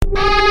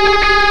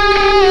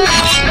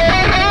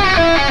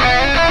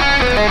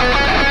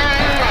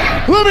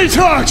Let me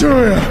talk to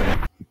you.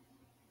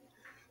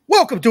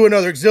 Welcome to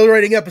another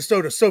exhilarating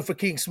episode of Sofa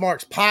King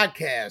Smarks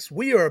podcast.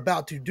 We are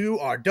about to do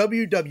our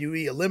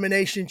WWE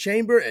Elimination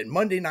Chamber and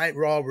Monday Night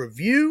Raw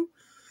review.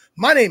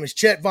 My name is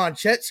Chet Von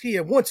Chetsky,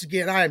 and once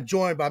again, I am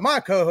joined by my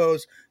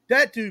co-host,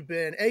 That Dude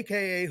Ben,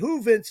 a.k.a.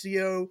 Who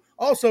Vincio,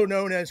 also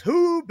known as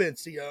Who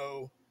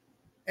Vincio.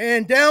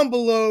 And down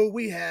below,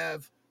 we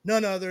have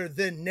none other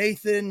than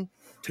Nathan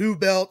Two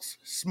Belts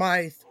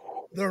Smythe,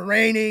 the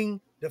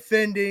reigning,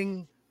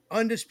 defending,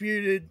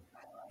 undisputed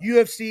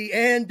UFC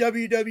and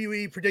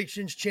WWE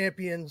predictions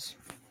champion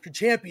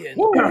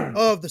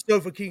of the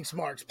Sofa King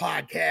Smarks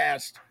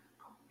podcast.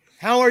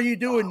 How are you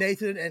doing,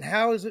 Nathan? And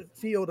how does it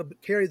feel to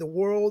carry the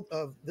world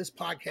of this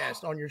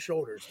podcast on your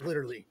shoulders,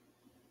 literally?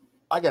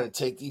 I got to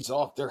take these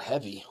off. They're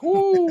heavy.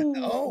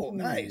 Oh,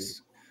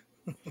 nice.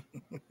 It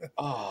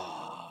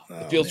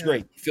feels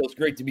great. It feels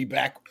great to be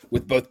back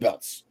with both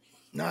belts.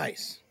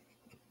 Nice.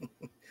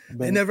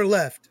 They never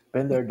left.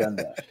 Been there, done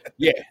that.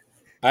 Yeah.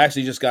 I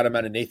actually just got them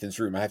out of Nathan's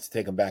room. I have to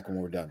take them back when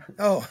we're done.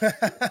 Oh.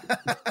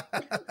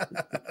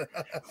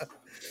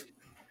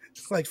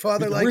 It's like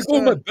father, like We're son.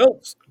 going my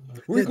belts.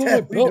 We're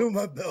going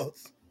my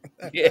belts.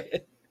 Yeah.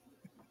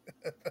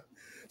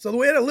 So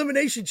we had an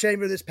Elimination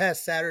Chamber this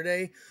past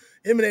Saturday,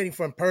 emanating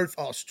from Perth,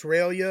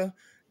 Australia.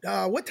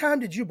 What time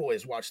did you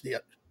boys watch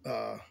the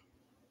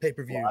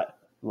pay-per-view?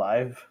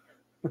 Live.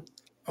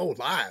 Oh,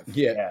 live.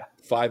 Yeah.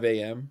 5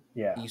 a.m.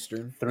 Yeah.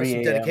 Eastern. 3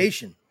 a.m.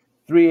 Dedication.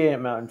 3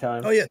 a.m. Mountain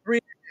Time. Oh, yeah. 3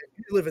 a.m.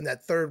 You live in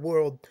that third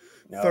world,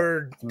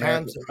 third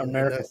time zone.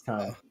 America's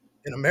time.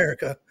 In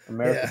America.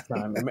 America's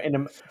time.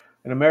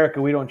 In America,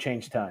 we don't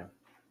change time.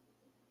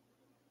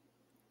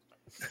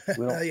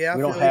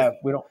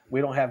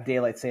 We don't have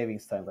daylight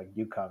savings time like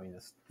you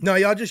communists. No,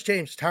 y'all just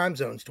change time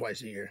zones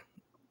twice a year.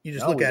 You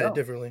just look at it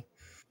differently.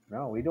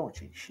 No, we don't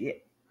change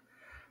shit.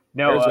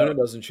 No, Arizona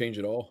doesn't change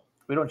at all.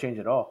 We don't change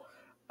at all.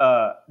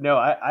 No,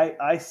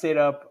 I stayed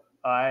up.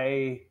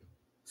 I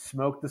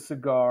smoked the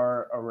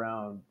cigar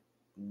around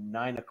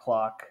 9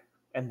 o'clock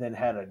and then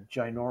had a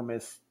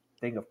ginormous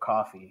thing of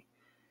coffee.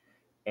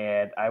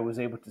 And I was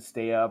able to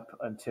stay up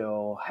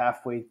until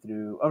halfway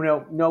through.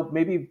 Oh, no,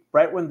 maybe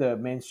right when the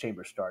men's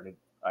chamber started,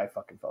 I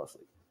fucking fell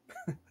asleep.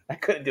 I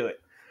couldn't do it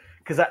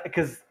because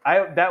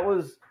that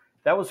was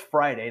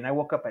Friday, and I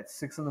woke up at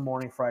 6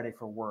 a.m. Friday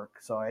for work.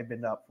 So I had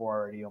been up for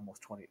already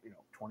almost 24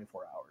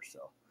 hours.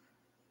 So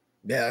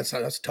yeah, that's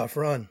a tough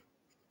run.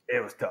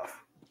 It was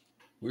tough.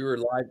 We were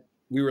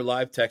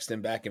live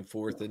texting back and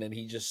forth, and then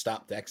he just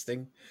stopped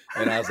texting,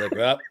 and I was like,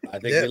 "Well, I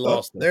think we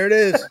lost him." There it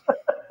is.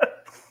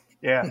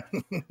 Yeah.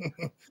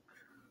 Did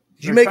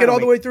you make it all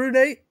the way through,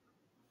 Nate?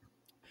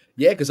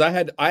 Yeah, because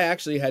I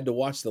actually had to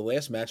watch the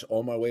last match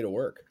on my way to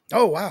work.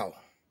 Oh, wow.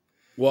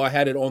 Well, I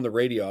had it on the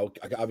radio.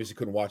 I obviously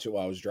couldn't watch it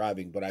while I was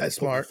driving, but I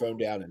put my phone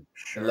down and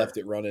left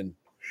it running.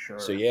 Sure.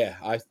 So yeah,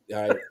 I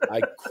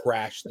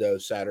crashed though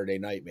Saturday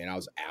night, man. I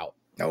was out.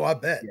 Oh, I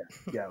bet.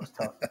 Yeah, it was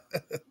tough.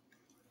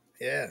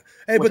 Yeah.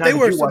 Hey, but they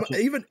were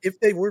even if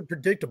they were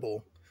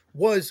predictable,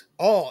 was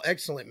all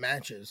excellent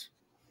matches.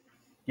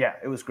 Yeah,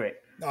 it was great.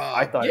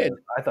 I thought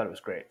it was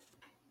great.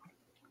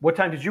 What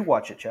time did you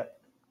watch it, Chet?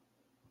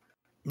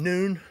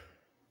 Noon.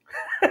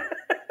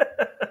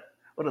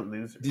 What a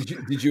loser!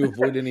 Did you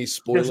avoid any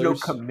spoilers? There's no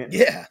commitment.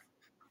 Yeah.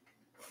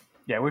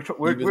 Yeah, we're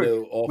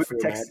all four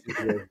matches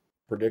were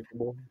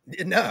predictable.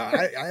 No,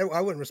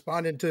 I wouldn't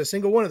respond to a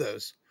single one of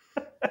those.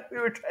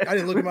 I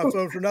didn't look at my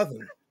phone for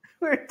nothing.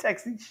 We were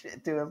texting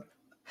shit to him.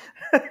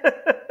 We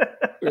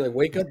were like,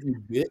 "Wake up,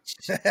 you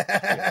bitch!"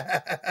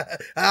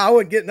 I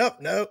wasn't getting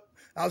up. No,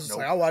 I was just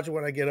like, I'll watch it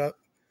when I get up.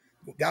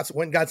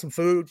 Went and got some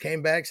food,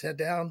 came back, sat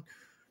down,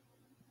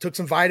 took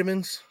some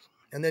vitamins,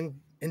 and then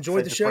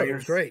enjoyed the show. It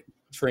was great.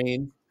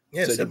 Train.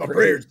 Yeah, said my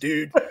prayers,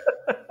 dude.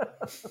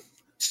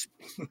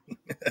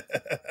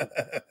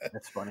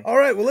 That's funny. All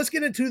right, well, let's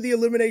get into the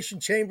Elimination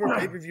Chamber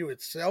pay-per-view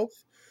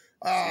itself.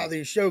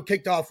 The show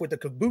kicked off with the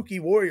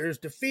Kabuki Warriors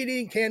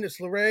defeating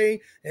Candice LeRae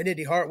and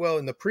Indy Hartwell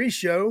in the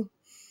pre-show.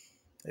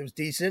 It was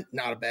decent,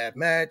 not a bad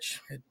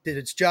match. It did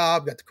its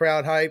job, got the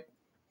crowd hype.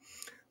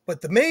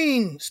 But the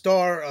main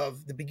star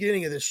of the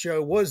beginning of this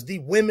show was the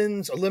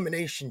Women's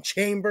Elimination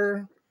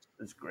Chamber.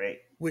 It was great.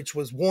 Which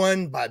was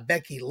won by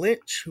Becky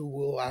Lynch, who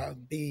will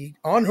be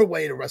on her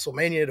way to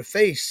WrestleMania to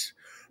face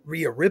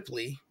Rhea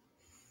Ripley.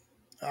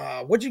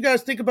 What do you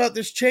guys think about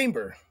this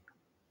chamber?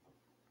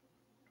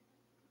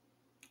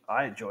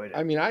 I enjoyed it.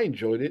 I mean, I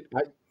enjoyed it.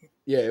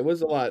 It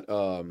was a lot.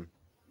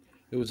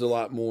 It was a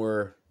lot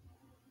more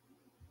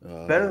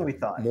better than we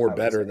thought. More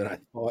better than I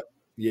thought.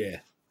 Yeah.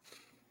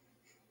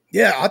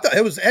 Yeah, I thought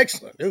it was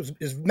excellent. It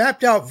was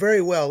mapped out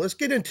very well. Let's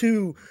get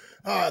into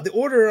the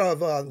order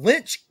of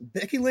Lynch.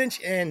 Becky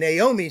Lynch and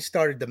Naomi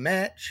started the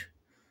match.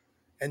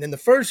 And then the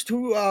first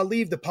to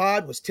leave the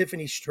pod was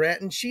Tiffany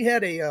Stratton. She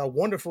had a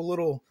wonderful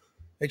little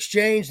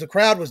exchange. The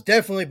crowd was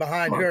definitely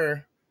behind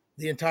her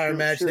the entire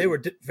match. They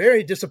were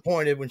very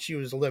disappointed when she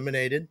was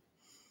eliminated.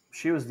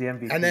 She was the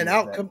MVP. And then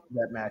out come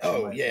that match.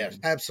 Oh, yeah,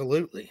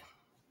 absolutely.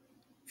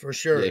 For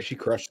sure. Yeah, she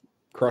crushed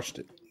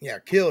it. Yeah,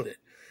 killed it.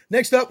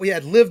 Next up, we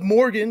had Liv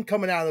Morgan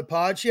coming out of the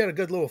pod. She had a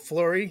good little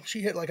flurry.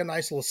 She hit like a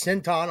nice little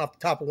senton off the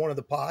top of one of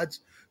the pods.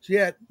 She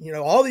had,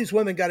 all these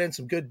women got in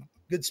some good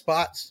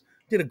spots.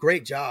 Did a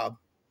great job.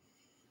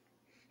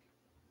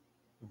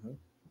 Mm-hmm.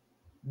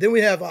 Then we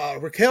have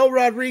Raquel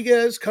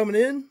Rodriguez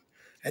coming in.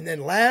 And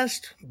then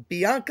last,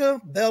 Bianca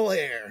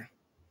Belair.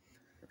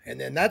 And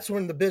then that's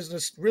when the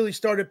business really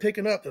started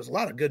picking up. There's a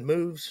lot of good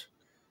moves.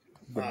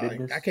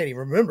 I can't even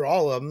remember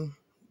all of them.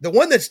 The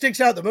one that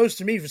sticks out the most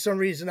to me for some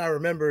reason I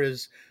remember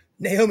is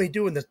Naomi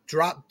doing the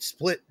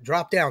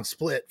drop down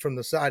split from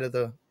the side of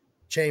the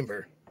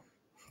chamber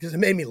because it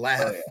made me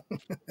laugh. Oh,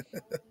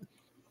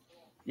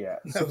 yeah.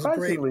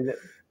 Surprisingly,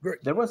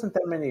 there weren't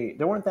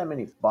that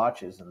many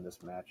botches in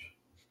this match.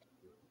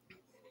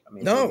 I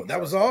mean, no, that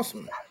was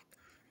awesome.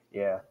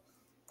 Yeah.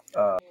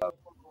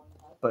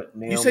 But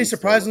Naomi, you say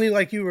surprisingly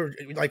like you were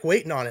like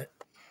waiting on it,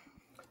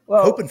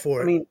 hoping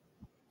for it. I mean,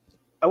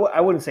 I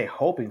wouldn't say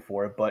hoping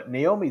for it, but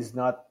she's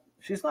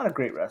not a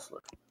great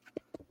wrestler.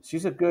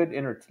 She's a good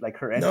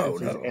her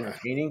entrance is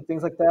entertaining,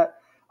 things like that.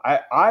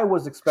 I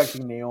was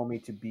expecting Naomi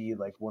to be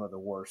like one of the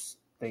worst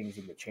things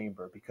in the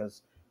chamber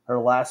because her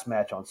last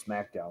match on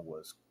SmackDown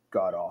was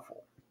god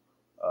awful.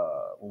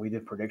 When we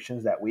did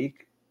predictions that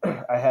week,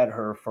 I had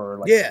her for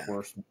the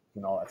worst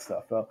and all that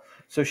stuff.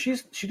 So she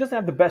doesn't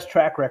have the best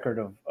track record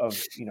of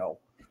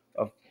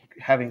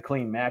having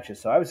clean matches.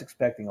 So I was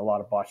expecting a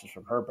lot of botches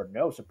from her, but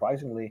no,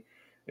 surprisingly,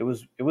 it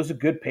was a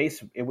good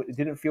pace. It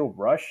didn't feel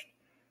rushed.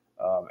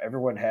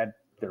 Everyone had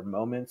their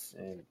moments,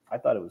 and I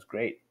thought it was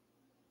great.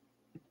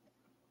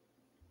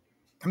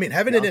 I mean,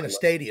 having it in a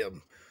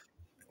stadium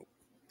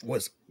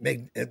with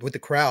the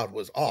crowd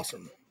was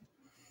awesome.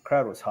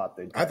 Crowd was hot.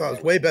 I thought it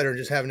was way better than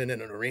just having it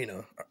in an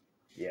arena.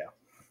 Yeah.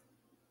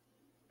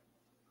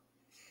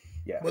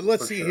 Yeah. But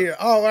let's see here.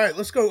 All right,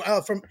 let's go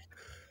from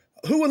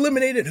who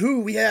eliminated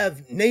who. We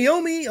have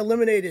Naomi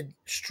eliminated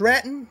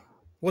Stratton.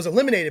 Was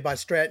eliminated by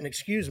Stratton,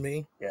 excuse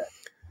me.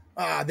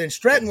 Yeah. Then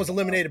Stratton was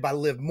eliminated by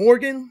Liv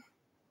Morgan.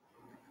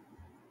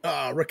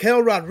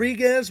 Raquel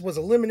Rodriguez was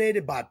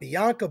eliminated by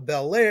Bianca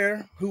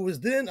Belair, who was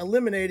then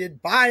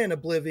eliminated by an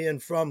Oblivion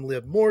from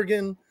Liv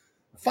Morgan.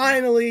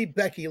 Finally,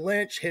 Becky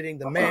Lynch hitting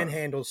the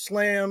manhandle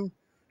slam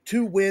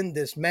to win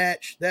this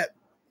match. That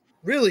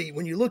really,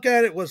 when you look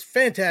at it, was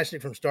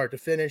fantastic from start to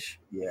finish.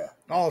 Yeah.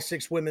 All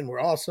 6 women were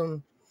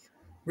awesome.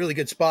 Really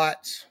good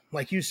spots.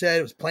 Like you said,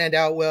 it was planned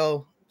out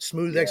well.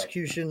 Smooth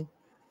execution.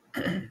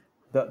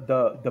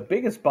 The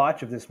biggest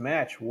botch of this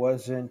match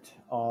wasn't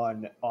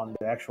on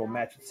the actual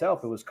match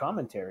itself. It was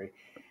commentary.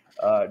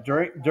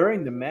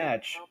 During the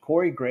match,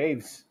 Corey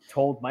Graves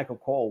told Michael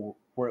Cole,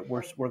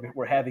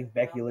 "We're having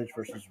Becky Lynch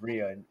versus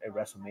Rhea at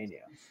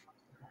WrestleMania."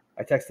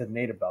 I texted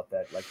Nate about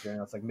that.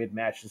 It's mid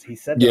match. He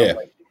said that. Yeah.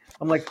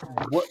 I'm like,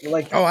 what?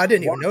 Oh, I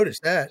didn't even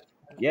notice that.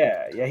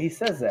 Yeah, he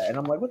says that, and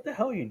I'm like, what the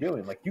hell are you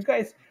doing? Like, you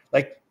guys,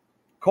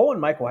 Cole and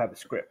Michael have a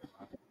script,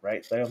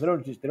 right? They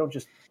don't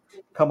just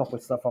come up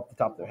with stuff off the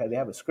top of their head. They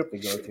have a script they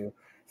go to.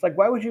 It's like,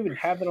 why would you even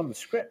have it on the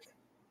script?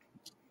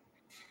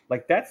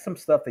 Like, that's some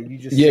stuff that you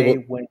just say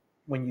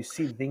when you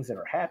see things that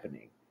are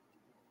happening.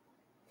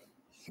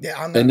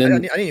 Yeah, I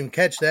didn't even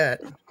catch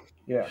that.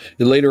 Yeah.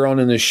 And later on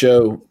in the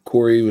show,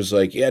 Corey was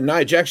like, "Yeah,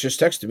 Nia Jax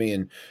just texted me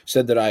and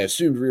said that I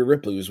assumed Rhea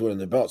Ripley was winning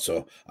the belt,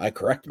 so I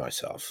correct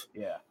myself."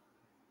 Yeah.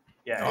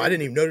 Yeah. I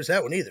didn't even notice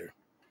that one either.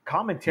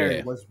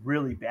 Commentary was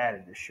really bad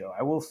in this show.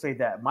 I will say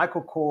that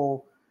Michael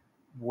Cole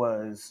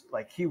was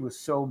he was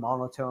so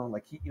monotone.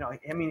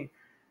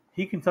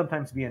 He can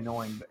sometimes be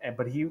annoying,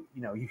 but he's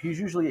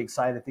usually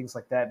excited, things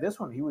like that. This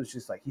one, he was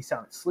just he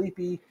sounded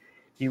sleepy.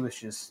 He was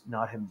just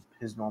not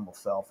his normal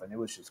self, and it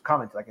was just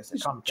commentary. Like I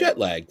said, commentary. Jet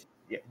lagged.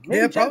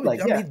 Yeah,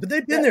 probably. I mean, but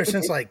they've been there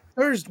since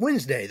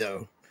Wednesday,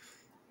 though.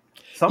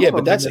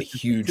 But that's a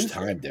huge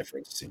time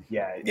difference.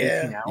 Yeah,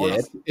 18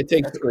 hours. Yeah,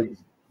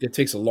 it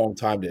takes a long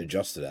time to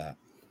adjust to that.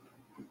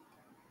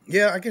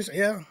 Yeah, I guess.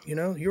 Yeah,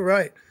 you're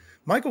right.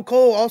 Michael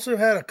Cole also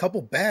had a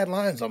couple bad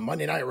lines on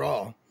Monday Night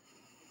Raw.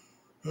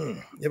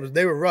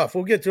 They were rough.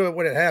 We'll get to it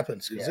when it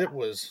happens because it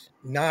was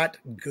not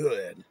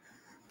good.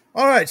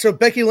 All right, so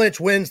Becky Lynch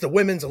wins the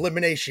Women's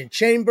Elimination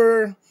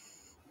Chamber,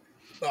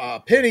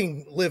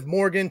 pitting Liv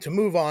Morgan to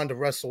move on to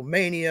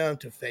WrestleMania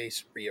to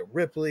face Rhea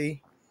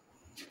Ripley.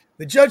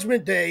 The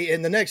Judgment Day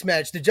in the next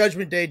match, the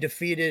Judgment Day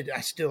defeated.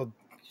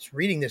 Just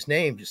reading this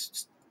name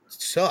just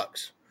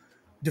sucks.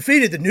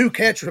 Defeated the New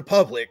Catch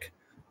Republic.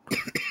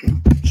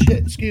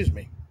 Excuse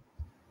me.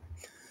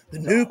 The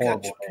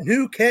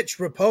New Catch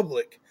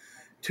Republic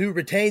to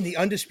retain the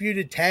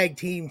undisputed tag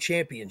team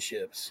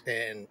championships.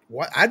 And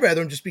I'd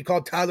rather them just be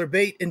called Tyler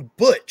Bate and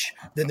Butch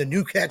than the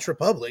New Catch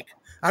Republic.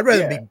 I'd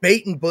rather be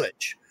Bate and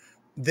Butch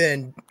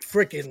than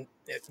freaking,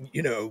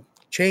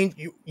 change.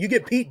 You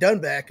get Pete Dunne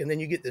back, and then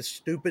you get this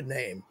stupid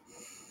name.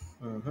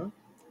 Mm-hmm.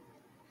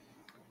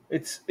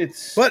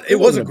 But it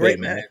was a great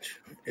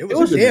match. It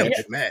was a damn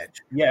good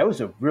match. Yeah, it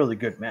was a really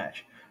good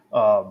match.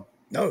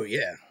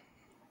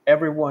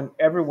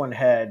 Everyone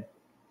had,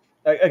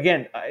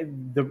 again,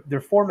 there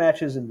are 4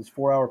 matches in this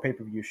 4-hour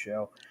pay-per-view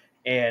show,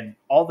 and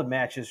all the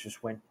matches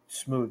just went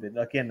smooth. And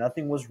again,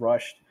 nothing was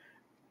rushed.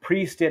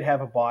 Priest did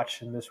have a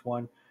botch in this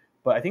one,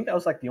 but I think that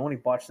was like the only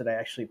botch that I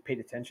actually paid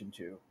attention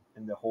to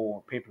in the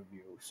whole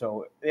pay-per-view.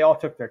 So they all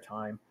took their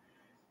time.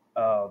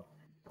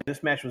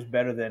 This match was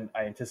better than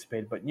I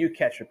anticipated, but New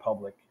Catch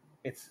Republic,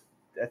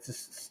 that's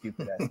just a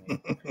stupid ass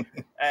name.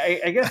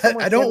 I guess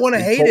I don't want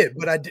to hate it,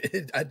 but I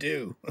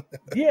do.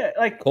 Yeah,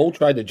 like Cole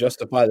tried to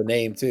justify the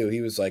name too.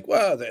 He was like,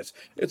 "Well,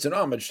 it's an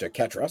homage to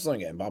Catch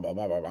Wrestling and blah blah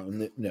blah blah blah."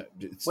 No,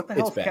 what the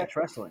hell is bad. Catch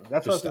Wrestling?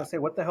 That's what I was going to say.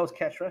 What the hell is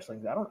Catch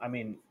Wrestling? I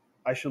mean,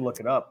 I should look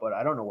it up, but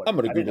I don't know what. I'm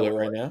going to Google it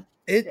right now.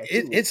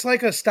 It's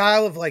like a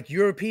style of like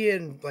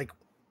European like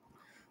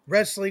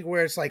wrestling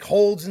where it's like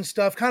holds and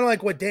stuff, kind of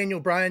like what Daniel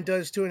Bryan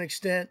does to an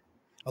extent,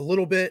 a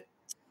little bit.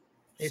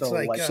 It's so,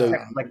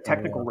 like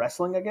technical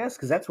wrestling, I guess,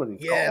 because that's what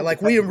it's called. Yeah,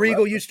 like William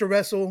Regal used to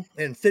wrestle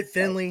and Fit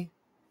Finley.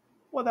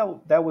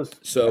 Well, that was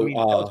so. I mean,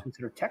 that was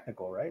considered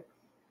technical, right?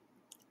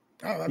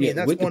 Oh, I mean,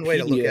 that's one way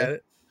to look at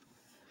it.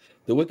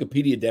 The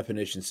Wikipedia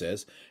definition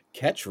says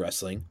catch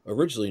wrestling,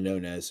 originally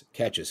known as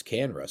catch as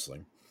can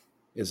wrestling,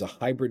 is a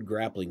hybrid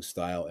grappling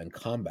style and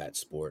combat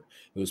sport.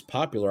 It was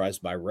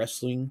popularized by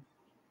wrestlers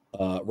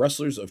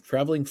of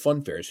traveling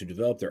fun fairs who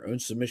developed their own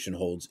submission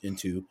holds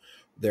into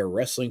their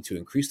wrestling to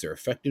increase their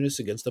effectiveness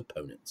against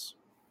opponents.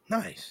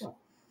 Nice.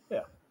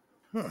 Yeah.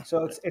 Huh.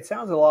 So it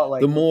sounds a lot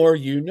like the more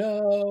you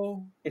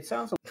know. It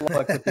sounds a lot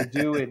like what they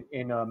do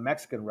in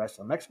Mexican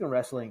wrestling. Mexican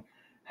wrestling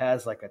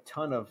has like a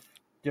ton of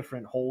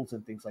different holds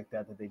and things like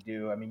that they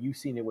do. I mean, you've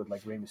seen it with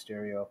like Rey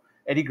Mysterio.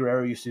 Eddie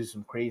Guerrero used to do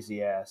some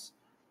crazy ass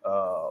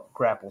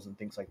grapples and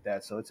things like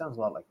that. So it sounds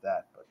a lot like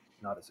that, but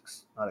not as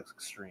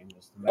extreme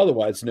as the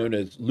otherwise known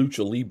as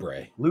lucha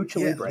libre.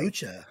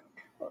 Lucha,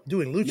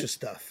 doing lucha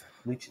stuff.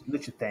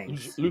 Lucha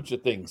things.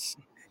 Lucha things.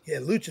 Yeah,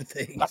 lucha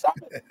things.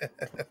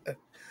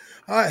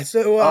 All right,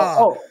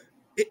 so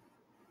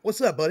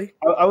what's up, buddy?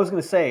 I was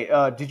going to say,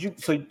 did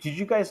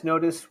you guys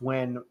notice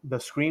when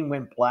the screen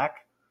went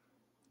black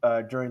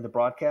during the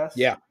broadcast?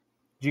 Yeah.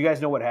 Do you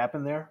guys know what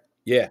happened there?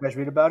 Yeah. You guys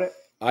read about it?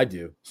 I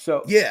do.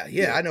 So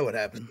yeah, I know what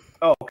happened.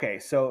 Oh, okay.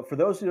 So for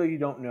those of you who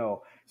don't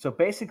know, so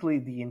basically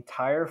the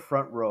entire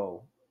front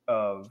row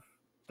of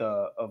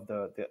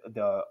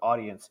the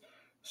audience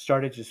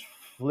started just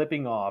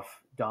flipping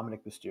off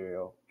Dominic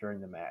Mysterio during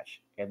the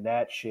match, and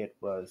that shit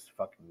was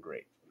fucking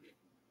great.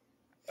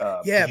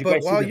 Yeah,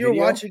 but while you're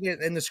watching it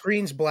and the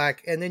screen's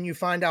black, and then you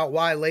find out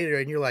why later,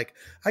 and you're like,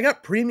 I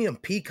got premium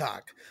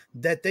Peacock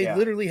that they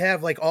literally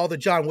have like all the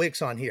John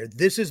Wicks on here.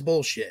 This is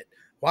bullshit.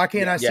 Why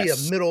can't I see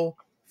a middle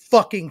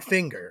fucking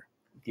finger?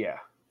 Yeah.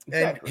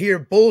 Exactly. And hear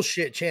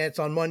bullshit chants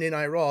on Monday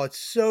Night Raw. It's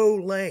so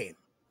lame.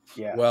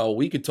 Yeah. Well,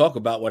 we could talk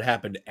about what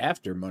happened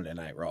after Monday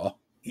Night Raw.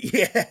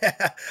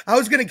 Yeah, I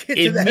was going to get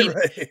to that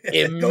right.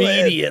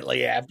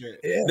 Immediately after.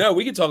 Yeah. No,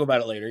 we can talk about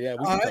it later. Yeah,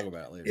 we can talk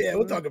about it later. Yeah,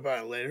 we'll talk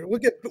about it later.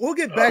 We'll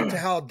get back to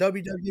how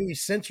WWE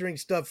censoring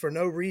stuff for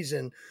no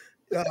reason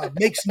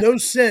makes no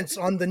sense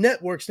on the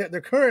networks that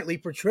they're currently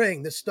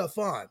portraying this stuff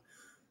on.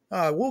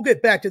 We'll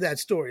get back to that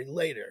story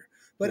later.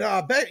 But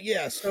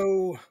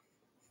so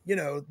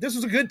this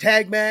was a good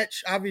tag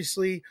match.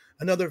 Obviously,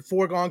 another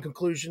foregone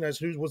conclusion as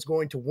who was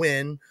going to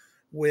win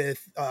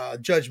with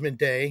Judgment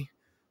Day.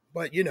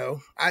 But,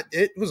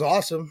 it was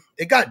awesome.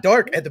 It got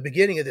dark at the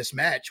beginning of this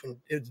match,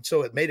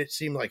 so it made it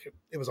seem like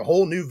it was a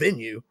whole new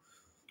venue,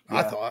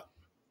 I thought.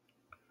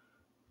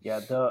 Yeah,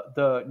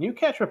 the New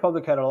Catch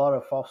Republic had a lot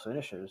of false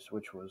finishes,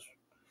 which was,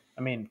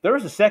 I mean, there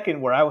was a second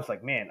where I was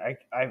like, man,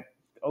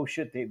 oh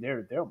shit, they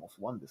almost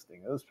won this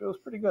thing. It was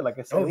pretty good. Like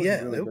I said,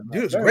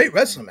 it was a great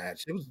wrestling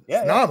match. It was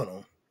phenomenal.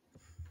 Yeah.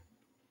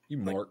 You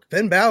Mark.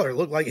 Finn Balor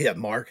looked like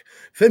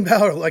Finn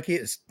Balor like he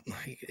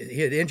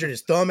had injured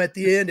his thumb at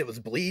the end. It was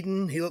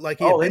bleeding. He looked like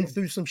he had been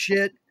through some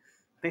shit.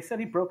 They said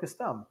he broke his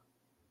thumb,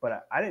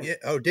 but I didn't. Yeah.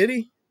 Oh, did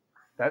he?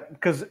 That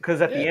because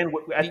at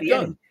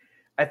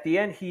the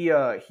end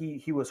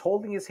he was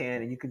holding his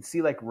hand and you could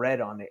see like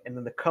red on it, and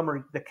then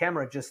the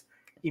camera just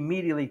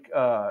immediately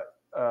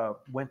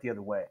went the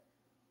other way.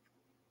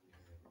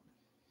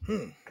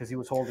 Because he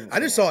was holding it. I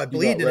just saw it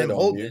bleeding and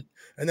holding it,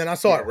 and then I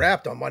saw it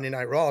wrapped on Monday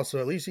Night Raw. So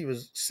at least he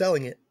was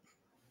selling it.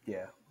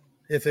 Yeah.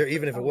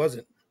 Even if it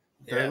wasn't.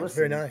 Very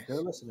nice. They're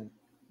listening.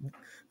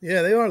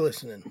 Yeah, they are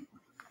listening.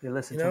 They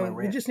listen to my rant.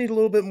 We just need a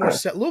little bit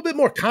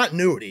more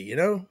continuity.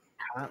 Not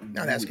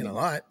asking a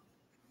lot.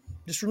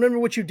 Just remember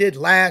what you did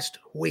last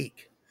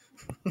week.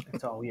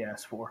 That's all we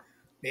asked for.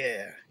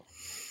 Yeah.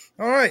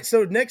 All right.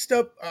 So next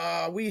up,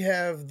 we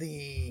have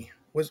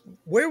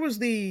where was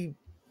the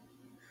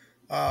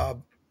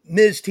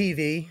Miz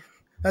TV?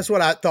 That's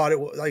what I thought it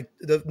was. Like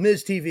the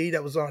Miz TV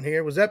that was on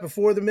here. Was that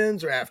before the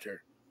men's or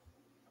after?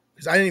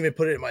 Because I didn't even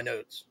put it in my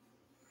notes.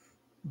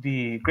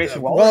 The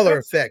Grayson Waller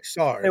effect.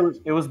 Sorry,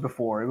 it was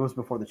before. It was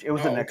before the. It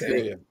was the next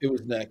day. Yeah, it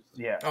was next.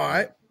 Yeah. All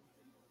right.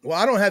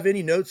 Well, I don't have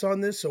any notes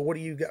on this. So what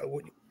do you got?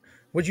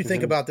 What'd you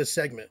think about this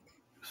segment?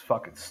 It was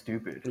fucking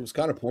stupid. It was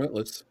kind of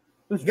pointless.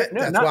 That's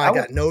why I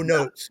got no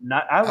notes.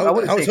 I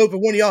was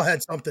hoping one of y'all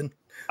had something.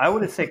 I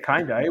wouldn't say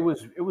kinda. It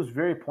was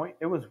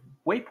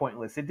way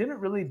pointless. It didn't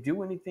really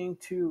do anything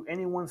to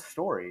anyone's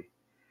story.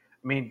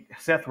 I mean,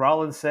 Seth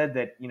Rollins said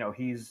that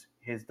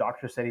his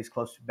doctor said he's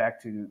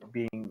back to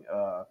being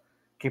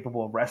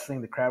capable of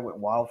wrestling. The crowd went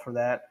wild for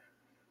that.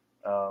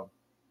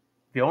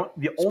 The only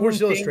Sports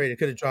thing, Illustrated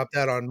could have dropped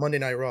that on Monday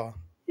Night Raw.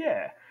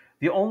 yeah,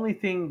 the only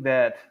thing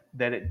that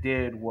it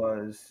did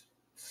was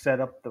set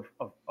up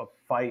a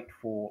fight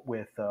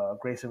with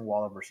Grayson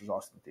Waller versus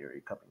Austin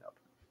Theory coming up,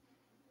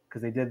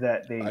 because they did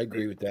that. I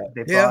agree with that.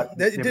 They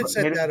did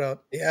set that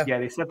up. Yeah,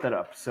 they set that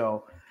up.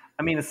 So,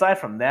 I mean, aside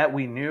from that,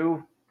 we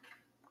knew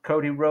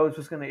Cody Rhodes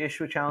was going to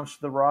issue a challenge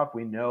to The Rock.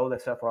 We know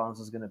that Seth Rollins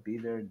was going to be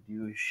there to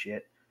do his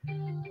shit.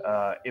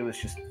 It was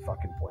just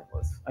fucking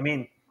pointless. I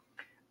mean,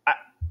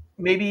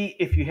 maybe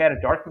if you had a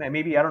dark match,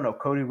 maybe, I don't know,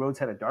 Cody Rhodes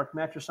had a dark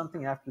match or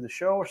something after the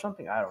show or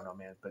something. I don't know,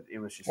 man. But it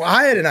was just. Well,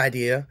 I had an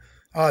idea.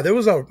 There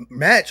was a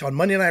match on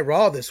Monday Night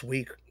Raw this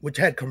week, which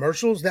had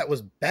commercials that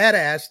was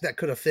badass that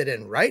could have fit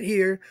in right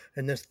here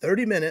in this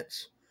 30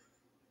 minutes.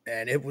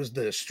 And it was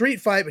the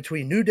street fight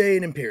between New Day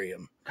and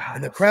Imperium. God,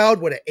 and the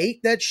crowd would have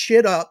ate that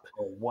shit up.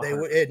 Oh,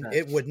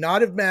 it would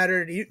not have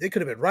mattered. It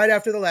could have been right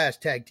after the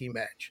last tag team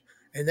match,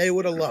 and they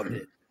would have loved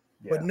it.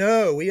 Yeah. But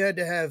no, we had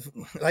to have,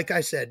 like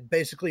I said,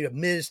 basically a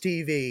Miz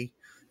TV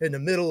in the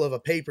middle of a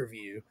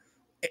pay-per-view,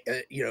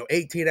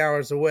 18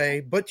 hours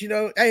away. But,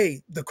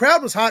 hey, the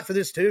crowd was hot for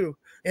this too.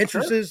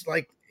 Entrances,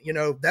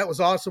 sure. That was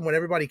awesome when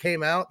everybody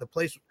came out. The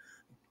place,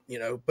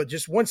 but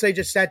just once they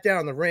just sat down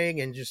in the ring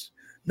and just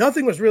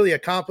nothing was really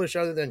accomplished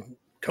other than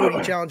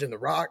Cody challenging The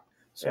Rock.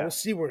 So We'll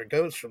see where it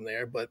goes from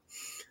there. But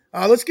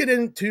let's get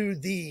into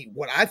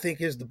what I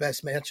think is the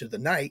best match of the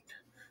night.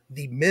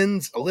 The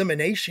men's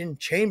elimination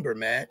chamber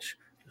match,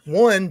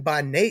 won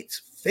by Nate's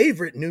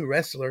favorite new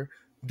wrestler,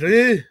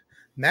 Drew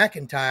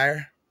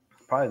McIntyre.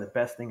 Probably the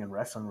best thing in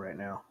wrestling right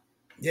now.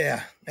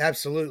 Yeah,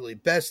 absolutely.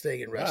 Best thing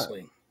in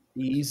wrestling.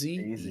 Easy.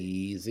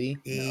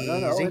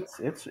 No,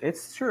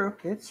 it's true.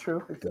 It's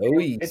true.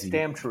 It's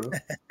damn true.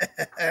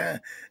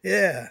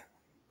 Yeah.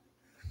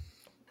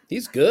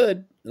 He's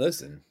good.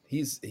 Listen,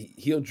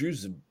 heel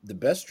Drew's the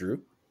best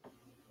Drew.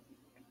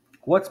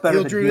 What's better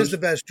heel than Drew is the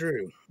best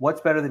Drew.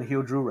 What's better than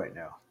heel Drew right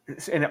now?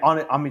 And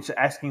I'm just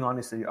asking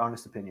honest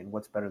opinion.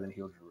 What's better than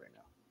heel Drew right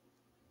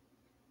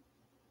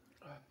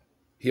now?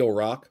 Heel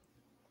Rock.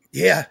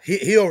 Yeah,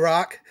 heel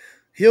Rock.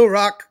 Heel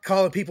Rock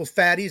calling people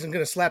fatties and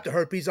going to slap the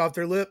herpes off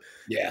their lip.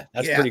 Yeah,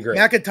 that's pretty great.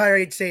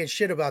 McIntyre ain't saying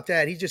shit about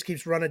that. He just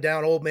keeps running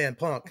down old man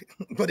Punk,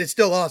 but it's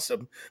still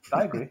awesome.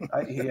 I agree.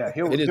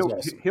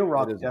 Heel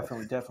Rock is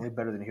definitely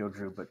better than heel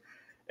Drew, but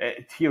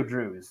heel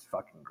Drew is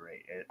fucking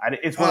great.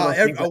 It's one of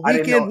those things a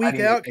week in, week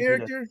out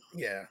character.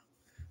 Yeah,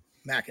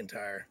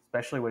 McIntyre,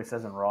 especially what he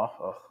says in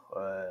Raw.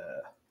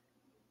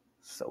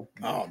 So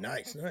good. Oh,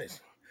 nice.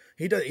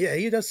 He does. Yeah,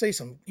 he does say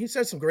some. He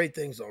says some great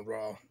things on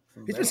Raw.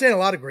 He's been saying a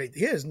lot of great.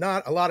 He has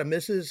not a lot of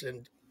misses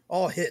and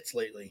all hits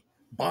lately.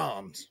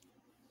 Bombs.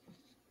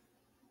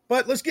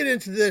 But let's get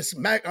into this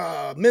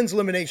men's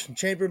elimination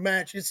chamber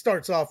match. It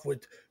starts off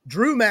with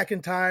Drew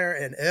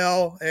McIntyre and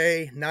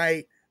L.A.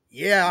 Knight.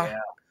 Yeah.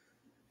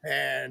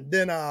 And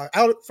then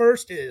out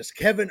first is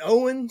Kevin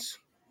Owens.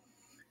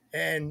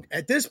 And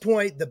at this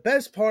point, the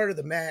best part of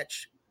the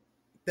match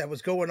that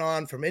was going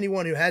on from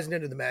anyone who hasn't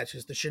entered the match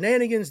is the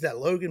shenanigans that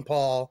Logan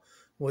Paul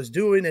was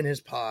doing in his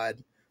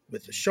pod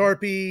with the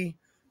Sharpie,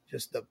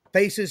 just the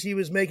faces he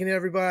was making to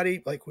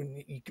everybody. Like what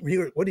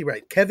did he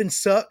write? Kevin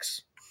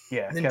sucks.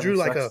 Yeah. And then Kevin drew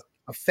sucks. Like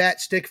a fat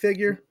stick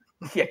figure.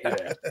 Yeah.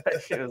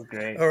 That shit was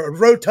great. Or a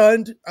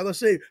rotund. Let's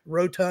say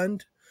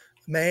rotund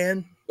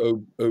man.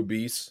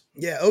 Obese.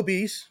 Yeah,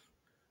 obese.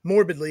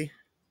 Morbidly.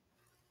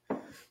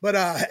 But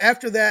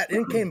after that,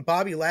 in came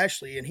Bobby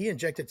Lashley, and he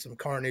injected some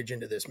carnage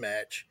into this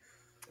match.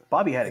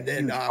 Bobby had a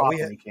huge pop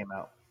when he came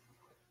out.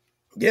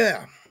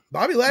 Yeah.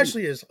 Bobby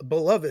Lashley is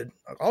beloved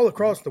all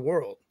across the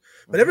world.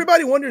 But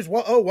everybody wonders,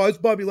 why is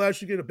Bobby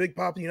Lashley get a big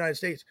pop in the United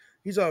States?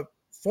 He's a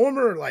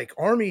former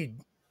Army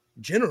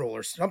general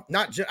or something.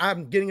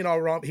 I'm getting it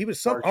all wrong. He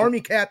was some Army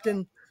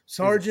captain,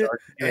 sergeant.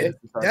 And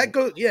that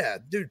goes, yeah,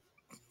 dude.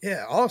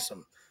 Yeah,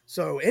 awesome.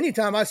 So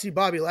anytime I see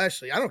Bobby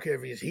Lashley, I don't care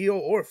if he's heel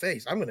or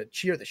face, I'm going to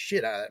cheer the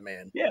shit out of that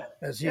man. Yeah.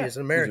 As he is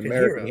an American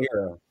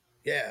hero.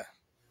 Yeah.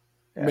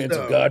 Man's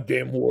a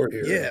goddamn war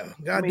hero. Yeah,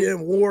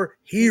 goddamn war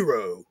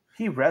hero.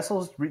 He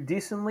wrestles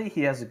decently.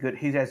 He has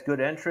good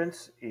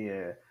entrance,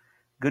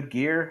 good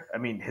gear. I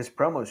mean, his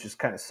promos just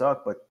kind of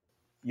suck, but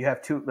you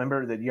have two of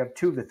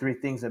the three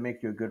things that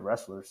make you a good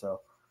wrestler. So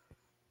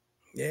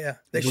yeah,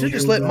 they should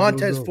just let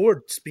Montez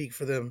Ford speak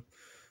for them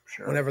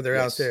whenever they're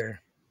out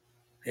there.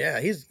 Yeah,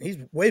 he's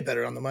way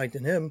better on the mic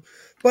than him.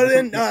 But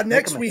then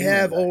next we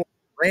have old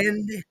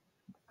Randy.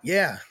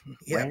 Yeah,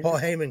 Randy? Paul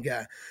Heyman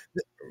guy.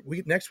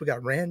 We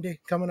got Randy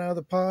coming out of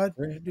the pod,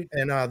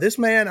 and this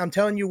man, I'm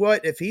telling you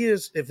what, if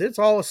it's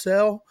all a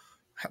sell,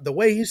 the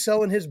way he's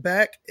selling his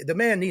back, the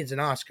man needs an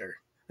Oscar,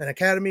 an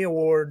Academy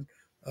Award,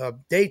 a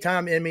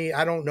Daytime Emmy.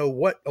 I don't know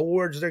what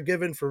awards they're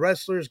giving for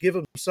wrestlers. Give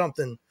him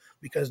something,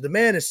 because the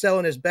man is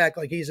selling his back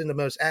like he's in the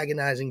most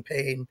agonizing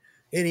pain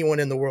anyone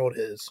in the world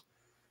is.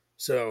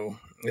 So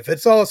if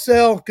it's all a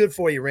sell, good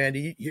for you,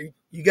 Randy.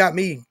 You got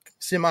me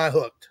semi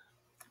hooked.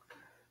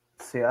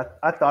 See,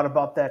 I thought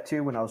about that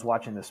too when I was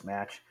watching this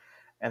match,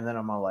 And then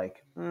I'm all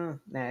like, nah,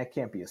 it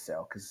can't be a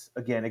sell. Because,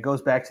 again, it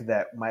goes back to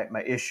that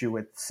my issue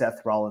with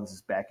Seth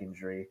Rollins' back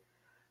injury.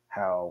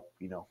 How,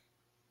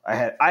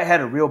 I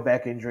had a real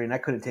back injury, and I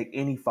couldn't take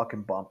any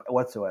fucking bump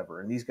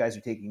whatsoever. And these guys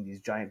are taking these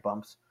giant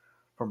bumps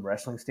from a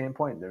wrestling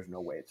standpoint, and there's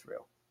no way it's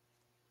real.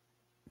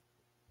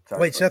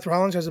 Sorry, Wait, Seth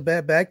Rollins has a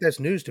bad back? That's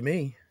news to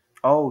me.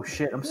 Oh,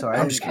 shit. I'm sorry.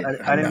 I'm just kidding.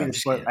 I didn't mean to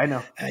spoil. I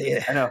know.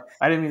 Yeah. I know.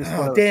 I didn't mean to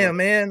spoil Oh, it. damn,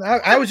 man.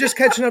 I was just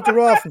catching up to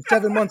Raw from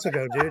 7 months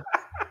ago, dude.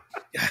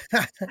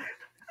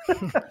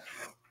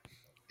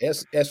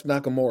 Ask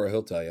Nakamura,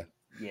 he'll tell you.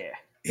 Yeah.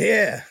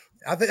 Yeah.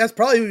 I think that's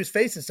probably who he was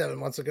facing 7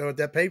 months ago at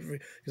that pay-per-view,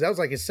 because that was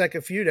like his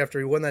second feud after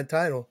he won that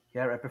title.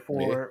 Yeah, right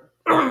before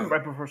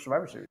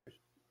Survivor Series.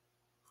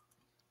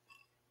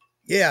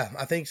 Yeah,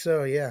 I think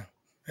so. Yeah,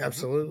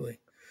 absolutely.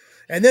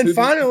 And then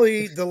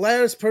finally, the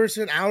last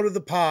person out of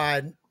the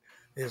pod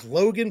is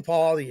Logan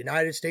Paul, the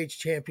United States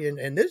champion.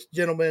 And this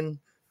gentleman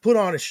put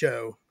on a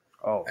show.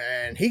 Oh.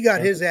 And he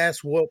got his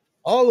ass whooped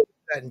all over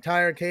that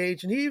entire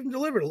cage. And he even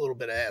delivered a little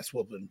bit of ass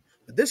whooping.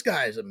 But this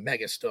guy is a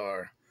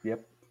megastar.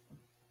 Yep.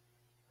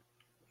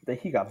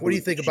 He got. What do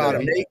you think about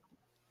him?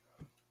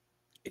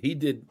 He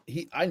did.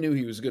 I knew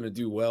he was going to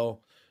do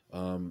well,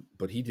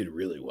 but he did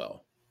really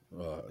well.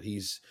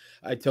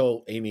 I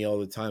tell Amy all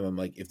the time, I'm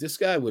like, if this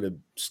guy would have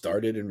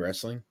started in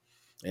wrestling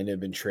and had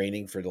been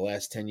training for the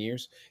last 10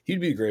 years,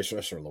 he'd be the greatest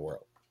wrestler in the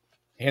world.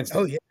 Hands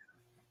down. Oh, yeah.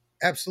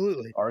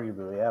 Absolutely.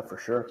 Arguably, yeah, for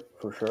sure.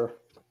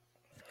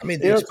 I mean,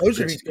 the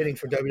exposure he's getting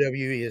for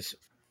WWE is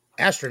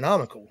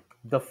astronomical.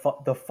 The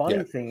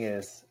funny thing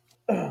is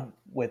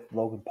with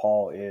Logan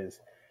Paul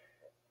is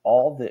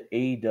all the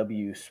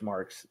AEW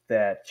smarks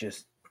that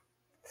just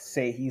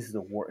say he's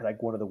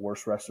like one of the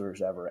worst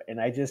wrestlers ever. And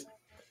I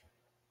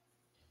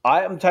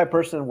am the type of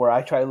person where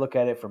I try to look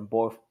at it from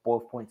both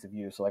points of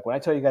view. So like when I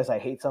tell you guys I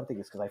hate something,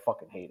 it's because I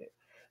fucking hate it.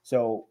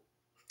 So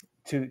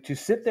to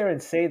sit there and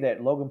say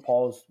that Logan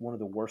Paul is one of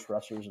the worst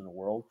wrestlers in the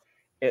world,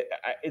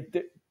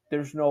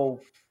 there's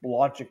no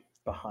logic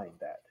behind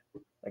that,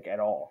 like at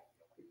all.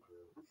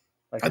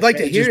 Like I'd like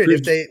to hear it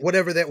if they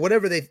whatever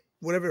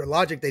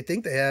logic they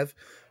think they have.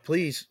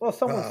 Please, well,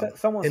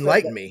 someone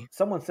enlighten me.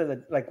 Someone said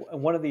that, like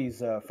in one of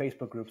these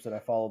Facebook groups that I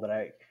follow, that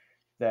I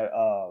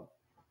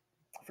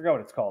forgot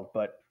what it's called,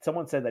 but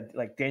someone said that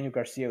like Daniel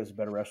Garcia is a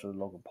better wrestler than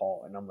Logan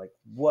Paul, and I'm like,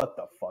 what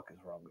the fuck is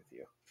wrong with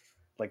you?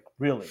 Like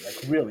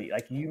really,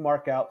 like you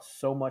mark out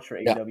so much for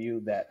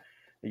AEW that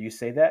you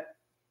say that.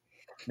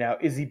 Now,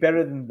 is he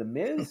better than The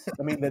Miz?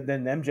 I mean,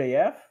 than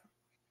MJF?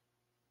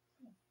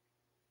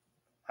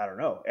 I don't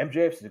know.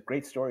 MJF is a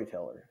great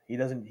storyteller. He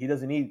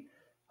doesn't need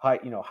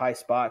high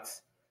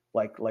spots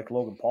like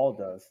Logan Paul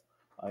does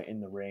in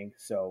the ring.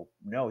 So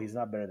no, he's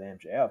not better than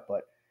MJF.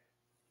 But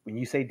when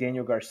you say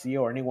Daniel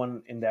Garcia or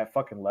anyone in that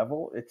fucking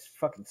level, it's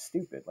fucking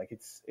stupid. Like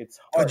it's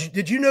hard.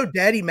 Did you know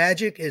Daddy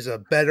Magic is a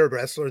better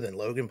wrestler than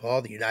Logan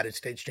Paul, the United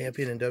States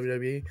champion in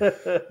WWE?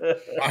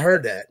 I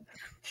heard that.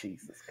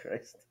 Jesus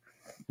Christ.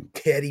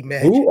 Daddy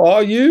Magic. Who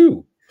are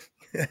you?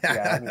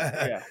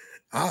 Yeah.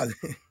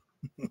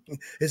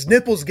 His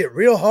nipples get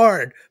real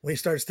hard when he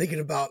starts thinking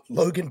about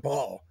Logan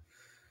Paul.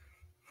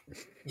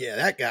 Yeah,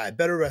 that guy,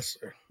 better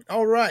wrestler.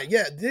 All right.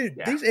 Yeah,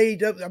 dude, these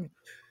AEW,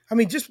 I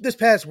mean, just this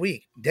past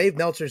week, Dave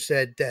Meltzer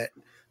said that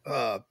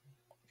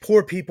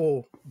poor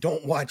people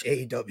don't watch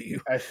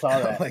AEW. I saw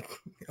that. Like,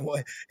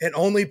 and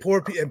only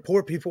poor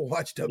people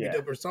watch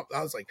WWE or something.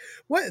 I was like,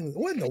 what in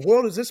the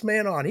world is this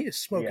man on? He is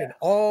smoking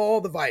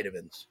all the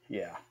vitamins.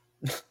 Yeah.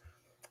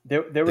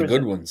 There the was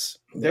good ones.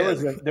 There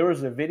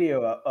was a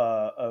video out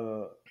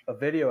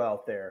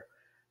there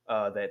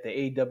that the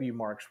AEW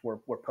marks were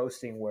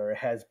posting where it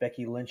has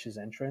Becky Lynch's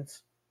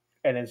entrance,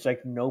 and it's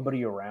like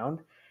nobody around,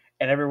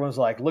 and everyone's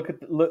like, look at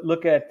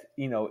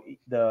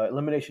the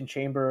Elimination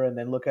Chamber, and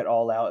then look at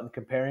All Out, and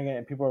comparing it,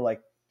 and people are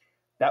like,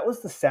 that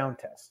was the sound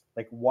test.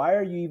 Like, why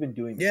are you even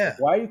doing this? Yeah. Like,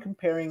 why are you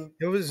comparing?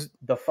 It was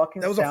the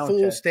fucking. That was a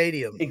full test?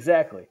 stadium.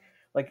 Exactly.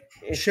 Like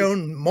it's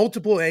shown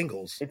multiple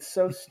angles. It's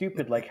so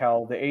stupid, like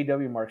how the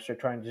AEW marks are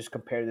trying to just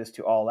compare this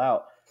to All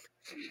Out.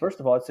 First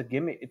of all, it's a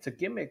gimmick.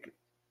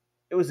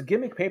 It was a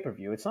gimmick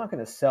pay-per-view. It's not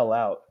going to sell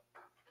out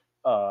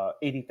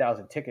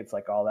 80,000 tickets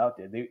like All Out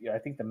did. I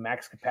think the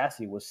max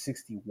capacity was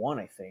 61,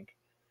 I think.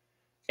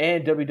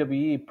 And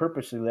WWE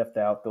purposely left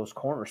out those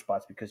corner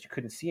spots because you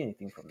couldn't see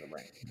anything from the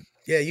ring.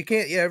 Yeah, you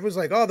can't. Yeah, everyone's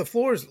like, oh, the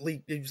floor's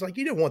leaked. It's like,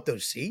 you didn't want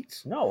those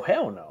seats. No,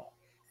 hell no.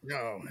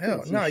 No,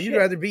 hell no. You'd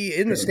rather be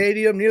in the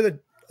stadium near the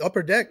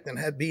upper deck than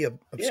be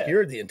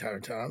obscured the entire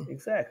time.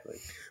 Exactly.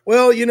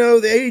 Well, the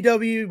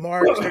AEW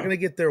marks, they're going to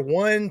get their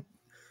one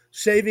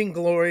saving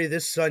glory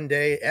this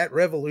Sunday at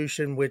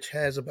Revolution, which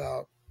has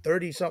about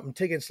 30-something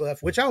tickets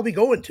left, which I'll be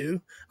going to.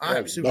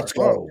 I'm super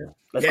pumped.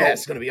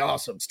 It's going to be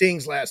awesome.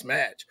 Sting's last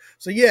match.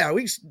 So, yeah,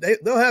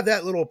 they'll have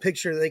that little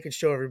picture that they can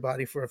show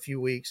everybody for a few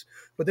weeks,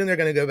 but then they're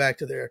going to go back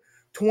to their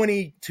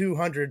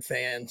 2,200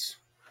 fans.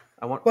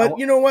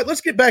 You know what?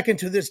 Let's get back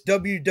into this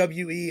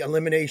WWE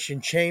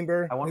Elimination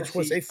Chamber, which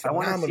was a phenomenal match.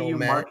 I want to see you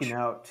marking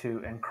out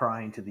to and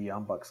crying to the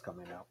Young Bucks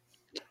coming out.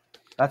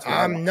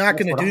 I'm not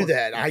going to do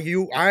that.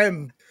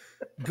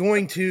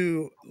 going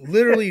to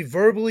literally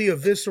verbally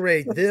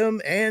eviscerate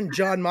them and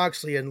John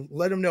Moxley and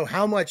let them know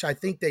how much I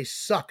think they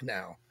suck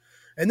now.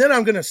 And then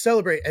I'm going to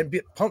celebrate and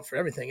be pumped for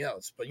everything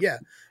else. But yeah,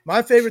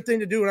 my favorite thing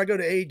to do when I go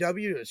to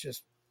AEW is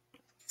just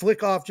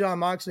flick off John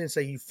Moxley and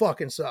say, you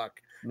fucking suck.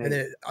 And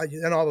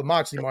then all the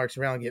Moxley marks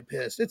around get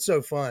pissed. It's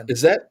so fun.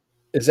 Is that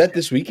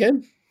this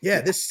weekend? Yeah,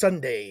 this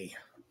Sunday.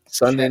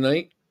 Sunday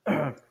night?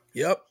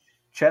 Yep.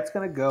 Chet's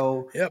going to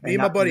go. Yep, me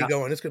and my buddy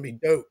going. It's going to be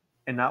dope.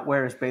 And not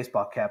wear his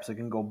baseball cap so he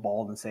can go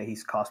bald and say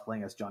he's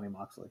cosplaying as Johnny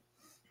Moxley.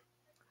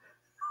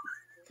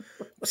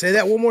 Say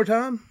that one more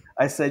time.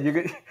 I said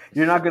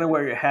you're not going to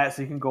wear your hat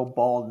so you can go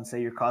bald and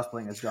say you're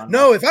cosplaying as Johnny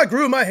No, Moxley. if I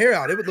grew my hair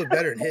out, it would look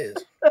better than his.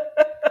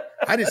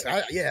 I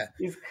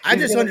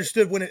just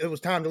understood when it was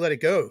time to let it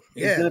go.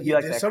 He's gonna be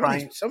like that some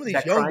crying, of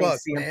these young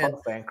bucks, CM man.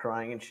 Punk fan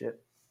crying and shit.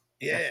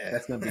 Yeah,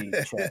 that's gonna be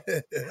Chet.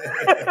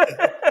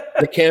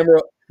 The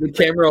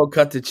camera will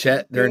cut to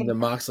Chet during the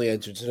Moxley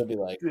entrance. It'll be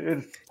like,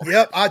 dude.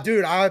 Yep,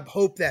 I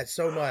hope that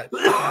so much.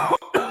 I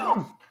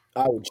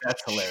would.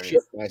 That's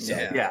hilarious.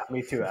 Myself. Yeah,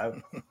 me too.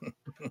 I'm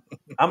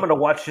gonna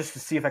watch just to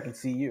see if I can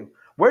see you.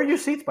 Where are your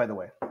seats, by the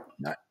way?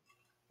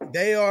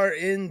 They are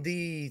in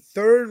the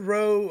third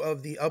row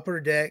of the upper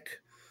deck.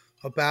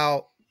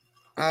 About,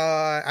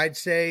 I'd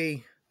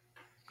say,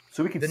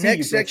 so we can the see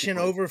next section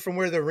over from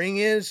where the ring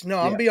is. No,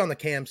 I'm gonna be on the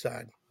cam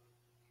side.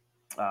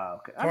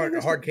 Okay.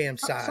 Hard cam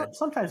side.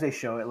 Sometimes they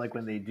show it like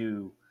when they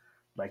do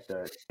like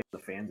the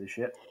fans and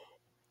shit.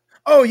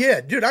 Oh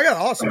yeah, dude, I got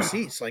awesome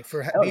seats like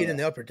for being in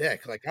the upper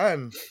deck. Like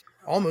I'm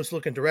almost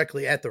looking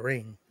directly at the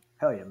ring.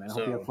 Hell yeah, man! I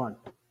hope you have fun.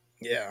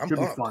 Yeah, I'm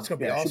pumped. It's gonna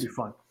be awesome. Should be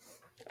fun.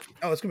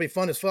 Oh, it's gonna be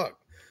fun as fuck.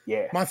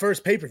 Yeah, my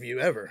first pay-per-view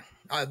ever.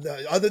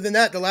 Other than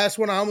that, the last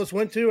one I almost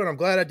went to, and I'm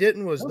glad I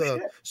didn't, was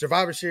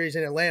Survivor Series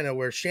in Atlanta,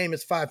 where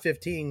Sheamus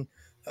 515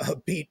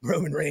 beat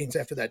Roman Reigns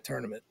after that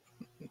tournament.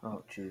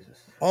 Oh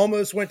Jesus!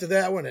 Almost went to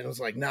that one, and it was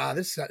like, nah,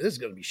 this is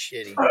gonna be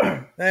shitty,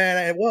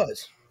 and it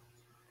was.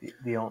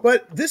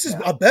 But this is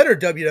a better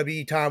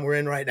WWE time we're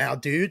in right now,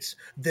 dudes,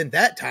 than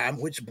that time,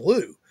 which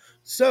blew.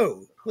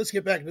 So let's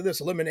get back to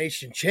this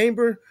Elimination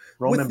Chamber.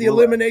 With the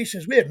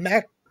eliminations, we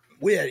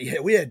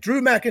had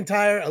Drew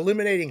McIntyre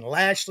eliminating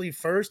Lashley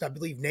first. I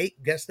believe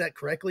Nate guessed that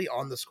correctly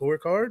on the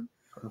scorecard.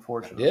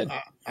 Unfortunately,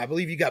 I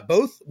believe you got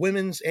both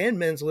women's and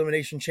men's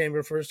Elimination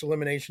Chamber first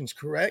eliminations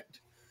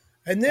correct.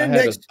 And then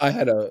I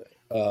had a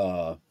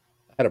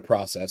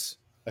process.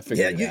 I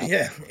figured it out.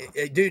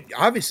 Yeah, dude.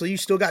 Obviously, you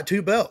still got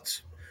 2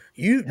 belts.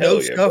 You know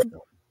stuff.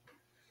 Bro.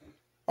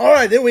 All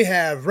right, then we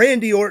have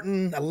Randy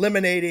Orton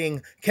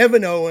eliminating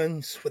Kevin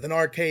Owens with an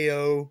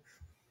RKO,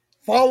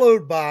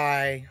 followed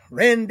by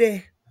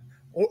Randy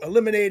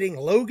eliminating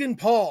Logan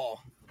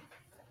Paul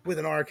with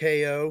an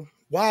RKO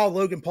while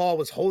Logan Paul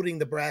was holding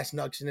the brass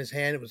knucks in his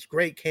hand. It was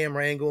great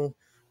camera angle,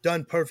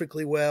 done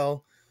perfectly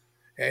well.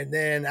 And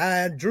then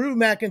Drew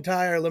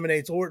McIntyre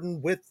eliminates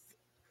Orton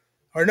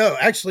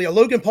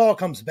Logan Paul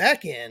comes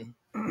back in,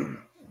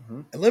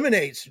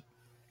 eliminates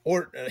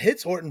Orton,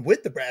 hits Orton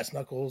with the brass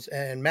knuckles,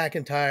 and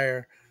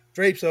McIntyre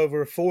drapes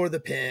over for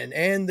the pin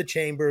and the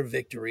chamber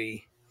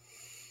victory.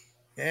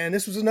 And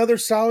this was another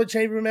solid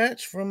chamber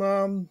match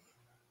from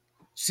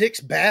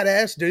 6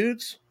 badass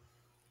dudes.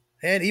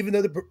 And even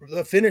though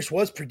the finish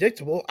was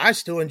predictable, I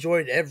still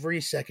enjoyed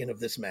every second of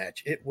this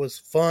match. It was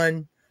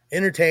fun,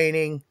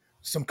 entertaining,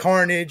 some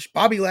carnage.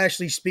 Bobby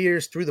Lashley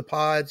spears through the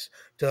pods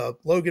to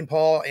Logan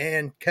Paul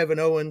and Kevin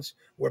Owens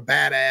were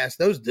badass.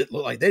 Those didn't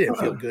look like they didn't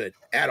feel good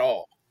at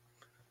all.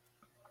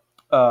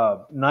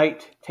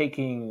 Knight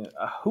taking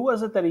who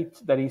was it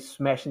that he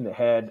smashed in the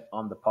head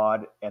on the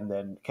pod, and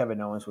then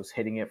Kevin Owens was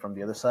hitting it from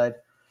the other side.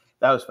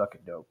 That was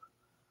fucking dope.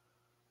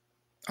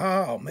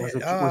 Oh man,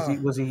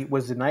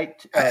 was the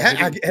Knight?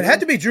 It had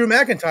to be Drew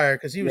McIntyre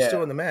because he was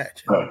still in the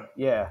match.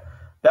 Yeah,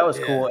 that was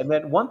cool. And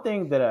then one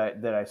thing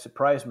that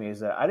surprised me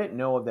is that I didn't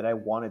know that I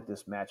wanted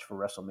this match for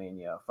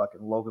WrestleMania.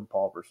 Fucking Logan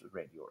Paul versus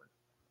Randy Orton.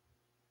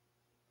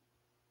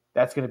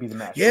 That's going to be the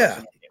match.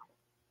 Yeah.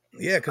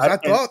 Yeah, because I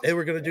thought they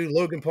were going to do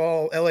Logan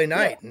Paul, LA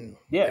Knight, and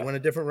they went a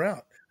different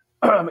route.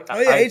 I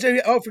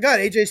forgot.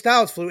 AJ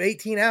Styles flew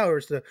 18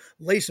 hours to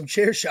lay some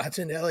chair shots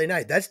into LA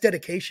Knight. That's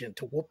dedication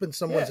to whooping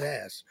someone's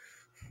ass.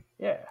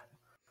 Yeah,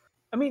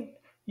 I mean,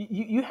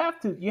 you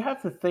have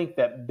to think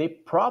that they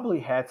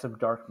probably had some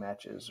dark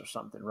matches or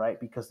something, right?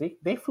 Because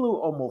they flew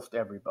almost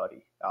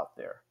everybody out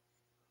there.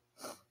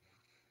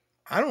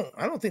 I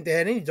don't think they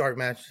had any dark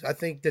matches. I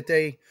think that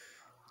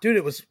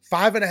it was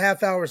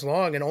 5.5 hours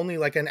long and only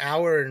like an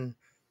hour and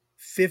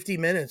 50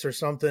 minutes or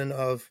something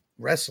of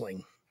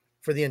wrestling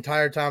for the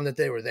entire time that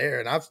they were there.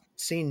 And I've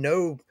seen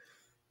no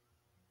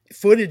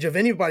footage of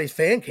anybody's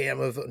fan cam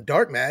of a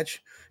dark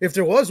match. If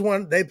there was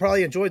one, they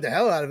probably enjoyed the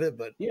hell out of it,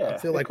 but I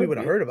feel like we would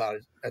have heard about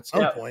it at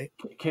some point.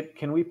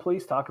 Can we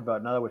please talk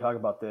about, now that we're talking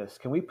about this,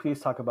 can we please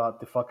talk about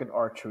the fucking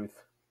R-Truth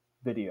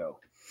video?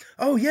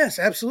 Oh, yes,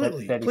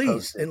 absolutely. That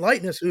please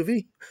enlighten us,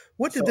 Uvi.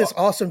 What did this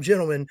awesome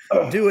gentleman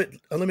do at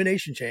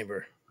Elimination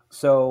Chamber?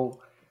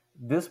 So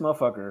this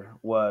motherfucker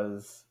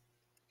was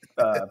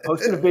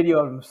posted a video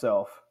of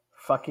himself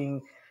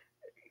fucking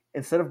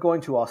instead of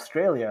going to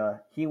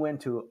Australia, he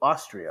went to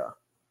Austria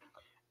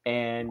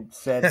and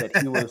said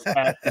that he was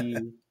at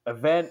the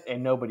event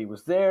and nobody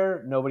was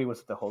there. Nobody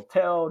was at the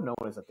hotel. No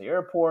one was at the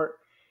airport.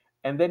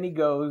 And then he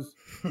goes,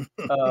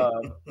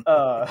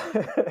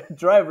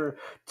 driver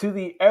to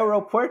the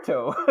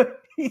aeropuerto.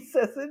 he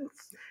says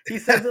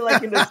it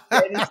like in a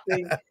Spanish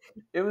thing.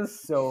 It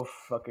was so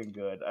fucking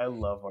good. I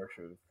love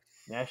R-Truth.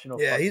 National.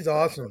 Yeah, he's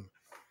awesome.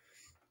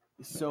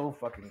 So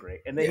fucking great.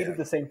 And then he did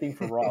the same thing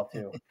for Raw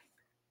too.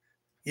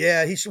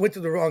 Yeah, he went to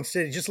the wrong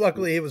city. Just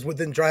luckily, it was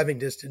within driving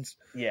distance.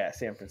 Yeah,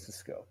 San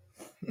Francisco.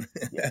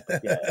 Yeah.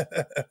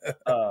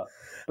 But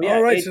yeah,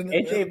 all right,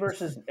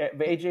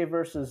 AJ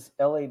versus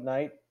LA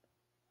Knight.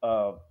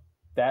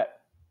 That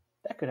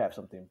could have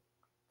something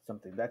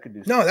that could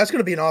do. No, that's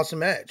going to be an awesome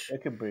match.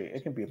 It could be.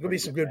 It could be. It'll be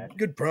some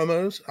good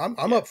promos.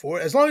 I'm up for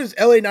it. As long as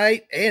LA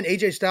Knight and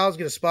AJ Styles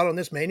get a spot on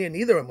this Mania,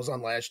 neither of them was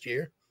on last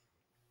year.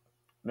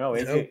 No,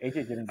 AJ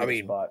didn't get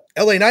a spot.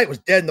 LA Knight was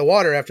dead in the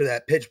water after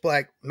that pitch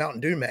black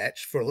Mountain Dew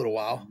match for a little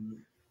while.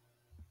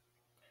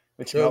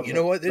 So you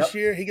know what? This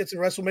year he gets a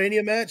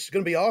WrestleMania match. It's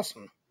going to be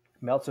awesome.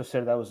 Meltzer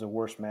said that was the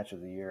worst match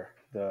of the year.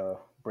 The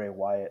Bray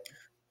Wyatt.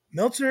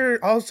 Meltzer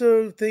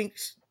also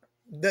thinks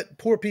that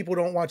poor people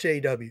don't watch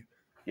AEW.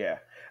 Yeah.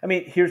 I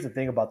mean, here's the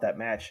thing about that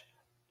match.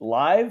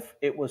 Live,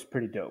 it was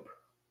pretty dope.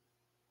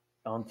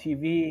 On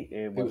TV,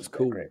 it was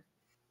cool. Great.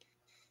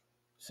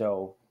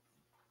 So,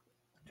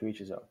 to each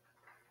his own.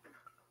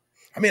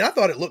 I mean, I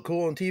thought it looked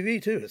cool on TV,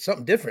 too. It's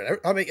something different.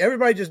 I mean,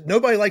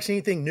 nobody likes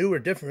anything new or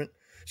different,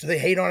 so they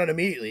hate on it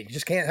immediately. You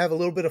just can't have a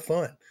little bit of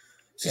fun.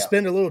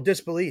 Suspend a little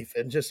disbelief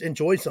and just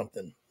enjoy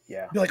something.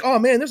 Yeah. Be like, oh,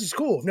 man, this is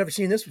cool. I've never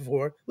seen this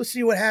before. Let's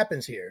see what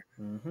happens here.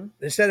 Mm-hmm.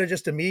 Instead of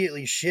just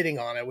immediately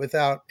shitting on it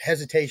without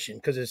hesitation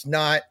because it's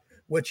not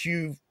what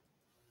you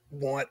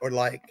want or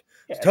like.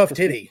 Yeah, it's tough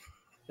titty.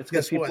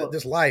 Guess what?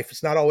 This life,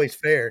 it's not always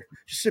fair.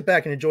 Just sit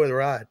back and enjoy the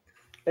ride.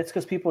 It's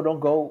because people don't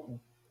go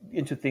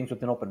into things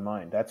with an open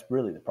mind. That's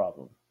really the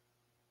problem.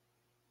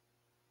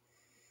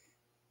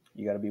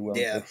 You got to be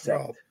willing to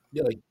accept.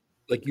 Yeah,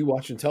 like you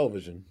watching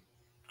television.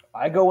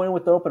 I go in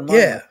with the open mind.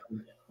 Yeah.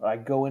 I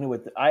go in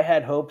with. I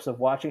had hopes of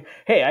watching.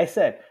 Hey, I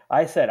said,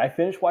 I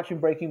finished watching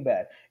Breaking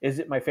Bad. Is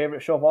it my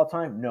favorite show of all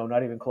time? No,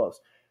 not even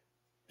close.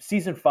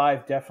 Season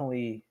 5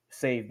 definitely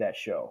saved that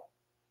show.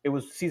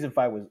 Season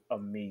 5 was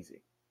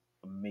amazing.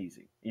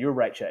 You're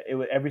right, Chet. It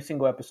was every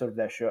single episode of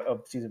that show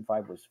of season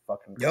 5 was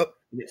fucking good. Yep.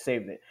 It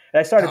saved it.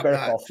 And I started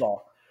Better Call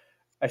Saul.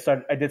 I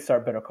did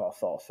start Better Call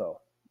Saul.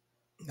 So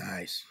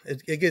nice.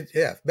 It gets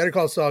Better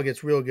Call Saul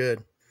gets real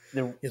good.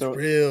 It's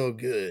real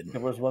good. There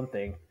was one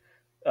thing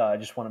I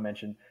just want to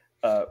mention.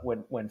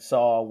 When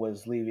Saul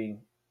was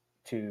leaving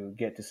to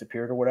get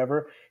disappeared or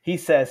whatever, he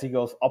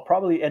goes, I'll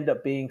probably end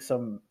up being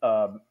some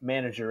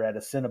manager at a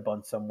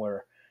Cinnabon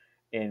somewhere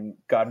in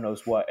God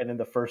knows what. And then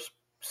the first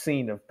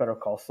scene of Better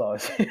Call Saul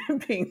is him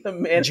being the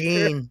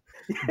manager.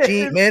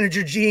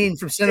 Manager Gene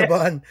from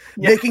Cinnabon,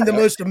 making the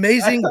most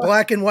amazing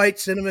black and white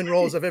cinnamon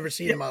rolls I've ever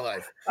seen in my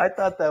life. I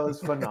thought that was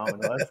phenomenal.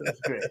 That was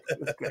great. It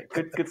was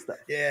great. Good stuff.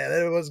 Yeah,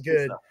 that was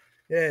good.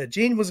 Yeah,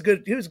 Gene was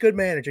good. He was a good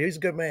manager. He was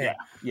a good man.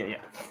 Yeah.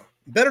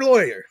 Better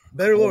lawyer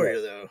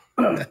though.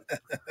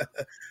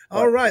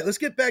 All right, let's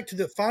get back to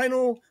the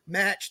final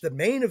match, the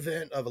main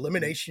event of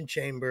Elimination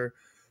Chamber.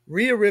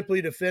 Rhea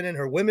Ripley defending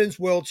her Women's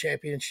World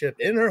Championship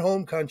in her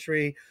home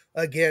country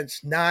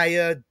against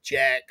Nia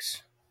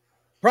Jax.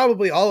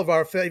 Probably all of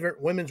our favorite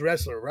women's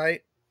wrestler,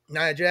 right?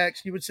 Nia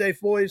Jax, you would say,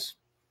 Foys?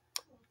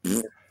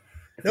 If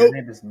nope. Your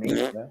name is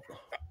Nate,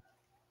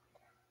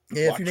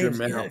 yeah,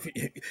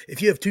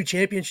 if you have 2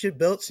 championship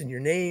belts and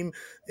your name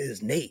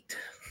is Nate,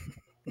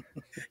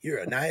 you're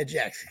a Nia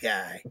Jax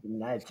guy.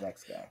 Nia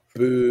Jax guy.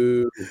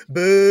 Boo.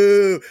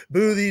 Boo.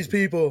 Boo these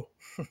people.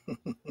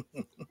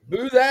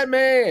 Boo that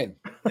man.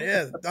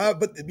 Yeah,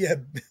 but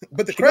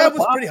the crowd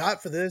was pretty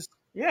hot for this.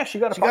 Yeah, she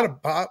got a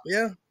pop.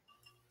 Yeah.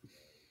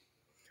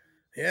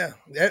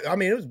 I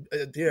mean, it was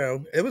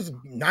it was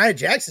Nia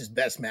Jax's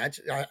best match.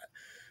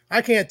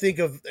 I can't think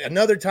of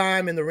another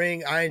time in the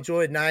ring I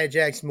enjoyed Nia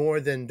Jax more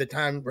than the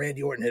time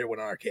Randy Orton hit her with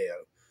an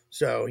RKO.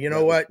 So you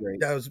know what?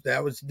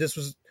 This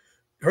was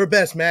her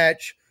best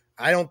match.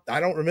 I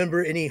don't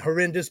remember any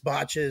horrendous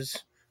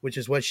botches, which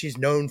is what she's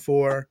known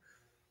for.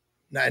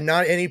 Not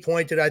at any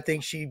point did I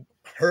think she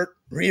hurt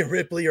Rhea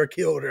Ripley or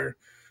killed her.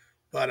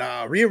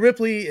 But Rhea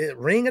Ripley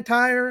ring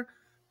attire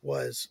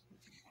was,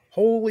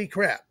 holy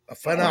crap,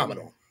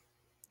 phenomenal.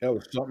 That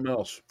was something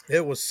else.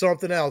 It was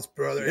something else,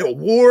 brother.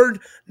 Award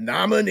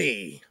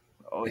nominee.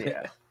 Oh,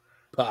 yeah.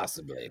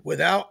 Possibly.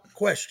 Without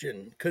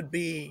question. Could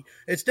be.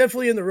 It's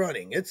definitely in the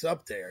running. It's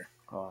up there.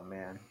 Oh,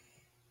 man.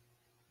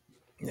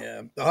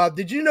 Yeah.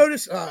 Did you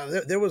notice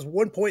there was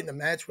one point in the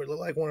match where it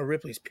looked like one of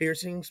Ripley's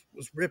piercings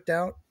was ripped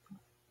out?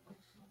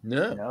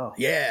 No.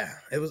 Yeah.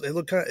 It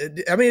looked kind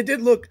of, it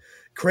did look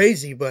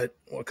crazy, but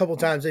a couple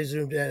times they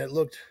zoomed in,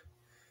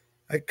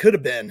 it could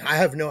have been. I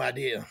have no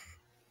idea.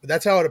 But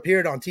that's how it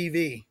appeared on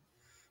TV.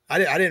 I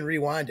didn't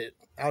rewind it.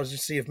 I was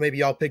just see if maybe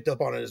y'all picked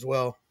up on it as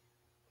well.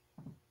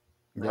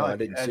 No, I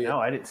didn't see it. No,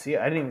 I didn't see it.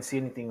 I didn't even see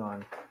anything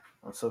on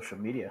social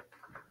media.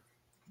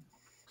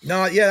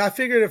 No, yeah, I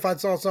figured if I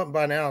saw something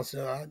by now,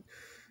 so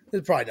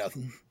it's probably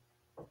nothing.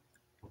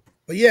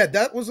 But yeah,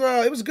 that was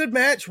it was a good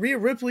match. Rhea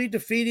Ripley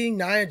defeating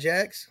Nia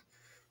Jax.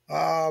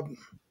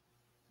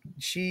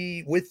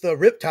 She with the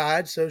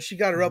Riptide, so she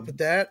got her up with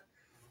that.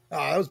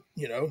 That was,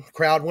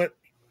 crowd went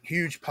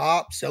huge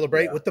pop,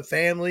 celebrate with the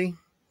family.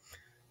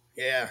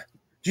 Yeah.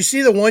 Did you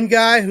see the one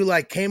guy who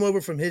like came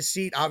over from his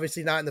seat,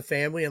 obviously not in the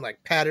family, and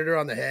like patted her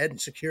on the head,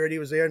 and security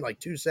was there in like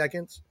 2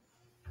 seconds?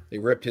 They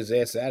ripped his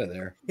ass out of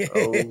there.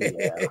 Oh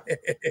yeah,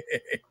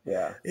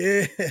 yeah.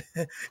 Yeah.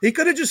 He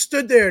could have just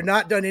stood there,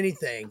 not done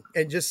anything,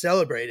 and just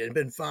celebrated and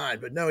been fine.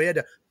 But no, he had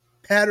to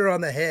pat her on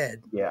the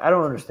head. Yeah, I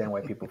don't understand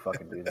why people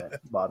fucking do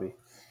that, Bobby.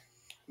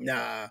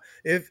 Nah,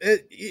 if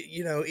it,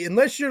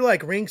 unless you're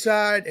like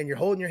ringside and you're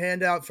holding your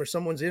hand out for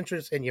someone's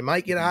interest and you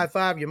might get a high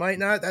five, you might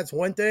not. That's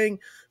one thing,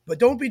 but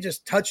don't be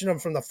just touching them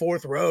from the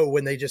fourth row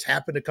when they just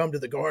happen to come to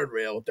the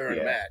guardrail during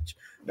a match.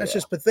 That's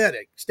just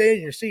pathetic. Stay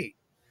in your seat.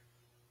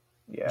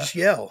 Yeah, just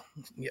yell.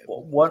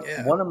 Well,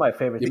 one of my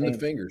favorite Give things. me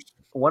the fingers.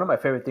 One of my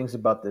favorite things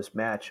about this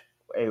match,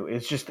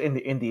 it's just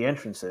in the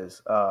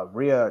entrances.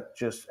 Rhea,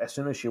 just as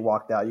soon as she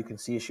walked out, you can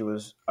see she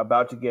was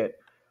about to get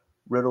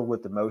riddled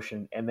with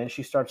emotion, and then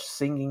she starts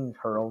singing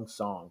her own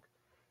song,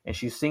 and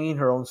she's singing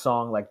her own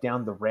song like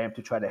down the ramp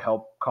to try to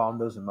help calm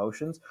those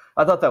emotions.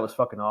 I thought that was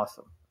fucking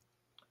awesome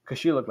because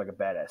she looked like a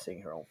badass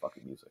singing her own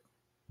fucking music.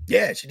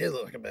 Yeah, she did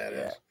look like a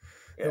badass.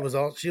 Yeah. It was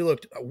all she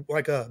looked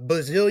like $1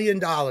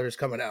 bazillion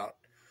coming out.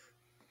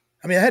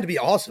 I mean, it had to be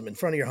awesome in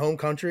front of your home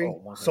country,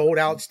 sold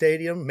out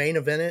stadium, main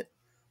event it.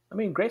 I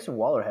mean, Grayson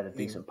Waller had a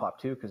decent pop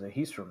too because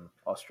he's from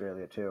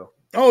Australia too.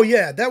 Oh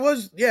yeah, that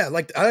was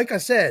like I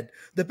said,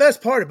 the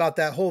best part about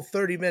that whole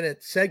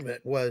 30-minute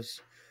segment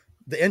was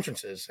the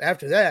entrances.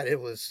 After that,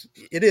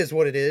 it is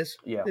what it is.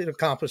 Yeah, it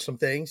accomplished some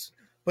things,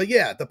 but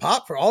yeah, the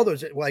pop for all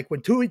those, like when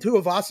Tui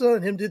Tuivasa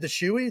and him did the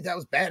shoey, that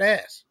was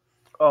badass.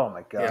 Oh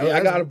my god!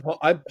 Yeah,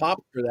 I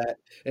popped for that,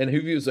 and he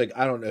was like,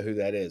 "I don't know who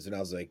that is," and I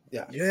was like,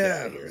 "Yeah."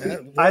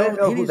 I don't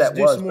know who that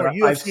was. More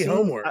UFC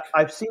homework.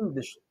 I've seen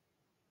this.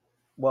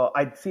 Well,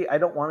 I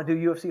don't want to do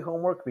UFC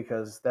homework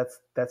because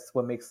that's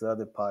what makes the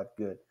other pod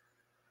good.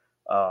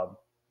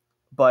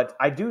 But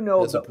I do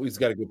know he's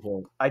got a good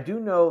point. I do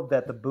know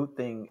that the boot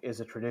thing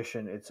is a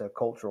tradition. It's a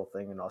cultural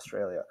thing in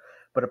Australia,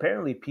 but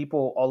apparently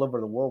people all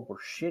over the world were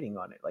shitting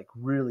on it like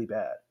really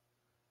bad.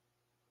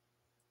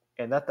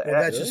 And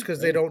that's just because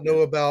they don't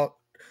know about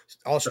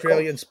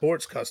Australian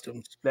sports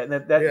customs. That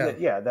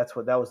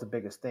was the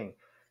biggest thing.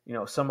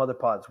 Some other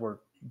pods were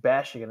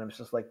bashing it, and I'm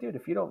just like, dude,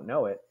 if you don't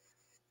know it,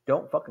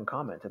 don't fucking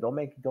comment.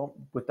 Don't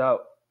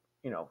without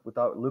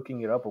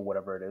looking it up or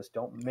whatever it is.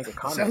 Don't make a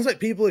comment. Sounds like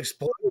people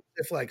explode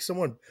if like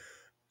someone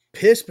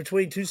pissed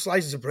between two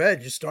slices of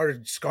bread, just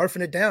started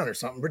scarfing it down or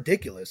something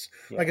ridiculous.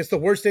 Yeah. Like it's the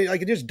worst thing.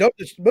 Like it just don't.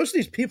 Most of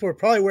these people are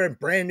probably wearing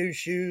brand new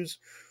shoes,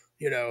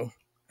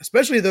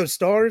 especially those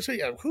stars.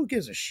 Who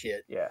gives a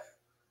shit? Yeah,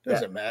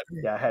 doesn't matter.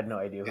 Yeah, I had no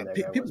idea who that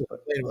guy people was.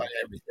 Complain about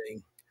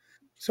everything.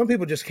 Some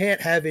people just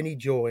can't have any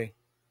joy,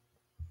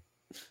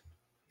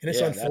 and it's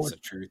unfortunate. That's the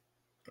truth.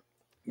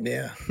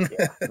 Yeah.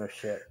 No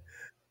shit.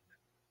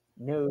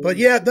 No. But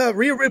yeah, the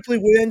Rhea Ripley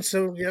wins,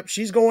 so yep,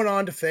 she's going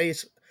on to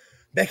face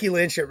Becky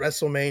Lynch at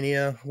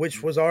WrestleMania,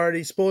 which was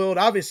already spoiled,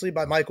 obviously,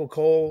 by Michael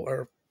Cole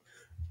or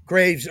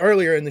Graves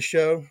earlier in the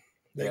show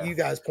that you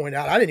guys point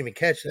out. I didn't even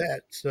catch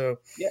that, so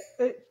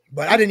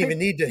but I didn't even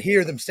need to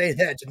hear them say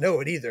that to know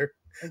it either.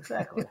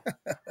 Exactly.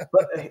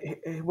 But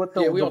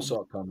we all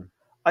saw it coming.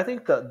 I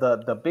think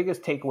the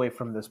biggest takeaway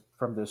from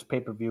this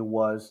pay-per-view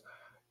was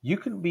you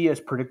can be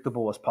as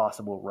predictable as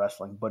possible with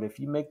wrestling, but if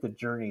you make the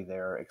journey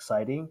there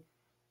exciting,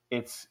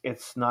 it's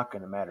not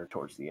going to matter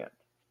towards the end.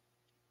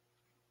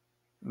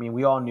 I mean,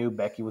 we all knew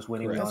Becky was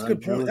winning. That's a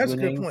good point. That's a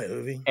good point,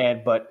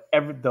 Uvi. But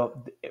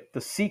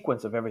the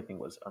sequence of everything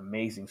was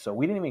amazing. So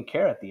we didn't even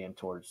care at the end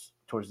towards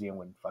the end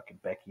when fucking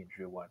Becky and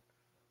Drew won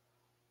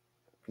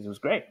because it was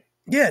great.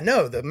 Yeah,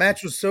 no, the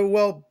match was so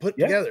well put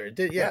together. It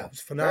did. Yeah, it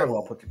was phenomenal. Very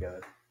well put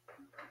together.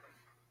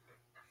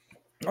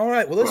 All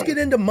right, well, let's get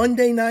into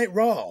Monday Night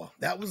Raw.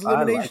 That was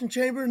Elimination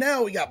Chamber.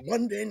 Now we got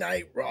Monday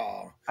Night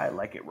Raw. I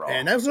like it raw.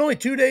 And that was only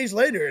 2 days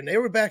later, and they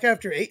were back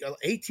after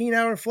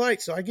 18-hour flight,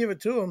 so I give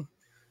it to them.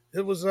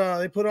 It was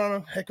they put on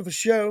a heck of a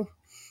show.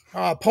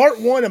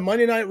 Part 1 of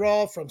Monday Night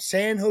Raw from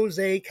San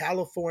Jose,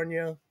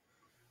 California.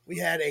 We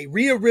had a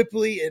Rhea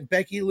Ripley and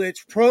Becky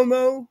Lynch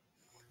promo,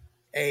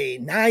 a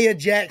Nia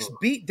Jax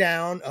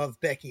beatdown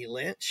of Becky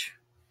Lynch,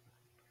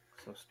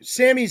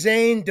 Sami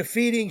Zayn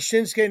defeating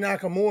Shinsuke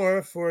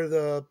Nakamura for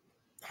the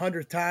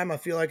 100th time, I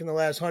feel like, in the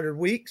last 100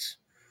 weeks.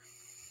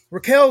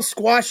 Raquel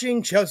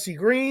squashing Chelsea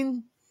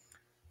Green.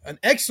 An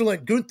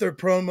excellent Gunther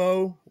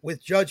promo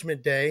with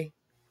Judgment Day.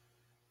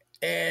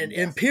 And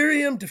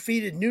Imperium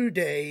defeated New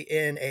Day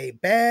in a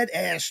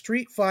badass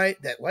street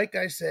fight that, like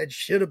I said,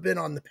 should have been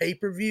on the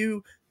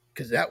pay-per-view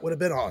because that would have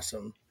been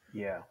awesome.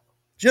 Yeah.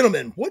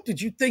 Gentlemen, what did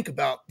you think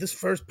about this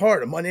first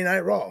part of Monday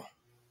Night Raw?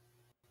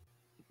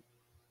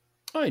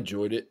 I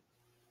enjoyed it.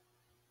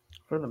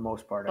 For the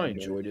most part, I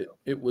enjoyed it.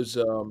 It was,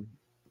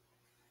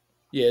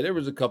 there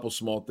was a couple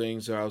small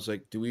things that I was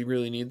like, do we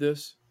really need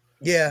this?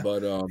 Yeah.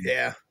 But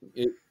Yeah.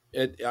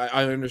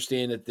 I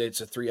understand that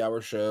it's a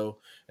 3-hour show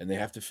and they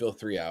have to fill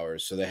 3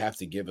 hours, so they have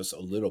to give us a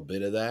little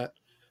bit of that.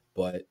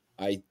 But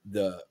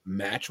the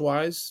match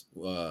wise,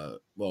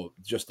 well,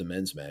 just the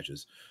men's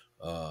matches,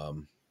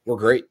 were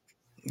great.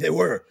 They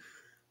were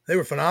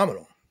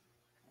phenomenal.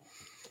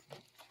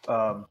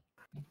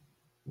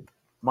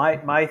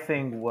 My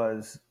thing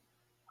was,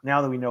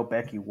 now that we know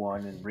Becky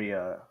won and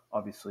Rhea,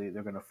 obviously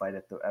they're going to fight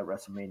at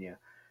WrestleMania.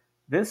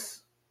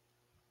 This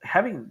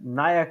having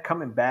Nia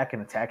coming back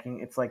and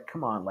attacking, it's like,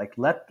 come on, like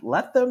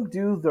let them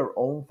do their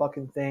own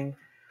fucking thing.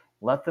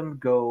 Let them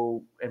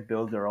go and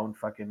build their own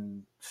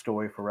fucking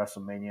story for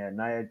WrestleMania.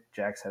 Nia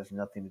Jax has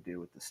nothing to do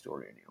with the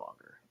story any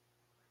longer.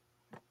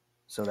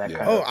 So that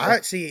kind of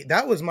I see.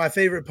 That was my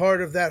favorite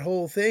part of that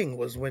whole thing,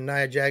 was when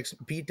Nia Jax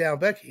beat down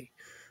Becky,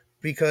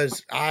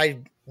 because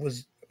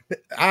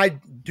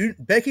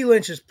Becky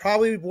Lynch is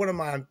probably one of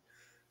my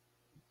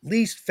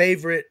least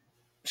favorite.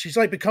 She's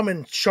like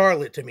becoming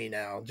Charlotte to me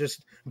now.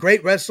 Just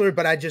great wrestler,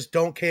 but I just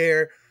don't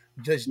care.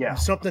 Just Yeah.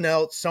 something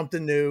else,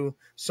 something new.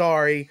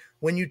 Sorry.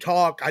 When you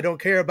talk, I don't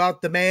care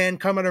about the man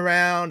coming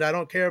around. I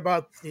don't care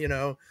about,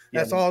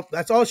 that's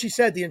all she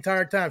said the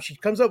entire time. She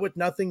comes up with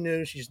nothing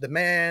new. She's the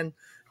man.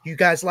 You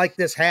guys like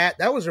this hat?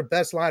 That was her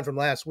best line from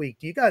last week.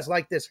 Do you guys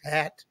like this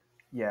hat?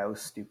 Yeah, it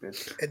was stupid.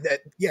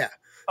 Yeah.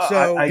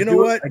 So I you know do-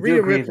 what? I do Rhea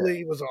agree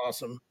Ripley was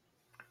awesome.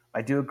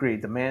 I do agree.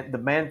 The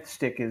man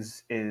stick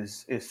is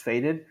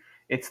faded.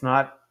 It's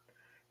not.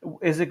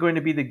 Is it going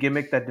to be the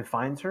gimmick that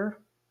defines her?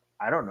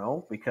 I don't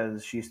know,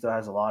 because she still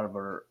has a lot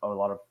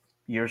of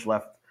years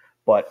left.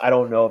 But I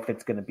don't know if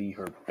it's going to be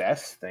her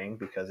best thing,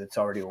 because it's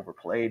already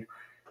overplayed.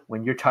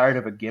 When you're tired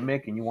of a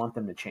gimmick and you want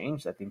them to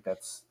change, I think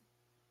that's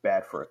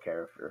bad for a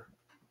character.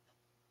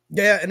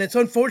 Yeah, and it's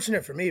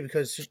unfortunate for me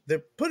because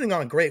they're putting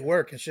on great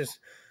work. It's just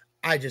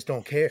I just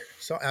don't care.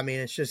 So I mean,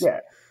 it's just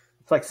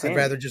It's like Sammy. I'd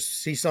rather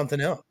just see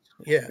something else.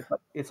 Yeah,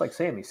 It's like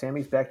Sammy.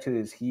 Sammy's back to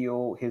his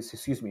heel, his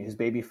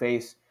baby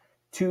face,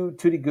 too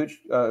good,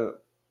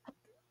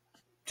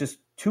 just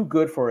too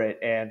good for it.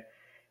 And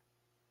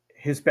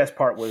his best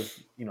part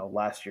was,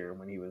 last year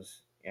when he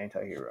was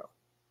anti-hero.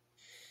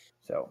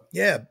 So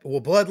yeah.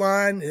 Well,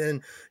 Bloodline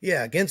and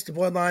against the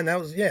Bloodline,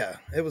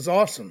 it was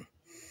awesome.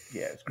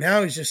 yeah, it's great.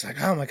 Now he's just like,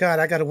 oh my god,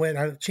 I got to win.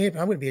 I'm a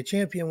champion. I'm going to be a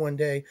champion one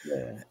day.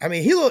 Yeah. I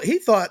mean, he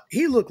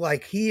looked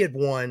like he had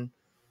won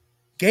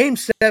Game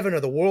 7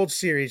 of the World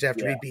Series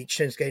after he beat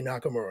Shinsuke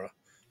Nakamura.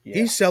 Yeah.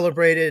 He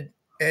celebrated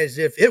as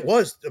if it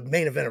was the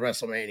main event of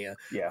WrestleMania.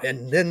 Yeah.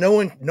 And then no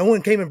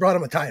one came and brought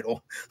him a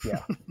title.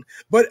 Yeah.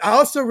 But I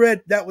also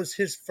read that was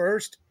his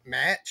first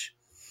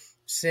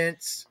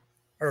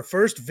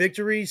first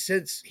victory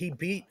since he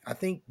beat, I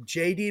think,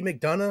 JD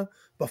McDonough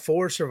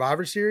before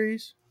Survivor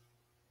Series.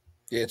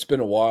 Yeah, it's been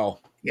a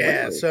while.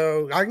 Yeah, Really?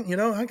 so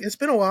it's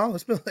been a while.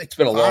 It's been like It's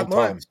been a 5 long time.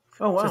 months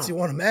Oh wow. since he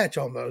won a match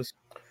almost.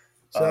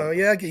 So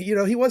he had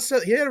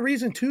a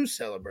reason to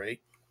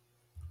celebrate.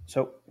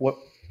 So what?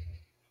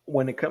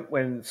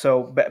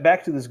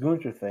 Back to this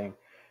Gunther thing.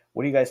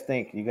 What do you guys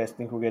think? Do you guys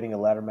think we're getting a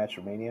ladder match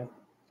for Mania?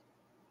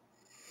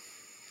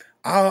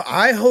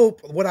 I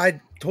hope what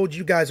I told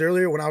you guys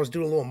earlier when I was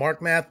doing a little mark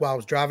math while I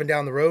was driving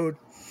down the road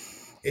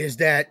is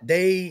that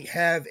they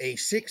have a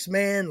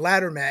 6-man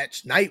ladder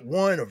match night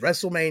 1 of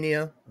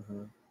WrestleMania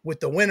with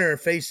the winner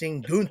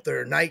facing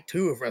Gunther night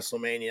 2 of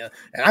WrestleMania.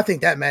 And I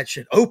think that match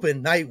should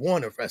open night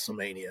 1 of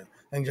WrestleMania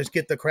and just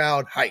get the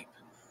crowd hype.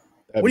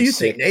 That'd What do be you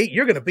sick. think, Nate?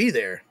 You're going to be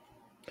there.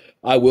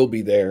 I will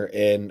be there.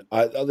 And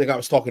I think I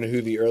was talking to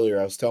Hoovy earlier.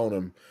 I was telling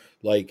him,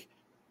 like,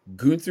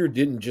 Gunther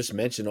didn't just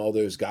mention all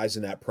those guys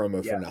in that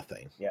promo for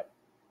nothing. Yep.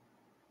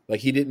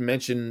 Like, he didn't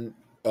mention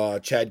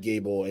Chad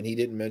Gable, and he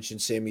didn't mention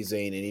Sami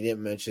Zayn, and he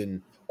didn't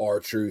mention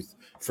R-Truth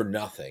for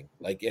nothing.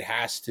 Like, there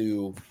has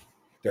to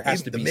be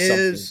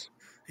something.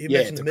 He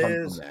mentioned The come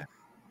Miz. from that.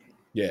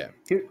 Yeah.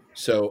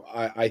 So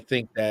I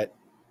think that,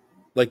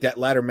 like, that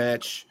ladder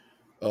match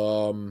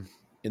in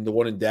the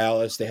one in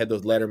Dallas, they had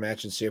those ladder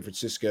match in San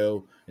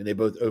Francisco, and they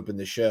both opened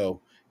the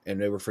show, and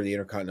they were for the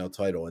Intercontinental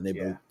title, and they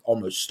both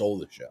almost stole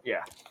the show.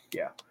 Yeah.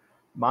 Yeah.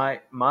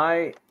 My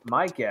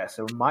guess,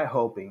 or my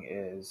hoping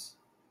is,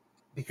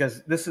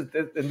 because this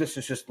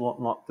is just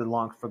for the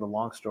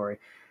long story.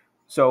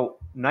 So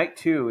night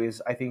 2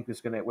 is, I think,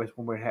 when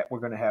we're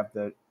gonna have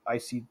the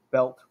IC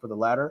belt for the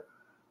ladder.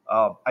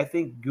 I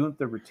think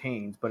Gunther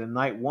retains, but in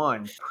night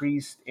 1,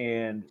 Priest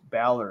and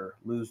Balor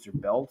lose their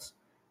belts,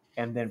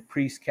 and then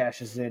Priest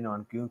cashes in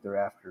on Gunther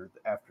after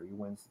he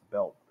wins the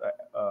belt,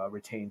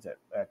 retains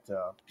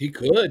He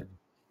could.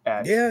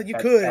 At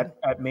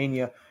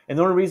Mania. And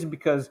the only reason,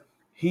 because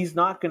he's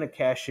not going to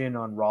cash in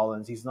on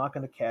Rollins, he's not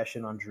going to cash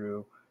in on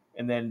Drew,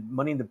 and then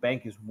Money in the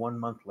Bank is 1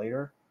 month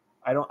later.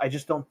 I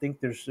just don't think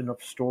there's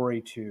enough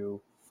story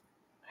to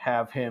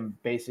have him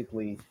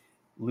basically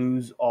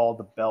lose all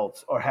the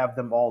belts, or have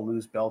them all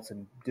lose belts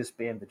and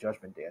disband the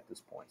Judgment Day at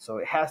this point.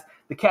 So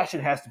the cash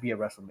in has to be at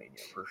WrestleMania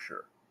for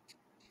sure.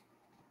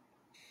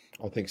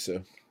 I think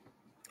so.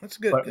 That's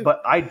good.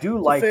 But I do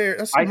like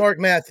That's some Mark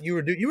math you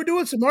were doing. You were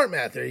doing some Mark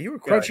math there. You were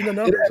doing some Mark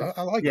math there. You were crunching the numbers.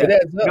 I like It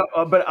that. adds up.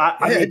 no, but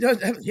I mean, it does.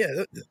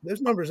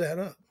 Those numbers add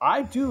up.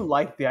 I do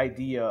like the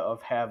idea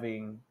of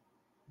having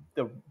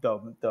the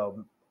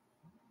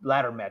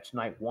ladder match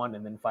night 1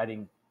 and then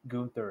fighting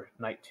Gunther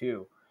night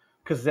 2,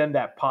 because then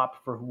that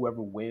pop for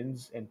whoever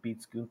wins and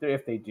beats Gunther,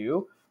 if they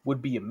do,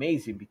 would be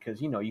amazing,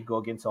 because you go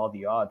against all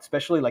the odds,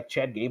 especially like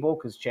Chad Gable,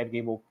 because Chad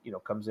Gable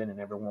comes in and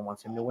everyone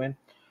wants him to win.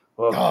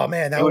 Well, Oh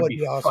man, that it would would be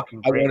be awesome.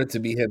 fucking I great. want it to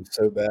be him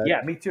so bad.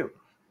 Yeah, me too.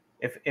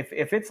 If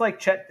it's like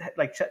Chet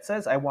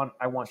says, I want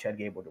Chad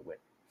Gable to win.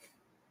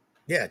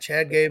 Yeah,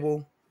 Chad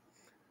Gable.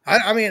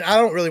 I mean, I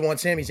don't really want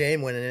Sami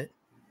Zayn winning it.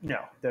 No,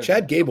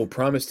 Chad Gable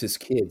promised his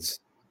kids.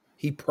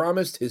 He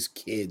promised his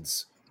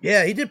kids.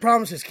 Yeah, he did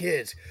promise his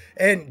kids.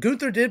 And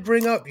Gunther did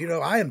bring up,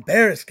 I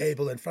embarrassed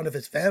Gable in front of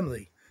his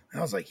family. And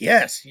I was like,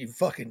 yes, you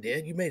fucking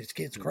did. You made his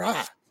kids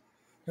cry.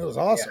 It was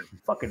awesome. Yeah,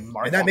 fucking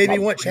Mark. And that made me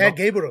want Chad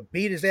Gable to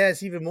beat his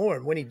ass even more.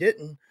 And when he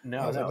didn't,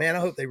 I was like, man, I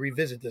hope they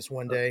revisit this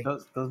one day.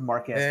 Those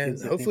Mark ass and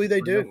kids. hopefully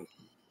they do.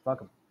 Fuck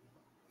them.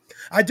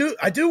 I do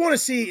want to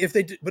see if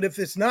they do, but if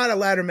it's not a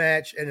ladder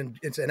match and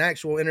it's an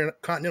actual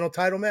Intercontinental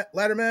title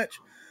ladder match,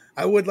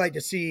 I would like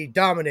to see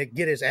Dominic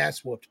get his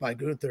ass whooped by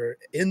Gunther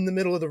in the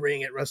middle of the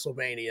ring at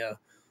WrestleMania,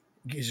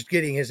 just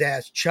getting his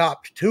ass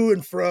chopped to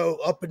and fro,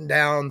 up and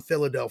down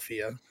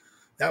Philadelphia.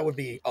 That would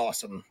be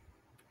awesome.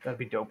 That'd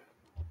be dope.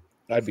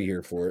 I'd be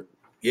here for it.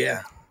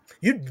 Yeah.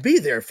 You'd be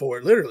there for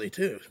it, literally,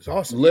 too. It's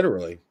awesome.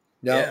 Literally.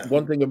 Now, Yeah.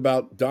 One thing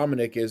about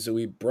Dominic is that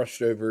we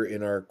brushed over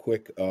in our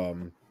quick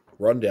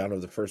rundown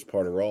of the first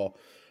part of Raw,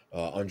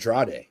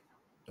 Andrade.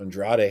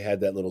 Andrade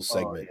had that little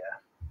segment.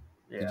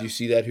 Yeah. Did you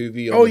see that,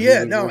 Hoovie? Oh,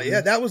 yeah. No,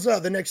 yeah. That was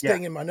the next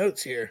thing in my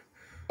notes here.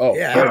 Oh,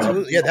 yeah,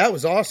 absolutely. Yeah, that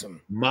was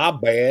awesome. My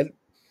bad.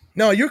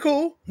 No, you're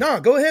cool. No,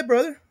 go ahead,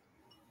 brother.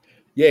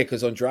 Yeah,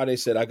 because Andrade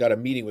said, I got a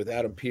meeting with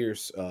Adam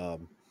Pearce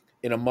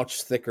in a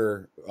much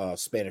thicker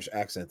Spanish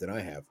accent than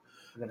I have.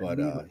 But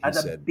he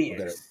said, we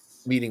got a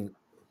meeting.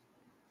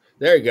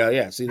 There you go.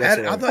 Yeah. See, that's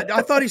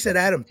I thought he said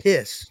Adam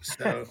Piss.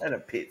 So.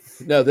 Adam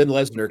Piss. No, then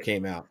Lesnar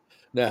came out.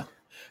 No.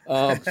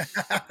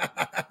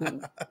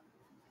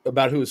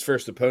 About who his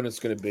first opponent's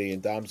going to be.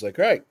 And Dom's like,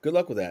 all right, good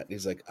luck with that. And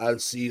he's like, I'll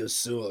see you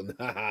soon.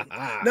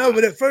 No,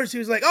 but at first he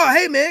was like, oh,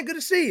 hey, man, good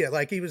to see you.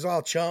 Like he was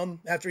all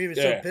chum after he was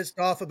so pissed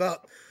off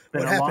about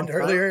what happened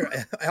earlier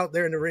out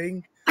there in the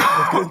ring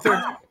with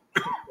Gunther.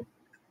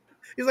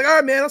 He's like, all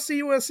right, man, I'll see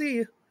you when I see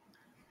you.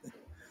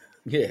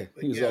 Yeah,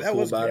 he was all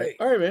cool about great. it.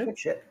 All right, man. Good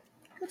shit.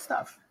 Good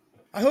stuff.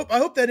 I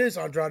hope that is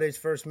Andrade's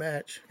first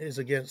match is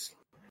against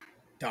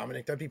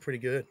Dominic. That'd be pretty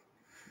good.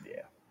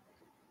 Yeah.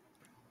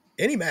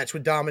 Any match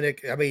with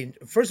Dominic, I mean,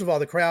 first of all,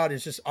 the crowd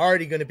is just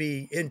already going to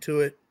be into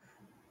it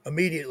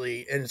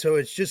immediately. And so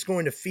it's just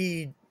going to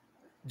feed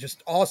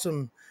just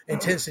awesome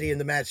intensity in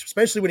the match,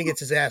 especially when he gets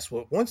his ass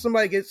whooped. Once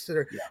somebody gets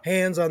their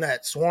hands on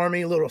that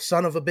swarmy little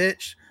son of a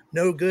bitch,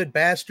 no good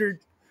bastard,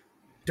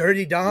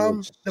 Dirty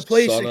Dom, the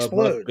place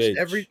explodes.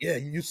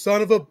 You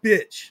son of a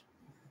bitch.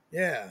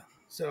 Yeah.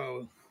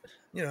 So,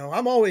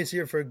 I'm always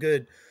here for a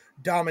good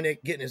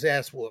Dominic getting his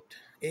ass whooped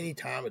any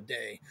time of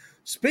day.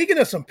 Speaking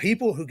of some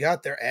people who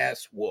got their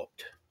ass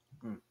whooped,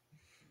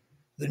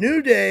 the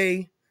New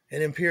Day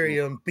and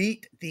Imperium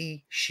beat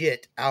the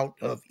shit out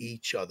of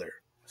each other.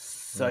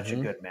 Such a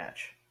good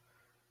match.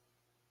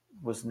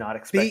 Was not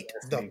expecting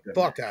beat the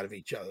fuck out of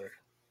each other.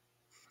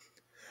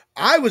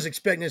 I was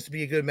expecting this to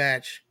be a good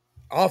match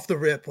off the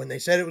rip when they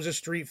said it was a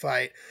street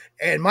fight,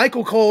 and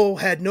Michael Cole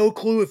had no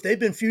clue if they've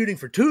been feuding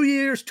for 2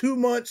 years, 2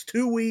 months,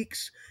 2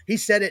 weeks. He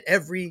said it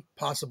every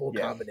possible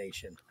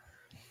combination.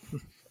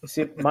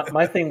 See,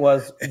 my thing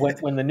was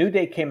when the New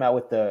Day came out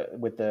with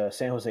the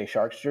San Jose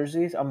Sharks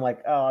jerseys, I'm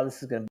like, oh,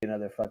 this is gonna be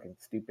another fucking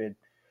stupid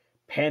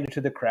pander to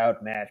the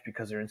crowd match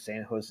because they're in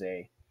San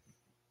Jose.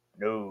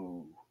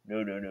 No.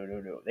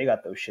 They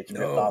got those shits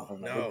ripped off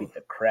them and they beat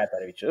the crap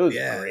out of each other. It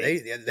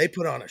was great. They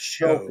put on a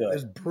show. It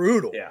was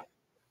brutal. Yeah.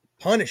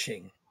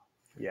 Punishing.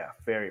 Yeah,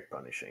 very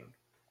punishing.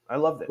 I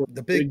loved it.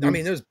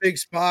 Those big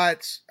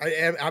spots.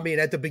 I mean,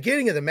 at the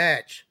beginning of the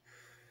match,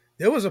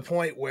 there was a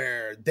point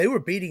where they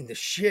were beating the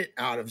shit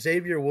out of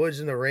Xavier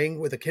Woods in the ring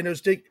with a kendo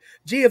stick.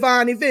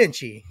 Giovanni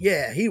Vinci.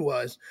 Yeah, he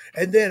was.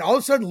 And then all of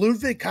a sudden,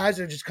 Ludwig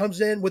Kaiser just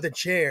comes in with a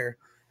chair.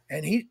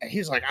 And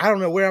he's like, I don't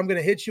know where I'm going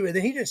to hit you. And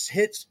then he just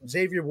hits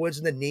Xavier Woods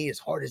in the knee as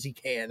hard as he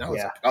can. I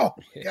was like, oh,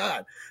 my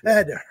God. That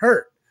had to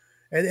hurt.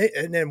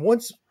 And then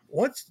once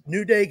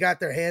New Day got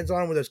their hands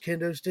on with those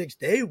kendo sticks,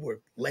 they were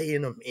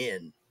laying them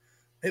in.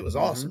 It was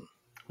awesome.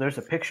 There's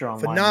a picture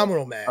online.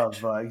 Phenomenal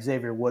match. Of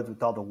Xavier Woods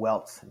with all the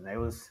welts. And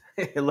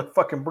it looked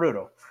fucking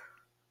brutal.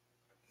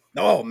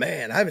 Oh,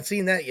 man. I haven't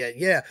seen that yet.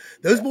 Yeah.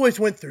 Those boys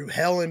went through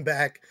hell and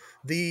back.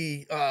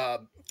 The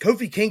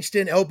Kofi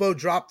Kingston elbow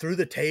drop through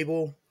the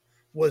table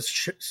was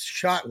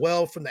shot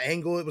well from the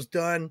angle it was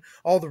done,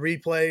 all the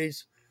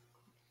replays.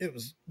 It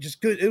was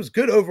just good. It was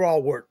good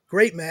overall work.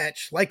 Great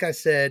match. Like I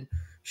said,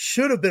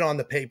 should have been on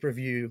the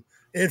pay-per-view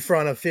in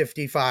front of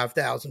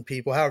 55,000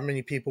 people, however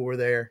many people were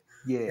there.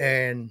 Yeah.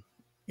 And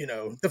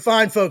the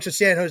fine folks of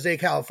San Jose,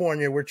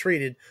 California were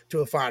treated to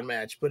a fine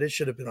match, but it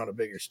should have been on a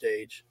bigger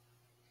stage.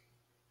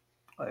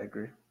 I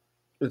agree.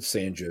 It's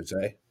San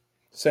Jose.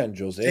 San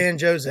Jose. San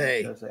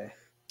Jose. San Jose.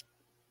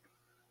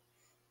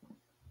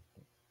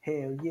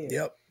 Hell yeah.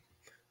 Yep.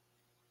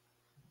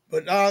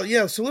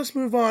 But so let's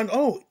move on.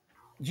 Oh,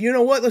 you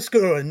know what? Let's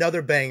go to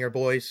another banger,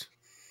 boys.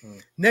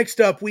 Next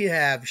up, we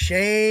have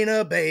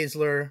Shayna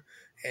Baszler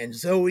and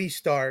Zoe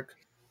Stark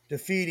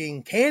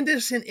defeating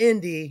Candice and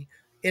Indy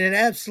in an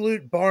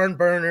absolute barn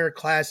burner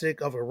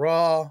classic of a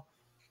Raw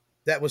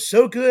that was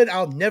so good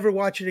I'll never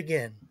watch it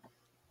again.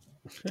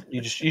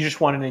 You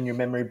just want it in your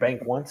memory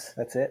bank once.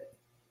 That's it.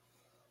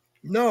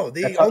 No,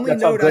 the only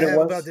note I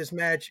have about this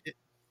match,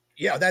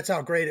 that's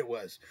how great it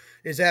was.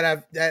 Is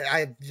that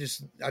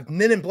I've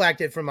men in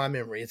blacked it from my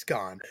memory. It's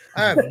gone.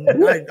 I didn't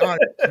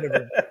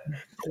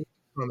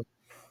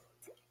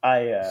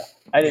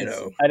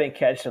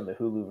catch it on the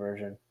Hulu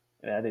version,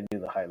 and I didn't do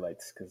the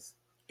highlights because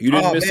you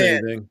didn't miss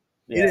anything.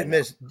 You didn't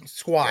miss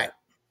squat.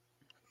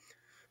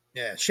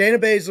 Yeah, Shayna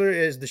Baszler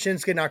is the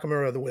Shinsuke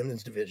Nakamura of the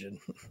women's division.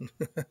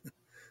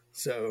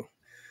 So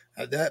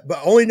but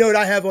only note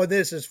I have on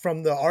this is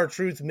from the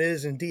R-Truth,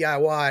 Miz, and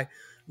DIY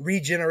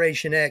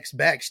Regeneration X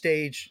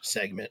backstage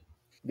segment.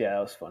 Yeah,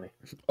 that was funny.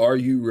 Are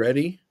you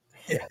ready?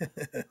 Yeah.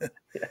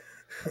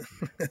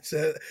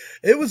 So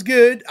it was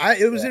good.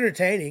 It was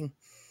entertaining.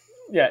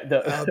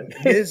 Yeah,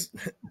 Miz.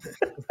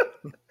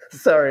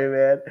 Sorry,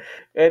 man.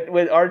 And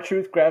when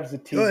R-Truth grabs the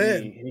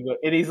TV,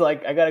 and he's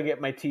like, "I gotta get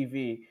my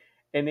TV,"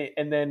 and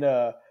then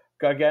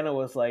Gargano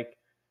was like,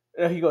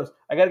 he goes,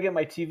 "I gotta get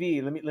my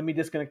TV. Let me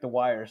disconnect the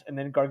wires." And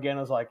then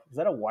Gargano's like, "Is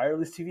that a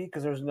wireless TV?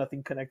 Because there's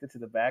nothing connected to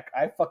the back."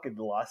 I fucking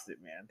lost it,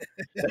 man.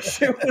 That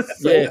shit was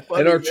so funny.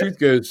 And R-Truth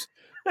goes,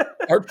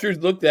 R-Truth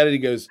looked at it. He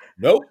goes,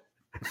 "Nope."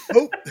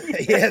 Nope.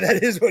 Yeah,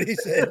 that is what he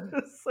said.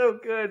 So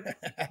good.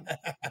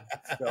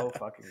 So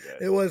fucking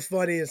good. It was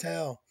funny as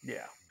hell.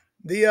 Yeah.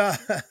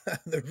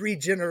 The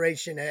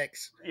Regeneration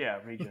X. Yeah,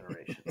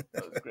 Regeneration.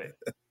 That was great.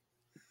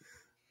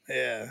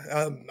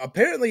 Yeah.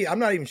 Apparently, I'm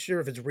not even sure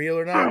if it's real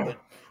or not,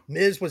 but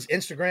Miz was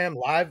going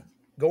live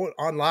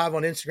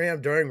on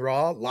Instagram during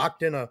Raw,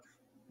 locked in a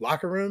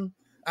locker room.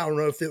 I don't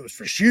know if it was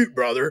for shoot,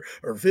 brother,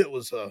 or if it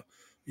was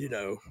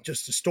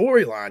just a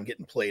storyline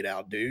getting played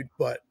out, dude.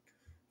 But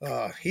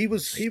he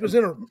was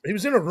in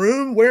a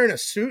room wearing a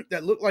suit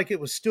that looked like it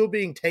was still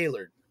being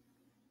tailored,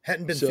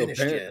 hadn't been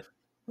finished yet.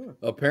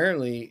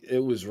 Apparently,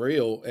 it was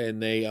real,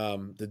 and they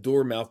the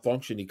door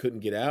malfunctioned. He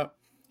couldn't get out.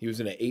 He was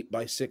in an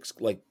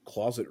 8x6 like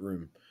closet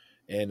room,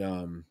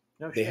 and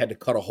they had to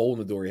cut a hole in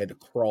the door. He had to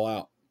crawl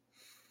out.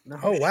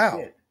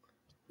 Wow!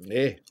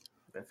 Yeah,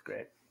 that's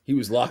great. He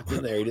was locked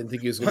in there. He didn't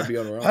think he was going to be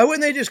on the run. Why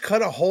wouldn't they just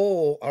cut a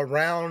hole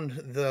around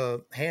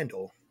the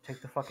handle?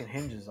 Take the fucking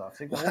hinges off.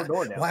 Take the whole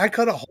door down. Why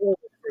cut a hole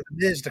for the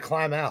Miz to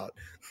climb out?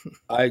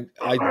 I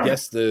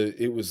guess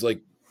it was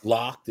like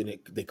locked and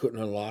they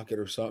couldn't unlock it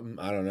or something.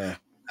 I don't know.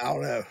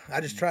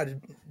 I just tried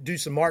to do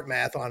some mark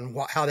math on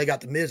how they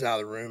got the Miz out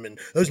of the room, and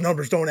those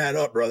numbers don't add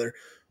up, brother.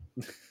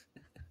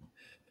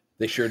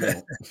 They sure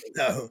don't.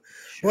 No.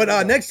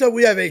 But next up,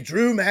 we have a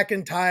Drew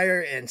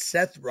McIntyre and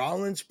Seth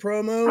Rollins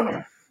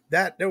promo.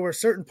 That there were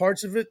certain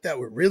parts of it that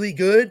were really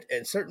good,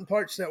 and certain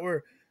parts that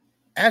were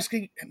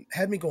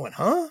had me going,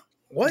 huh?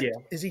 What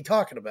is he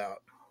talking about?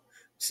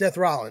 Seth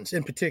Rollins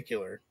in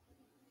particular.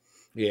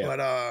 Yeah.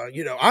 But,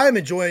 I am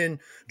enjoying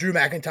Drew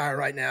McIntyre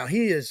right now.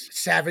 He is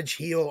savage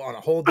heel on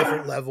a whole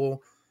different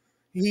level.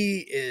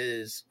 He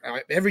is,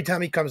 every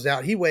time he comes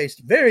out, he wastes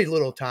very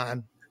little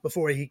time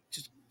before he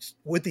just,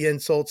 with the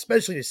insults,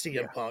 especially to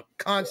CM Punk,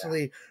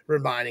 constantly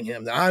reminding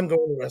him that I'm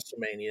going to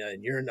WrestleMania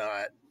and you're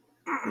not.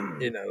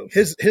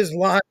 His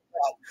line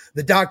about,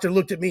 the doctor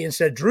looked at me and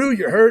said, "Drew,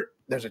 you're hurt.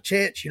 There's a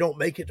chance you don't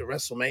make it to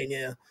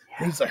WrestleMania."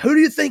 And he's like, "Who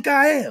do you think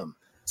I am?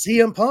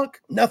 CM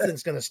Punk?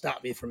 Nothing's going to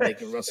stop me from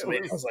making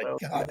WrestleMania." I was like,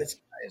 God, this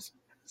guy is.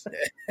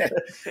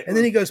 And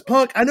then he goes,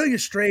 "Punk, I know you're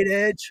straight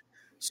edge,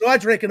 so I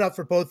drank enough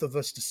for both of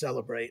us to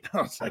celebrate."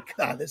 I was like,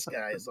 God, this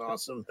guy is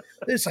awesome.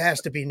 This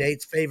has to be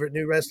Nate's favorite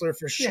new wrestler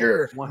for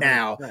sure. 100%.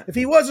 Now, if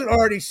he wasn't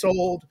already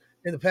sold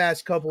in the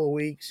past couple of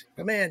weeks,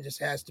 the man just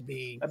has to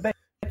be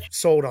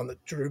sold on the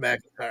Drew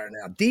McIntyre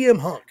now. DM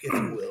Hunk, if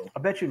you will. I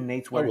bet you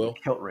Nate's wearing a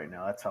kilt right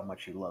now. That's how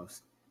much he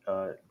loves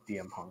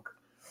DM Hunk.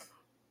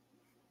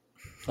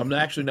 I'm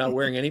actually not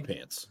wearing any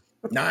pants.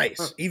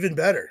 Nice. Even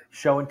better.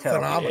 Show and tell.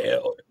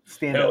 Phenomenal.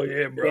 Stand up.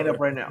 Yeah, stand up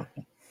right now.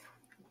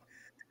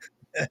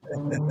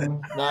 No,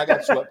 I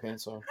got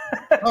sweatpants on.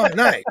 Oh,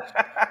 nice.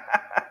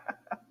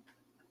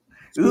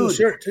 Cool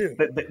shirt too.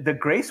 The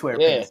gray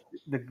sweatpants.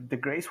 Yeah. The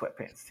gray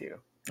sweatpants too.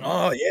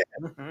 Oh yeah.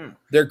 Mm-hmm.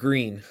 They're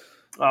green.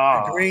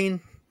 Oh, green.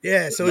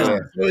 Yeah. So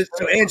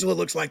Angela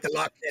looks like the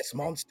Loch Ness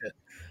monster.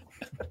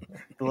 A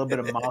little bit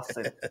of moss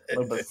and a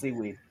little bit of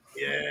seaweed.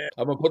 Yeah.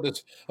 I'm gonna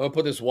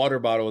put this water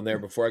bottle in there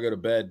before I go to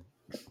bed.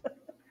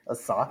 A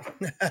sock.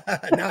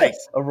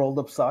 Nice. A rolled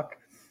up sock.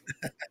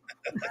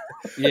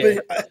 Yeah.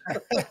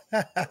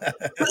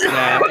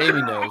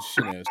 Amy knows.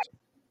 She knows.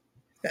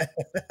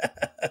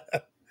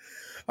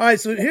 All right,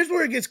 so here's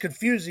where it gets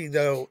confusing,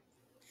 though.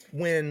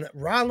 when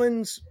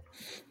Rollins,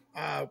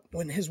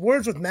 when his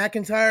words with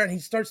McIntyre, and he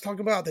starts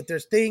talking about that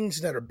there's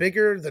things that are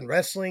bigger than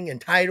wrestling and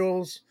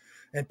titles,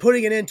 and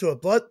putting it into the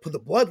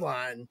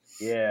bloodline.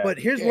 Yeah. But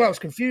here's where I was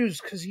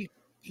confused, because he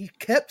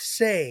kept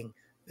saying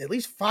at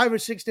least 5 or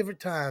 6 different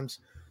times,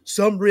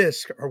 some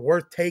risks are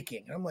worth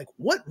taking. And I'm like,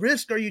 what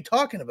risk are you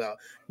talking about?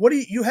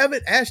 You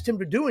haven't asked him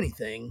to do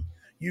anything.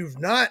 You've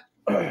not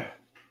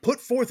put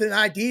forth an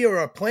idea or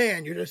a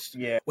plan. You're just,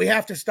 we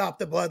have to stop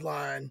the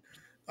bloodline.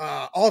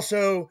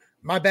 Also,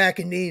 my back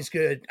and knees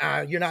good.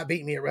 You're not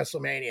beating me at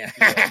WrestleMania.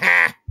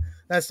 Yeah.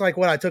 That's like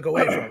what I took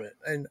away from it.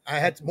 And I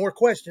had more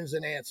questions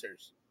than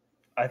answers.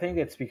 I think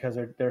it's because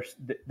there's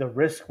the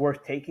risk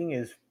worth taking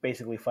is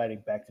basically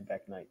fighting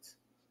back-to-back nights.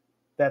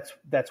 I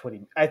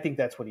think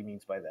that's what he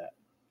means by that.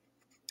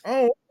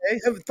 Oh, okay.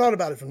 Haven't thought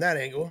about it from that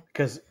angle.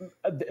 Because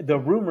the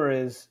rumor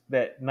is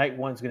that night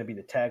one's going to be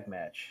the tag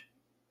match,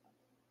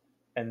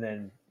 and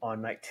then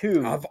on night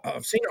 2,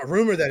 I've seen a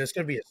rumor that it's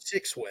going to be a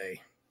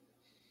 6-way.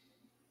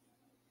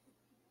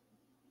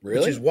 Really?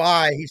 Which is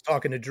why he's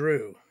talking to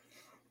Drew.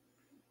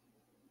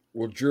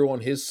 Well, Drew on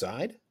his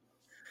side?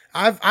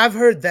 I've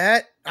heard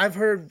that. I've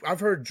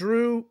heard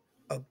Drew.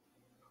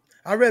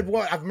 I read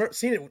what I've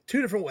seen it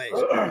 2 different ways.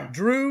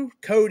 Drew,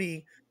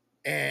 Cody,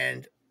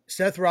 and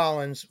Seth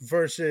Rollins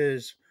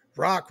versus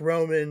Rock,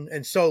 Roman,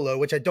 and Solo,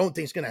 which I don't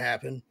think is going to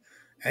happen.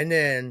 And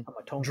then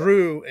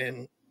Drew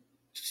and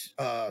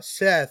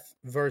Seth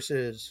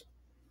versus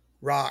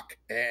Rock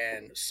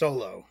and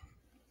Solo,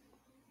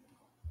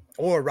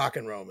 or Rock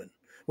and Roman,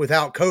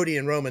 without Cody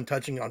and Roman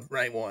touching on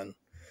night 1,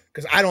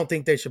 because I don't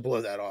think they should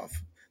blow that off.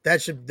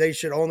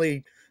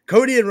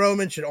 Cody and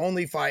Roman should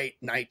only fight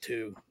night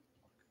 2.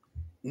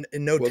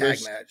 No tag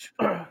match.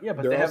 Yeah,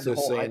 but they're they have also the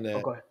whole saying that.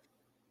 Oh,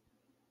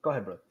 go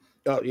ahead, brother.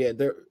 Oh yeah,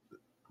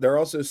 they're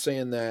also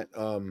saying that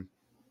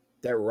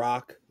that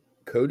Rock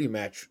Cody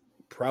match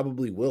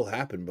probably will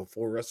happen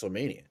before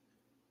WrestleMania.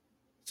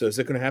 So is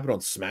it going to happen on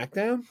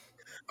SmackDown?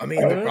 I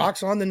mean, the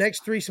Rock's on the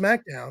next 3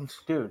 SmackDowns,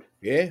 dude.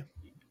 Yeah,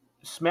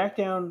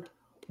 SmackDown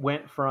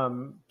went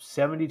from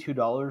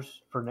 $72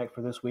 for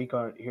this week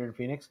here in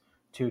Phoenix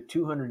to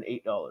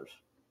 $208.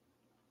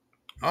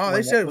 Oh,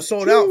 they said it was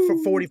sold out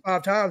for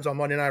 45 times on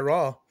Monday Night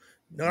Raw.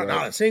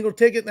 Not a single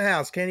ticket in the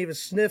house. Can't even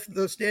sniff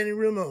the standing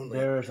room only.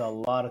 There's a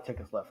lot of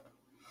tickets left.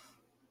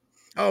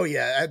 Oh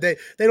yeah, they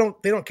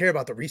don't care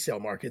about the resale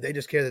market. They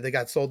just care that they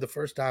got sold the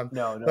first time.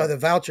 No. By the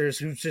vouchers,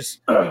 who's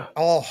just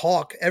all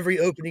hawk every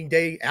opening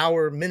day,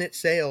 hour, minute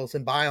sales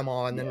and buy them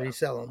all and then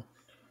resell them.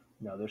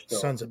 No, there's still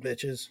sons of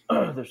bitches.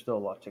 There's still a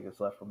lot of tickets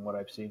left from what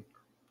I've seen.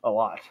 A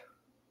lot.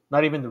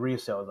 Not even the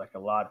resale is like a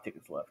lot of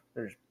tickets left.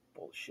 There's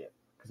bullshit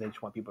because they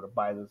just want people to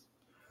buy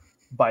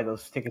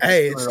those tickets.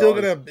 Hey, it's still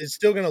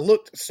gonna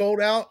look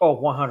sold out. Oh,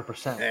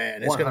 100%.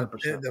 And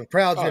the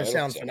crowd's gonna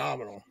sound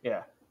phenomenal.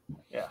 Yeah.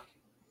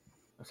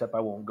 Except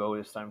I won't go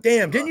this time.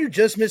 Damn, didn't you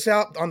just miss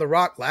out on The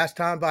Rock last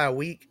time by a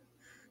week?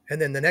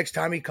 And then the next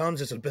time he comes,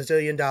 it's $1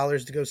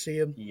 bazillion to go see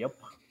him. Yep.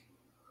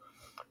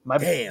 My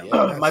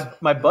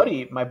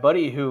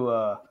buddy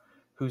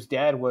whose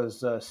dad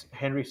was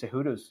Henry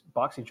Cejudo's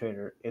boxing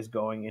trainer is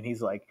going, and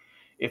he's like,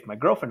 if my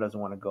girlfriend doesn't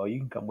want to go, you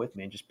can come with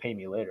me and just pay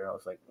me later. I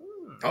was like,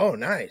 oh,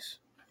 nice.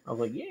 I was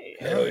like, yeah,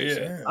 hell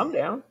yeah, I'm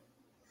down.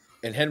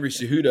 And Henry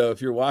Cejudo,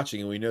 if you're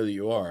watching, and we know that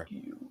you are,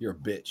 you're a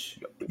bitch.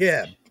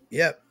 Yeah,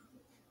 yep.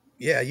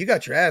 Yeah, you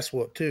got your ass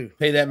whooped too.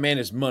 Pay that man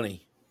his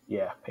money.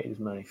 Yeah, paid his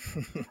money.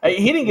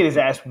 He didn't get his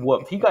ass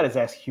whooped. He got his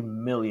ass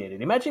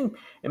humiliated. Imagine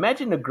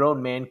a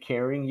grown man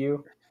carrying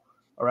you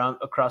around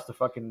across the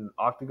fucking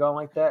octagon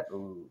like that.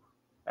 Ooh,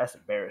 that's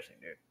embarrassing,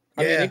 dude.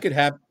 I mean, it could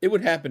happen. It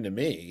would happen to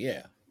me.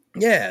 Yeah.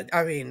 Yeah,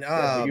 I mean,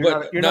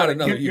 you're not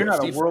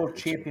a world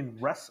champion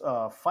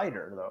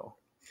fighter though.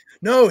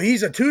 No,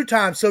 he's a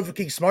 2-time Sofa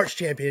King Smarts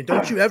champion.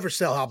 Don't you ever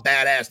sell how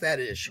badass that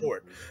is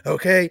short.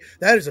 Okay?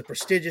 That is a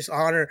prestigious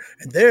honor.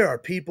 And there are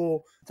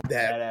people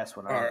that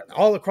are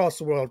all across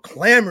the world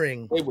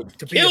clamoring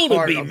to be a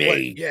part of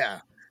me.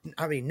 Yeah.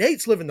 I mean,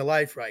 Nate's living the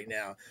life right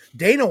now.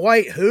 Dana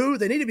White, who?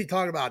 They need to be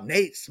talking about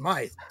Nate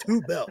Smythe.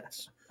 2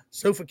 belts.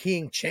 Sofa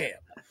King champ.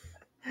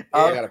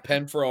 I got a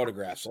pen for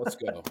autographs. Let's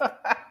go.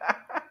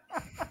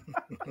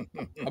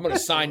 I'm going to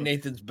sign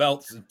Nathan's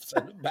belts and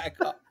send them back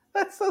up.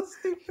 That's so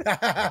stupid.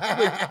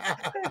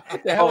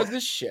 What the hell is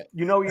this shit?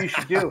 You know what you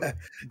should do?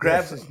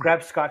 Grab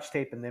Scotch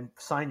tape and then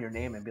sign your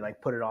name and be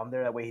like, put it on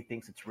there. That way he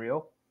thinks it's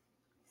real.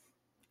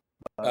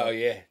 Oh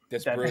yeah,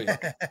 that's brilliant.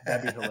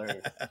 That'd be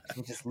hilarious.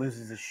 He just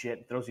loses his shit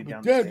and throws you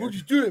down. Dad, what'd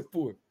you do that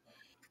for?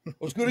 I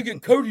was going to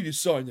get Cody to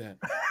sign that.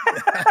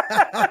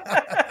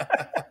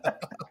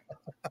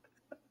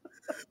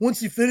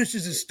 Once he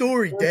finishes his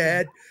story,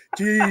 Dad.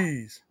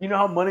 Jeez. You know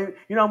how much money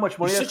You're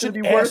that's such going to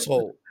an be worth?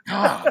 asshole.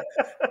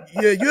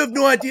 Yeah, you have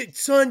no idea,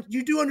 son.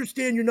 You do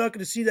understand you're not going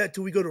to see that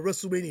till we go to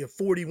WrestleMania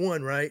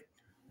 41, right?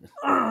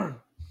 In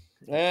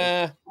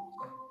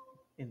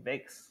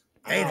Vegas.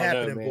 Ain't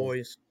happening,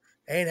 boys.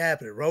 Ain't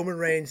happening. Roman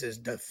Reigns is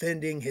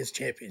defending his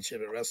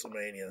championship at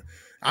WrestleMania.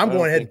 I'm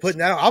going ahead and putting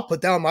that. I'll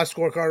put that on my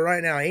scorecard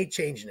right now. I ain't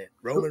changing it.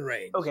 Roman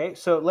Reigns. Okay,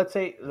 so let's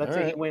say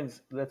he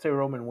wins. Let's say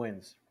Roman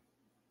wins.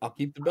 I'll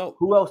keep the belt.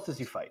 Who else does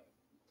he fight?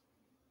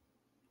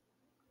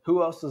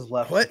 Who else is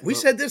left? What? We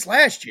said this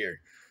last year.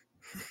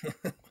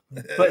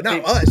 But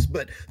Not us,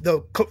 but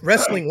the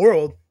wrestling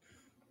world.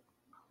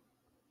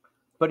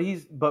 But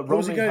what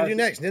was he going to do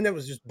next? And then that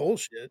was just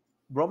bullshit.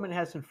 Roman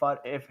hasn't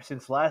fought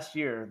since last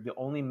year. The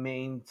only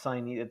main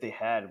signee that they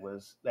had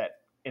was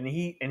that, and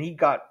he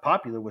got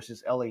popular, was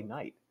just LA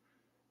Knight,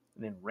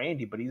 and then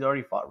Randy. But he's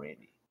already fought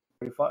Randy.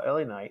 He fought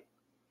LA Knight.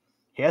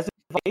 He hasn't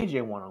fought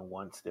AJ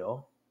 1-on-1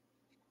 still.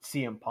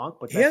 CM Punk,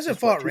 but he hasn't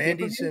fought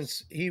Randy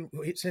since he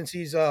hasn't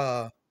had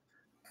a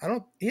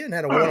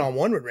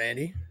 1-on-1 with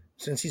Randy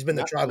since he's been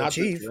the tribal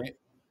chief.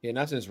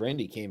 Not since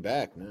Randy came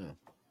back.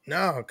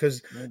 No,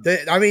 because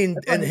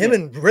him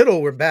and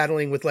Riddle were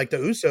battling with like the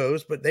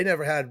Usos, but they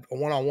never had a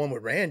 1-on-1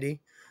 with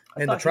Randy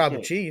and the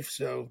tribal chief.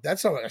 So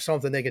that's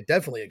something they could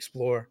definitely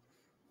explore.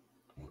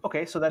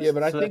 Okay, so that's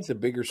I think the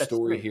bigger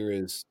story here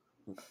is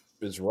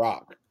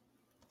Rock.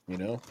 You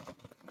know,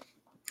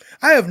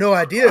 I have no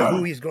idea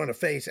who he's going to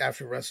face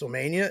after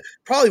WrestleMania.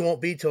 Probably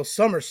won't be till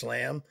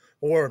SummerSlam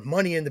or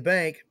Money in the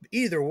Bank.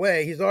 Either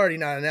way, he's already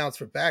not announced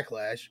for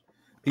Backlash.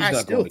 I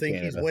still think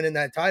he's winning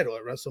that title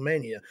at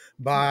WrestleMania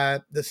by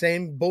the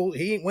same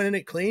he ain't winning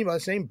it clean by the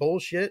same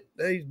bullshit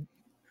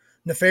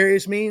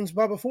nefarious means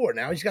by before.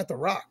 Now he's got The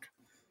Rock.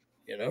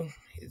 You know,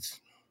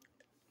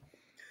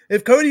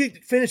 if Cody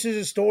finishes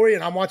his story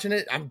and I'm watching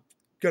it, I'm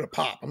gonna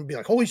pop. I'm gonna be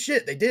like, holy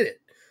shit, they did it.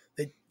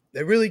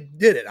 They really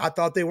did it. I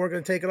thought they weren't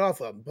gonna take it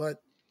off of him,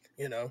 but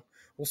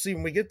we'll see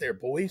when we get there,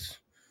 boys.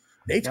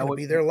 Nate's gonna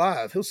be there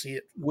live. He'll see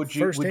it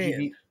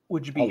firsthand.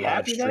 Would you be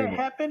happy that it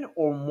happened,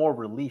 or more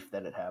relief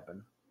that it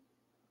happened?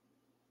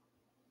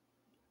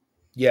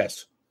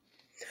 Yes.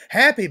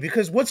 Happy,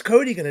 because what's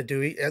Cody going to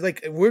do?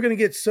 We're going to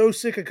get so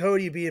sick of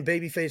Cody being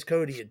babyface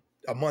Cody in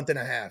a month and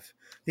a half.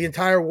 The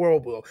entire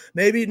world will.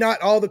 Maybe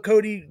not all the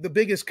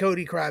biggest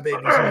Cody crybabies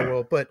in the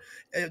world, but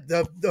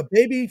the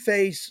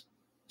babyface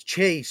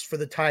chase for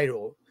the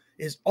title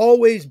is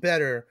always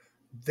better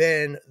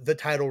than the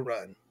title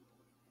run.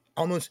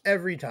 Almost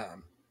every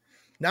time.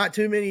 Not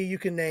too many you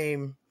can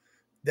name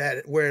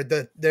that where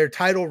their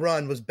title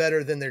run was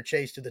better than their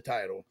chase to the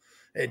title.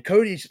 And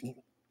Cody's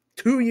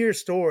 2-year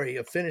story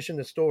of finishing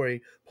the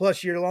story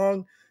plus year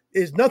long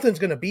is nothing's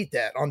going to beat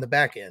that on the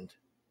back end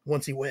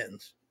once he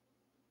wins.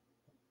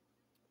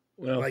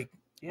 Well,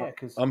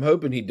 because I'm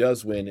hoping he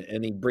does win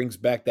and he brings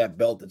back that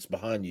belt that's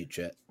behind you,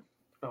 Chet.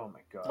 Oh my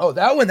god! Oh,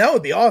 that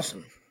would be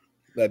awesome.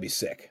 That'd be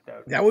sick.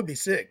 That would be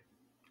sick.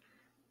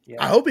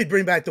 Yeah. I hope he'd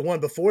bring back the one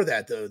before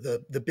that, though,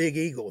 the big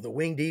eagle, the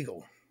winged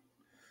eagle.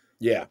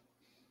 Yeah.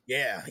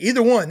 Yeah,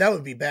 either one, that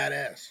would be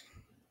badass.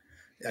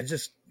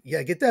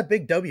 Get that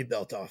big W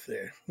belt off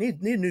there.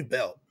 Need a new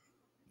belt.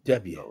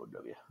 W. Oh,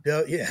 W.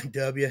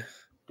 W.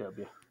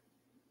 W.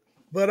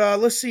 But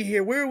let's see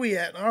here. Where are we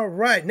at? All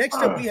right. Next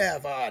up, we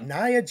have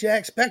Nia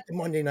Jax back to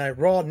Monday Night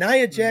Raw.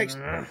 Nia Jax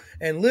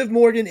and Liv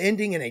Morgan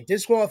ending in a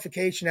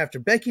disqualification after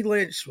Becky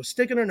Lynch was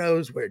sticking her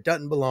nose where it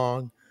doesn't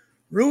belong,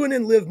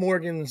 ruining Liv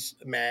Morgan's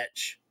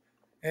match.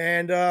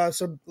 And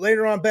so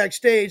later on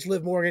backstage,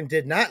 Liv Morgan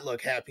did not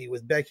look happy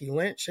with Becky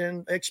Lynch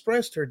and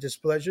expressed her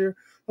displeasure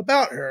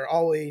about her.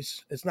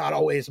 It's not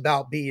always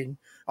about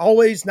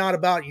not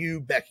about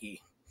you,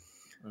 Becky.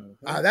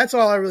 Mm-hmm. That's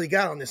all I really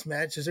got on this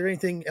match. Is there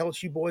anything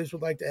else you boys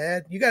would like to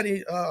add? You got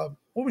any?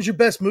 What was your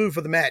best move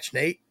for the match,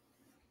 Nate?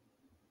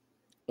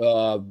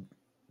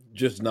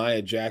 Just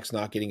Nia Jax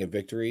not getting a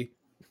victory.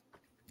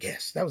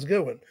 Yes, that was a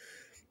good one.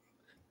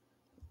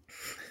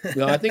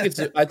 No, I think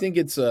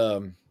it's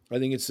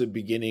the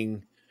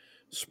beginning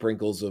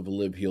sprinkles of a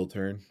Liv heel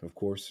turn, of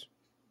course.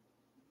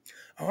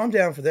 Oh, I'm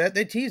down for that.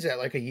 They teased that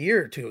like a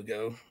year or two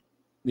ago.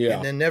 Yeah.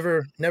 And then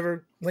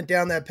never went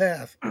down that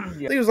path. Yeah. I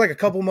think it was like a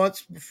couple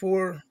months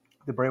before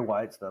the Bray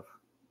Wyatt stuff.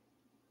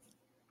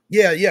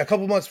 Yeah, a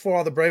couple months before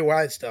all the Bray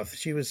Wyatt stuff.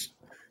 She was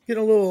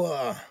getting a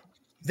little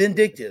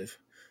vindictive.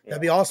 Yeah.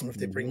 That'd be awesome if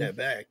they bring that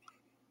back.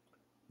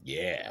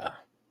 Yeah.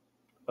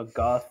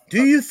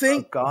 Do you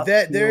think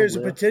that there's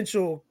a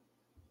potential?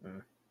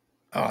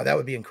 Oh, that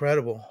would be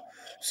incredible.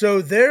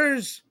 So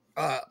there's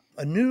a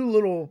new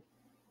little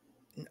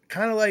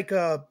kind of like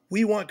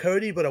We Want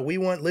Cody, but a We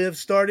Want Liv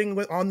starting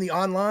on the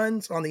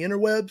onlines, on the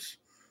interwebs.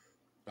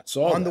 I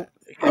saw that.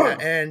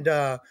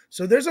 And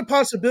so there's a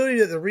possibility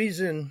that the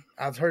reason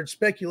I've heard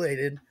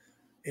speculated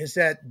is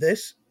that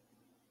this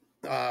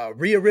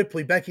Rhea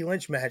Ripley Becky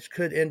Lynch match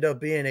could end up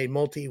being a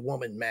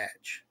multi-woman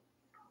match.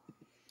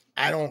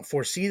 I don't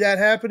foresee that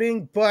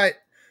happening, but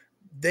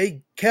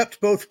they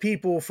kept both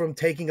people from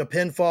taking a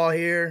pinfall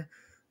here,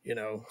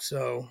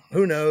 so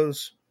who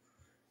knows?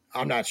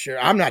 I'm not sure.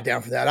 I'm not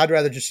down for that. I'd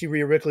rather just see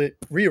Rhea Ripley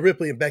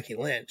and Becky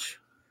Lynch.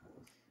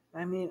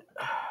 I mean,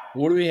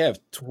 what do we have?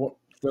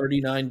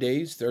 39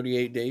 days,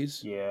 38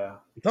 days? Yeah.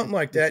 Something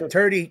like that.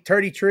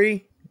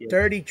 33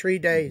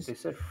 days. They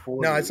said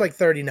 40. No, it's like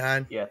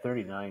 39. Yeah,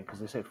 39 because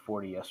they said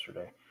 40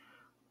 yesterday.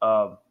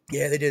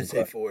 Yeah, they did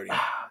say 40.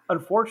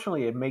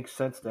 Unfortunately, it makes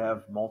sense to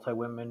have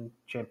multi-women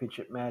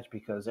championship match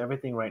because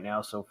everything right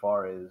now so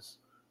far is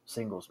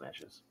singles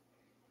matches.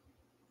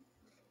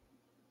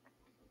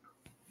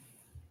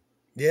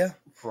 Yeah.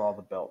 for all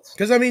the belts.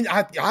 Because I mean,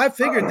 I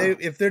figured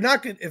if they're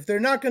not going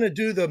to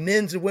do the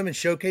men's and women's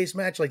showcase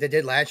match like they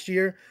did last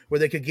year, where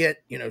they could get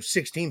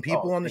 16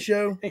 people on the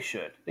show, They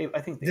should. I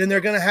think then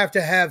they're going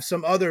to have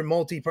some other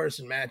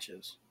multi-person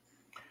matches.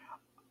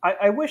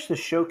 I wish the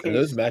showcase. And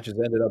those matches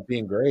ended up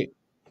being great.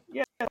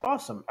 Yeah,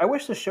 awesome. I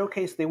wish the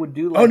showcase they would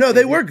do. Like, oh no,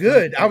 they were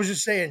good. I was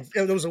just saying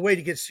there was a way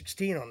to get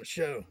 16 on the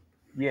show.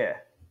 Yeah.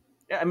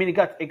 I mean,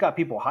 it got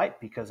people hyped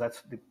because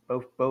that's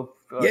both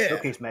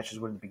showcase matches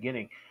were in the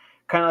beginning.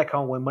 Kind of like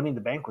how when Money in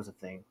the Bank was a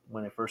thing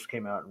when it first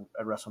came out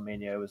at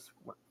WrestleMania, it was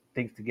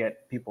things to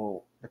get the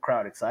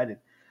crowd excited.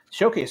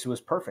 Showcase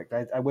was perfect.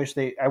 I wish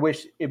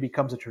it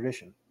becomes a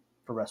tradition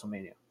for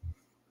WrestleMania.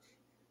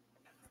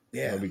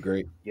 Yeah, that'd be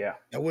great. Yeah,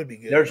 that would be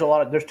good.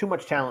 There's too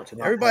much talent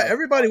to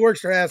everybody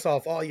works their ass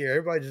off all year.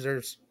 Everybody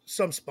deserves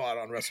some spot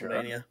on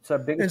WrestleMania. Sure. It's our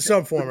biggest, in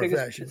some form or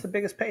fashion. It's the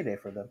biggest payday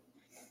for them,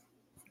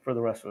 for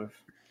the wrestlers.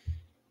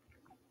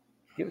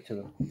 Give it to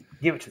them.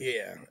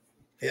 Yeah.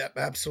 Yep,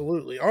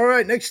 absolutely. All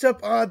right, next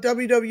up,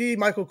 WWE.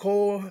 Michael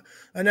Cole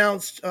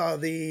announced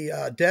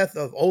the death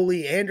of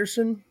Ole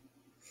Anderson.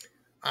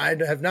 I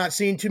have not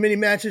seen too many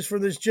matches for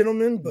this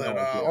gentleman, but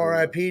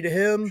RIP to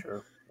him.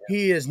 Sure. Yeah.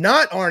 He is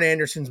not Arn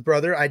Anderson's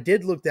brother. I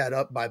did look that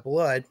up by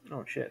blood.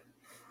 Oh, shit.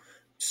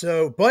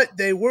 So, but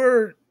they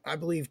were, I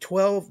believe,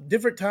 12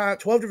 different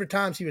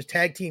times he was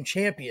tag team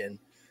champion.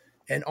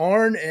 And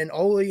Arn and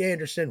Ole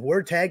Anderson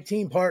were tag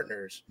team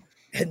partners.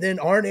 And then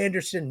Arn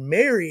Anderson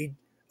married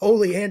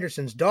Ole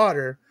Anderson's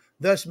daughter,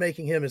 thus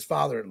making him his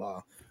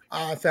father-in-law.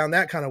 I found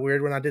that kind of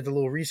weird when I did the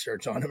little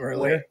research on him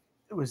earlier.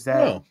 Was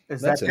that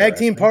is that tag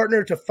team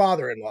partner to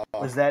father-in-law?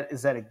 Is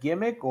that a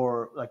gimmick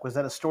or like was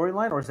that a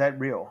storyline or is that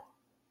real?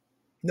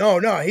 No,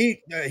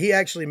 he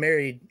actually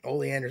married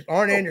Ole Anderson.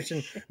 Arn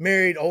Anderson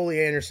married Ole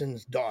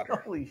Anderson's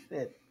daughter. Holy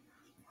shit!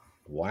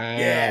 Wow,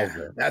 yeah,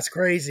 that's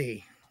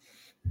crazy.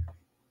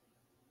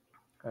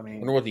 I mean, I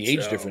wonder what the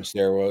age difference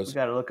there was. We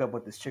got to look up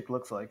what this chick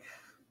looks like.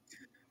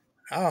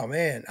 Oh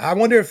man, I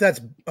wonder if that's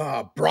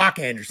Brock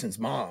Anderson's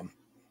mom.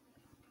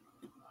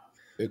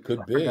 It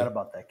could be. I forgot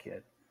about that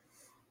kid.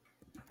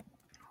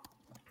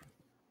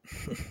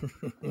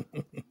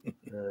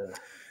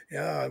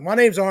 Yeah, my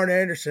name's Arn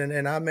Anderson,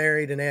 and I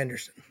married an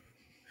Anderson.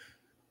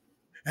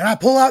 And I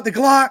pull out the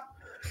Glock.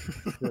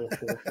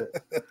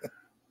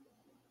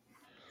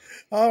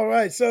 All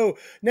right, so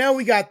now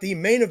we got the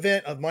main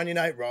event of Monday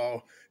Night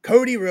Raw: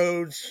 Cody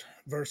Rhodes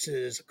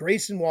versus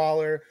Grayson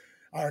Waller.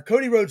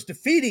 Cody Rhodes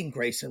defeating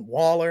Grayson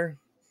Waller.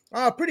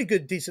 Pretty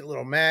good, decent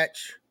little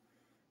match.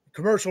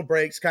 Commercial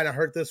breaks kind of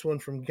hurt this one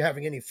from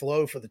having any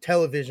flow for the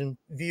television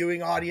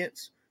viewing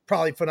audience.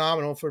 Probably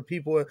phenomenal for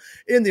people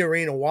in the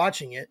arena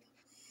watching it.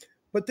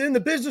 But then the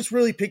business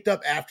really picked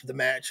up after the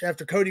match.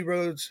 After Cody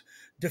Rhodes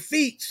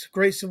defeats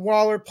Grayson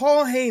Waller,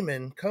 Paul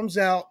Heyman comes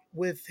out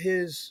with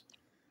his...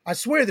 I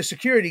swear the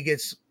security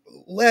gets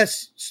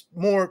less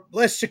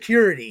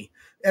security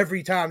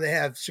every time they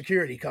have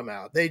security come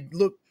out. They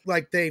look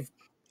like they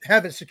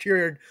couldn't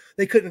secure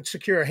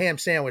a ham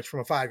sandwich from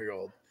a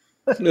 5-year-old.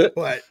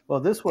 But well,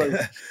 this was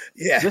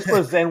this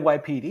was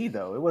NYPD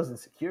though. It wasn't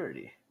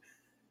security.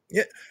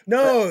 Yeah,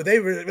 no, they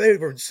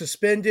were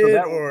suspended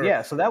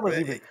so that was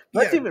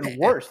even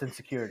worse than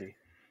security.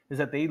 Is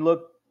that they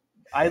look?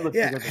 I looked.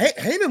 Yeah,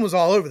 Heyman was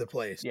all over the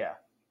place. Yeah.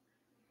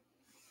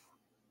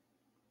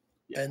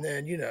 And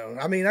then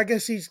I mean, I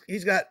guess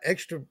he's got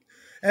extra,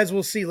 as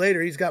we'll see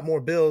later. He's got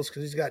more bills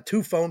because he's got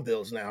 2 phone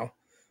bills now.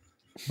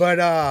 But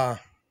I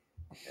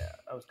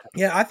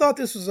thought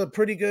this was a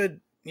pretty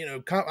good.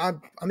 I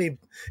mean,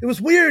 it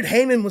was weird.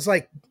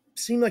 Heyman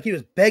seemed like he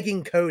was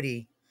begging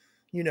Cody.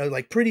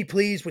 Like pretty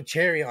pleased with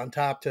cherry on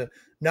top to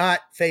not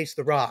face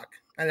The Rock.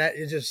 And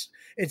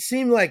it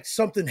seemed like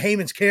something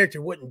Heyman's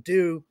character wouldn't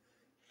do.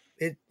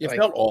 It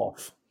felt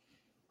off.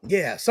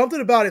 Yeah, something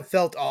about it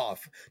felt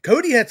off.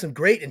 Cody had some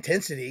great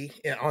intensity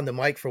on the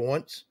mic for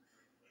once.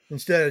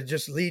 Instead of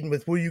just leading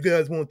with what you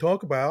guys want to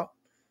talk about.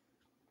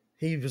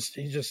 He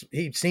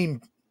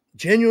seemed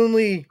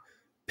genuinely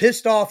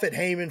pissed off at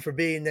Heyman for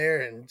being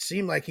there and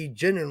seemed like he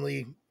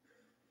genuinely...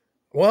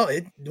 Well,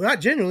 not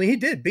genuinely. He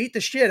did beat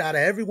the shit out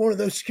of every one of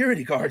those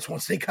security guards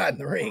once they got in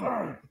the ring.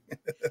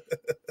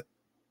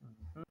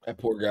 That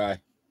poor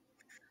guy.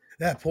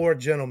 That poor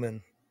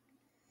gentleman.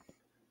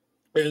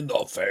 In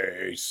the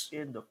face.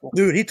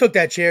 Dude, he took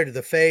that chair to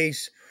the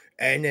face,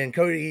 and then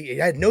Cody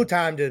had no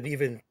time to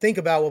even think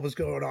about what was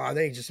going on.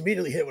 Then he just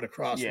immediately hit with a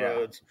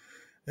crossroads.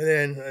 Yeah. And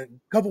then a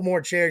couple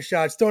more chair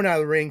shots thrown out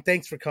of the ring.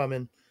 Thanks for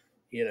coming.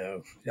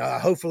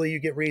 Hopefully you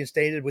get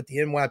reinstated with the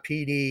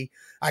NYPD.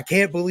 I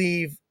can't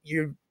believe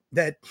you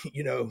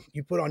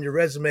put on your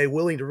resume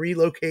willing to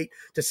relocate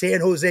to San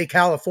Jose,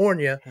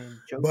 California.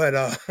 But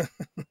I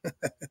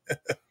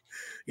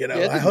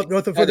hope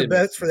nothing for the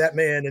best for that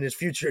man and his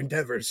future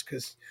endeavors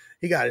because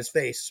he got his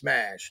face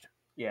smashed.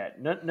 Yeah,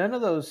 none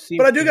of those seem.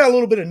 But I do got a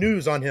little bit of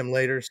news on him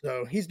later,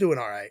 so he's doing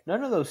all right.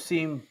 None of those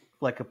seem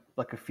like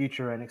a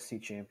future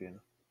NXT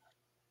champion,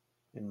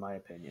 in my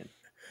opinion.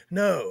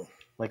 No.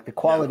 Like the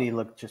quality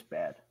looked just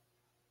bad.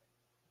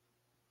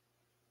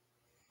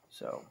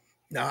 So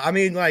No, I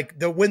mean,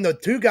 like when the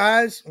two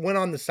guys went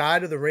on the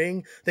side of the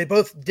ring, they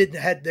both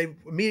they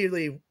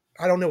immediately,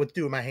 I don't know what to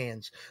do with my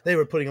hands. They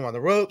were putting them on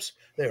the ropes.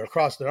 They were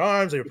crossing their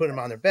arms. They were putting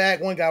them on their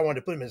back. One guy wanted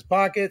to put them in his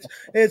pockets.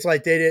 It's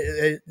like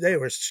they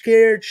were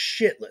scared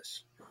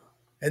shitless.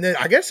 And then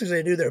I guess because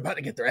they knew they were about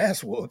to get their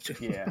ass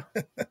whooped. Yeah.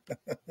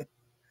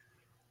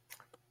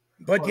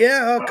 But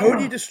yeah,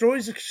 Cody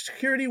destroys the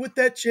security with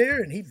that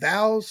chair, and he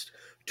vows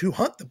to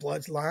hunt the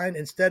bloodline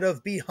instead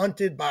of be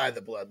hunted by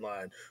the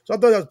bloodline. So I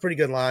thought that was a pretty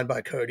good line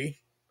by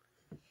Cody.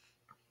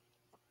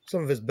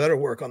 Some of his better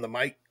work on the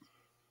mic.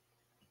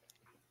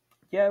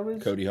 Yeah, it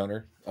was Cody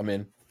Hunter. I'm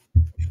in.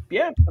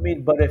 Yeah, I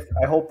mean, but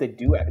I hope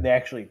they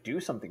actually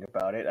do something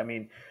about it. I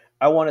mean,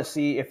 I want to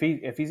see if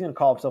he's going to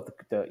call himself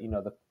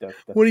the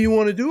What do you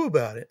want to do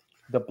about it?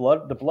 the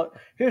blood.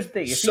 Here's the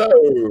thing: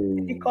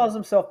 if he calls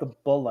himself the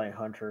Bloodline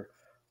Hunter,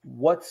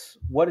 what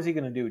is he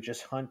going to do?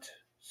 Just hunt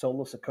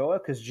Solo Sikoa?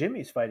 Because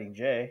Jimmy's fighting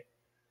Jay,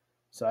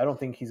 so I don't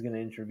think he's going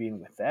to intervene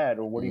with that.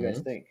 Or what do you guys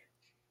think?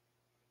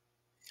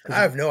 I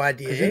have no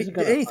idea.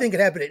 Anything could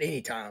happen at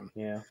any time.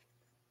 Yeah.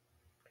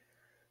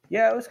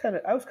 Yeah, I was kind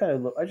of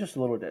just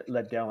a little bit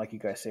let down, like you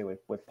guys say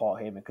with Paul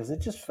Heyman, because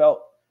it just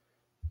felt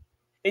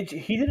he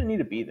didn't need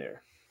to be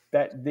there.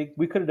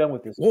 We could have done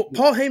with this. Well,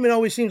 Paul Heyman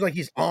always seems like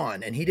he's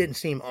on, and he didn't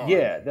seem on.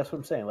 Yeah, that's what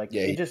I'm saying. Like,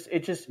 yeah,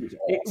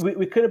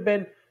 we could have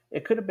been.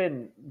 It could have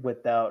been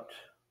without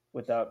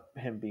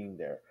him being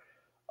there.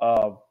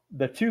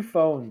 The two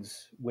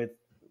phones with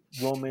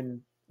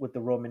the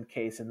Roman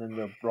case and then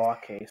the Raw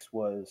case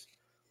was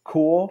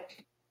cool.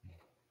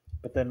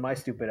 But then my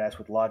stupid ass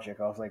with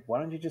logic, I was like, why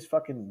don't you just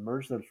fucking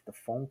merge the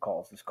phone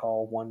calls? Just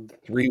call one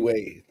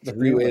three-way.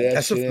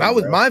 That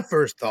was my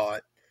first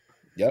thought.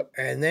 Yep.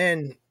 And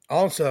then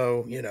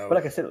also, but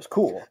like I said, it was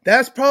cool.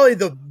 That's probably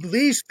the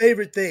least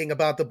favorite thing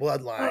about the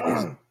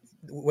bloodline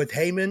with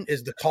Heyman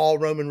is the call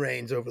Roman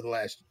Reigns over the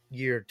last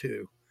year or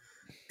two.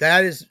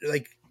 That is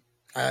like,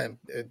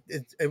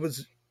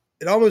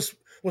 it almost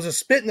was a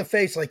spit in the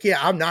face. Like, yeah,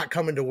 I'm not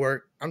coming to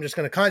work. I'm just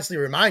going to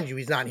constantly remind you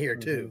he's not here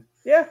too.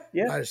 Yeah.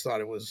 I just thought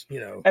it was,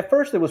 At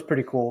first, it was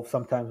pretty cool.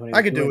 Sometimes when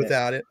I could do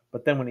without it,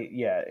 but then when he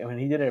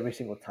did it every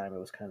single time, it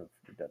was kind of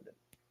redundant.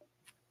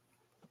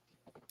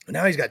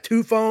 Now he's got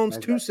two phones,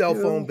 two cell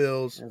phone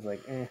bills. It's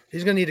like,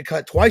 he's going to need to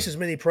cut twice as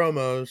many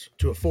promos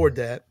to afford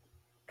that.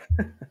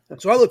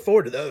 So I look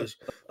forward to those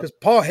because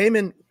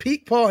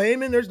peak Paul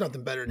Heyman, there's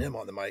nothing better than him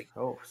on the mic.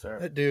 Oh, sir,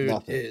 that dude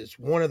is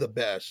one of the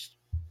best.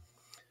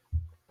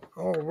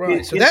 All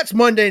right, so that's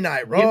Monday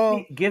Night Raw.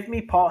 Give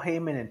me Paul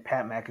Heyman and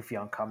Pat McAfee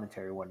on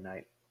commentary one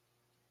night.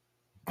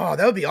 Oh,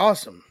 that would be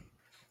awesome.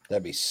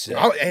 That'd be sick.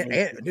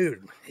 And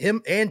dude,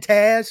 him and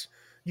Taz,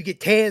 you get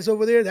Taz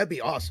over there, that'd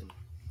be awesome.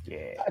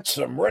 Yeah, that's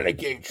some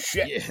renegade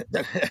shit.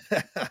 Yeah.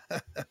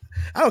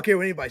 I don't care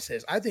what anybody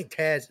says. I think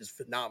Taz is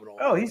phenomenal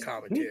on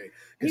commentary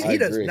because he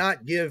does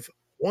not give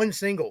one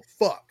single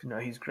fuck. No,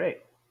 he's great.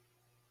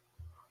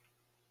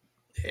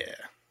 Yeah.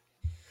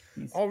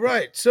 All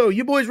right, so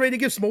you boys ready to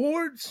give some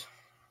awards?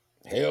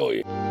 Hell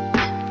yeah.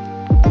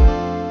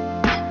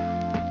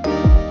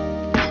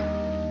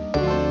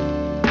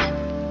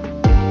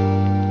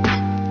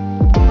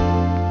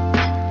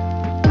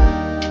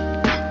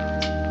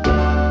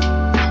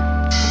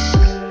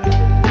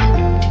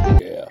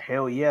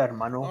 Hell yeah,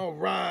 hermano. All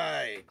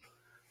right,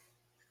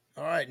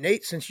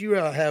 Nate, since you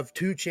have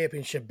 2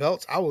 championship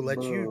belts, I will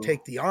let you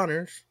take the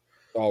honors.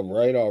 All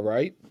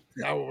right.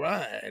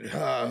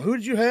 Who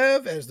did you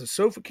have as the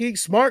Sofa King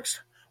Smarks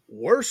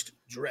worst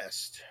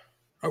dressed?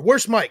 Or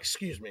worst mic,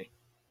 excuse me.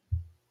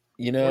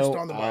 Worst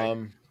on the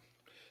mic.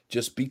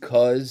 Just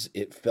because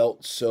it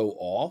felt so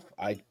off,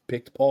 I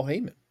picked Paul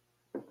Heyman.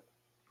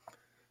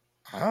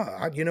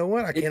 You know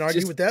what? I can't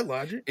argue with that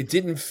logic. It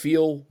didn't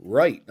feel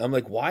right. I'm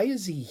like, why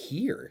is he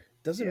here?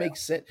 Doesn't make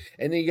sense.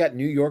 And then you got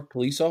New York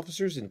police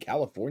officers in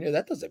California.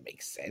 That doesn't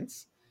make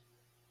sense.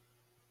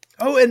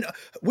 Oh, and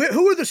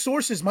who are the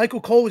sources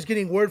Michael Cole was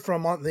getting word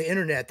from on the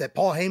internet that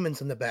Paul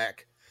Heyman's in the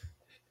back?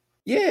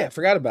 Yeah, I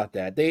forgot about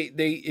that. They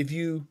if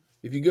you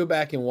go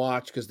back and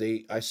watch, because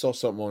I saw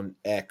something on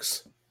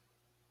X.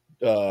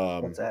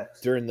 What's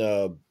X? During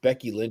the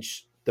Becky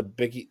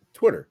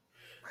Twitter.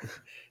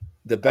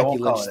 The Becky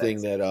Lynch thing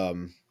X.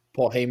 that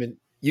Paul Heyman,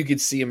 you could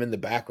see him in the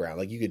background,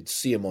 like you could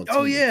see him on TV.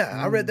 Oh yeah,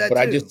 I read that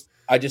but too.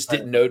 I just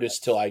didn't notice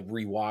till I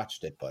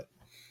rewatched it. But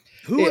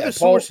who are the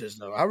sources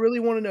though? I really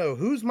want to know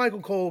who's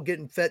Michael Cole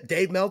getting fed.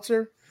 Dave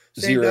Meltzer,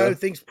 same guy who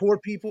thinks poor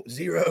people.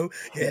 Zero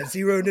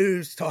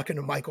news talking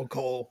to Michael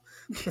Cole.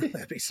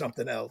 That'd be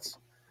something else.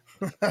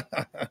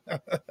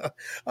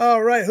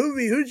 All right,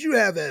 who'd you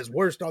have as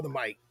worst on the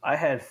mic? I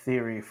had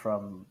Theory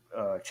from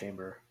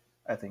Chamber.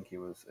 I think it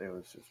was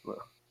just.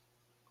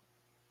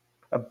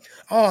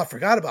 I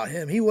forgot about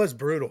him. He was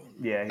brutal.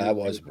 Yeah, that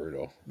was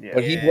brutal. Yeah.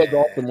 But he was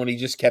awesome when he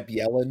just kept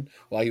yelling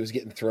while he was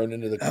getting thrown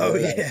into the corner. Oh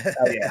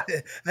yeah.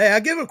 Hey, I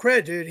give him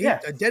credit, dude.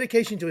 A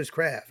dedication to his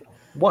craft.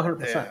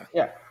 100%.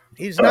 Yeah.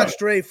 He's not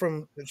stray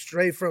from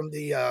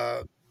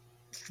the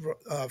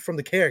from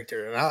the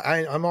character,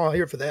 and I'm all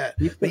here for that.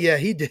 But yeah,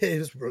 he did.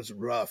 It was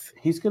rough.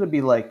 He's gonna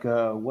be like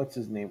what's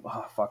his name?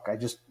 Oh fuck, I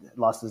just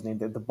lost his name.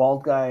 The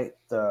bald guy.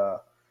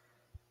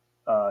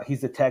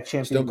 He's the tag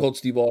champion. Stone Cold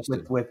Steve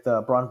Austin with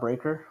Braun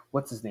Breaker.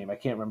 What's his name? I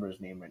can't remember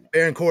his name right now.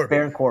 Baron Corbin.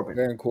 Baron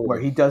Corbin. Where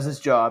he does his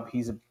job.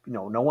 He's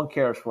no one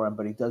cares for him,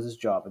 but he does his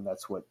job, and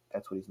that's what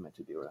he's meant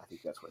to do. And I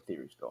think that's where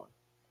Theory's going.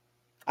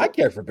 I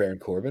care for Baron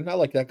Corbin. I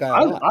like that guy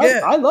a lot.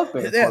 I love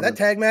Baron Corbin. That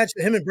tag match,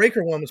 him and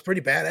Breaker one was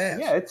pretty badass.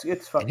 Yeah,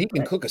 it's fucking. And he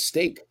can cook a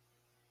steak.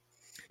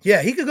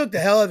 Yeah, he could cook the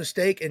hell out of a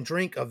steak and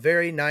drink a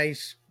very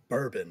nice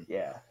bourbon.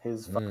 Yeah,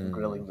 his fucking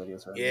grilling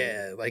videos are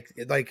amazing.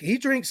 like he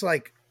drinks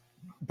like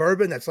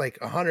bourbon that's like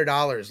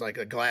 $100 like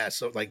a glass,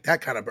 so like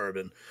that kind of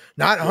bourbon,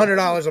 not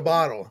 $100 a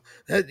bottle.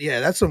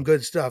 That's some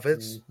good stuff.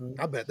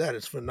 I bet that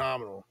is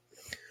phenomenal.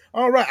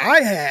 All right,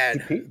 I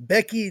had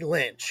Becky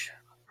Lynch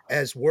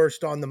as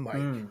worst on the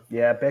mic.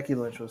 Yeah, Becky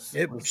Lynch was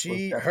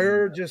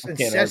just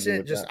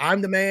incessant, just that.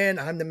 I'm the man,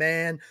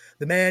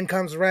 the man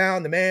comes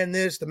around, the man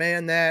this, the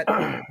man that,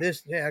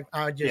 this. Yeah,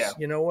 I just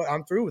you know what,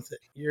 I'm through with it.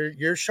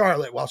 You're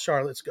Charlotte while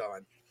Charlotte's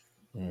gone.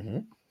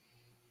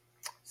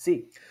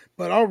 See.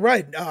 But all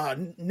right,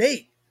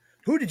 Nate,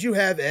 who did you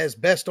have as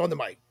best on the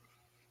mic?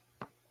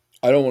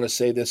 I don't want to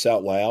say this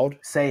out loud.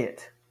 Say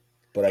it.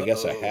 But I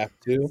guess I have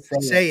to.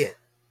 Say it.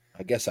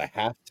 I guess I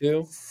have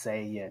to.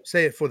 Say it.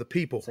 Say it for the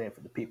people. Say it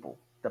for the people.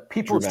 The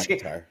people's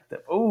McIntyre.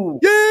 Oh.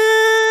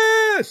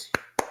 Yes!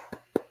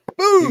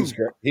 Boom!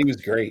 He was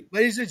great.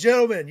 Ladies and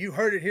gentlemen, you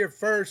heard it here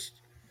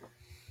first.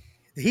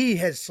 He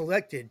has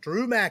selected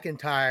Drew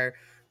McIntyre.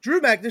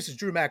 This is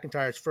Drew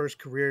McIntyre's first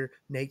career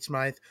Nate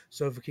Smythe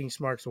Sofa King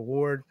Smarks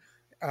Award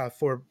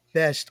for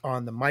Best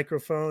on the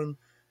Microphone.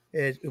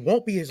 It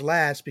won't be his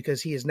last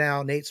because he is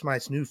now Nate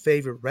Smythe's new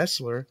favorite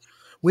wrestler.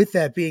 With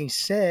that being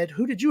said,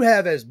 who did you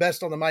have as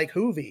Best on the Mic,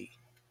 Hoovy?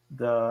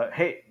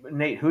 Hey,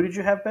 Nate, who did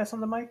you have Best on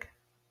the Mic?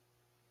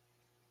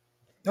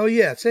 Oh,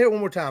 yeah. Say it one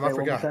more time. I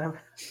forgot.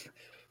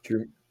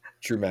 Drew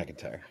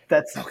McIntyre.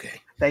 That's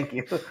okay. Thank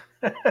you.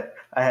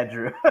 I had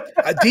Drew.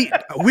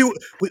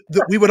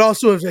 We would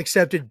also have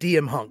accepted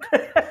DM Hunk.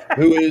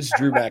 Who is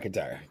Drew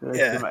McIntyre? Drew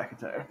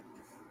McIntyre.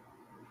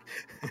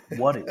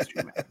 What is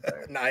Drew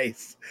McIntyre?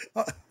 Nice.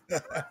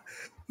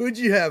 Who'd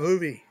you have,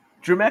 Hoovy?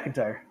 Drew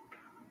McIntyre.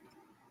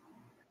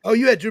 Oh,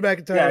 you had Drew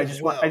McIntyre. Yeah, I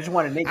just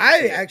wanted Nate.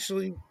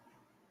 Actually.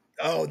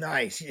 Oh,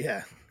 nice.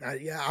 Yeah.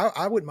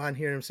 I wouldn't mind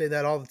hearing him say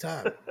that all the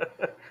time.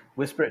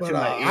 Whisper it to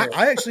my ear.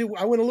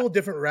 I went a little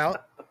different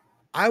route.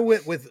 I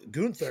went with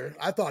Gunther.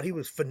 I thought he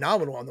was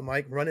phenomenal on the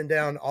mic, running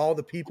down all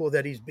the people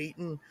that he's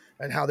beaten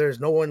and how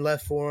there's no one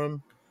left for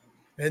him.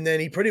 And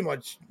then he pretty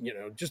much,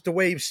 just the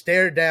way he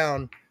stared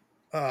down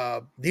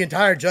the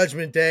entire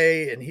Judgment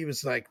Day, and he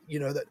was like,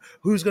 that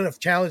who's going to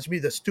challenge me?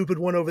 The stupid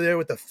one over there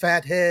with the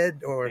fat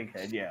head, or big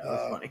head? Yeah,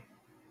 that's funny.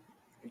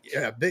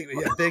 Yeah,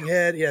 big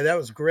head. Yeah, that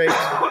was great.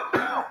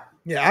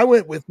 Yeah, I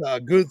went with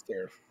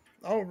Gunther.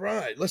 All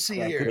right, let's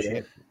see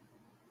here.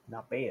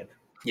 Not bad.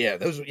 Yeah,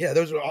 those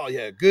are all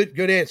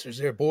good answers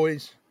there,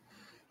 boys.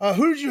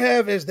 Who did you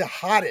have as the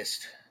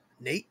hottest,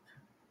 Nate?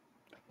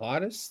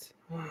 Hottest?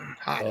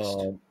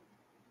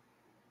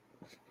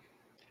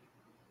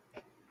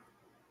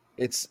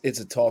 It's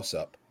a toss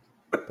up,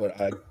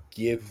 but I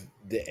give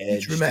the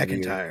edge Drew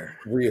McIntyre.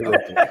 Rhea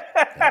Ripley.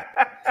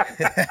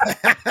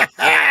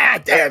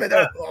 Damn it!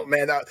 Oh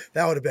man,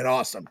 that would have been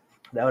awesome.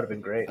 That would have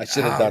been great. I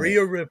should have done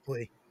Rhea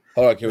Ripley.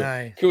 Hold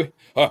on,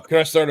 can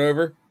I start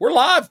over? We're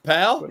live,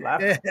 pal. We're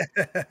live.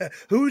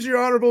 Who's your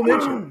honorable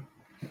mention?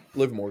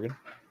 Liv Morgan.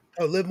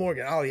 Oh, Liv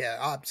Morgan. Oh yeah,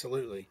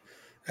 absolutely.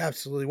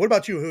 What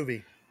about you,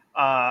 Hoovy?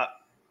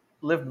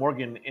 Liv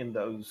Morgan in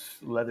those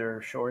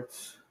leather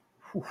shorts.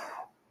 Whew.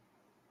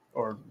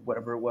 Or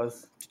whatever it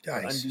was.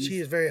 Nice. She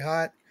is very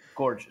hot.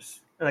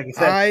 Gorgeous. And like you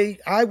said,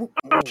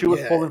 she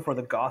was pulling for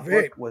the goth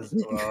look was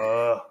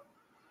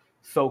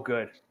so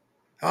good.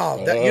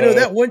 Oh,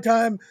 that one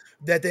time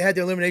that they had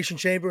the Elimination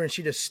Chamber and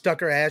she just stuck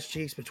her ass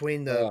cheeks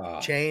between the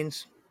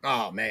chains.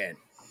 Oh man.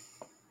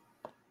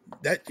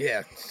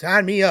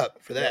 Sign me up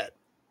for that.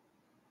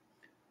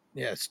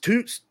 Yeah,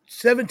 it's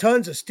 7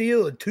 tons of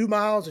steel and 2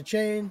 miles of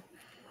chain.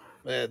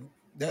 That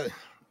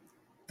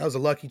was a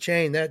lucky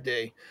chain that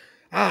day.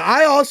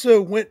 I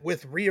also went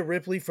with Rhea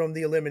Ripley from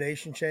the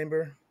Elimination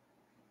Chamber.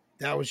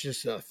 That was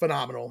just a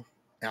phenomenal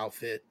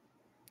outfit.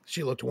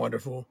 She looked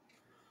wonderful.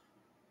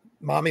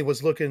 Mommy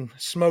was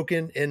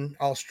smoking in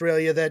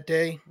Australia that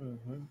day.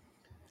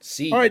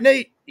 See. All right,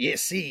 Nate. Yeah,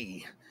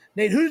 see.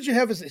 Nate, who did you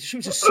have? She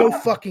was just so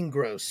fucking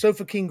gross. So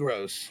fucking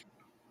gross.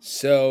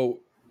 So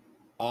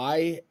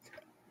I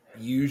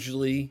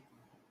usually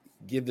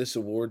give this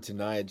award to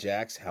Nia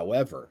Jax.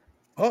 However,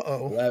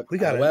 we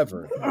got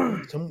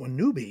someone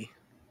newbie.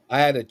 I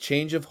had a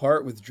change of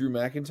heart with Drew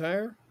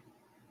McIntyre,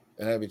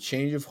 and I have a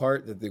change of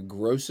heart that the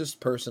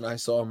grossest person I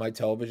saw in my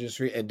television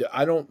history, and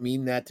I don't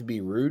mean that to be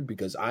rude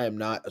because I am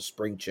not a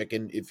spring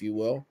chicken, if you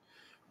will.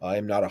 I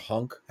am not a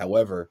hunk.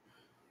 However,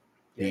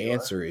 the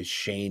answer is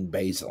Shayna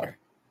Baszler.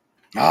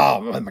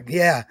 Oh,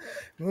 yeah.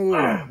 Ooh.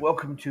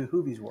 Welcome to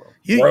Hoovie's world.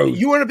 Gross.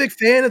 You weren't a big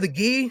fan of the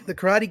gi, the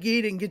karate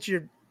gi? Didn't get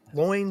your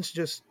loins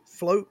just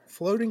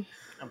floating?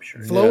 I'm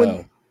sure.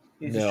 Flowing?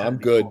 He's just No, trying I'm to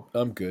be good. cool.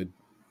 I'm good.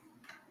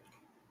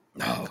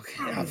 Oh,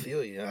 okay. I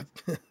feel you.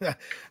 I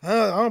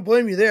don't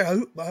blame you there.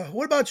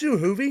 What about you,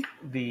 Hoovie?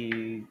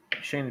 The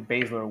Shayna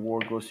Baszler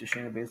award goes to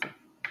Shayna Baszler.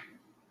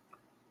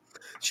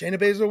 Shayna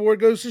Baszler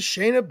award goes to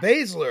Shayna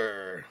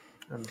Baszler.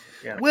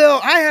 Yeah. Well,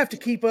 I have to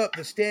keep up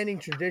the standing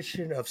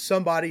tradition of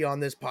somebody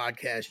on this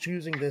podcast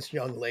choosing this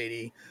young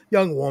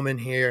woman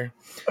here.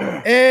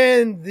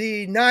 And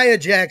the Nia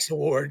Jax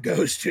award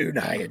goes to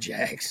Nia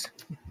Jax.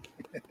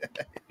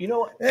 You know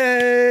what?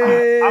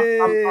 Hey!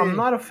 I'm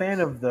not a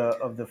fan of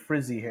the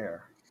frizzy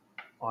hair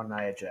on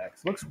Nia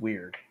Jax. Looks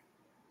weird.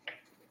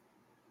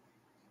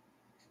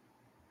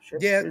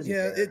 Yeah,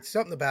 Hair. it's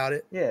something about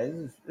it. Yeah,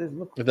 it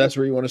looks. If that's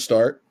where you want to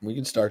start, we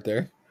can start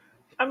there.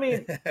 I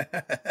mean,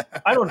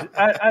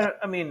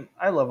 I mean,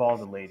 I love all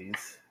the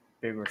ladies,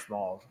 big or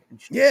small.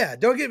 Yeah,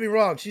 don't get me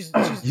wrong. She's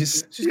got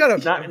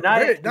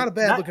not a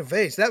bad looking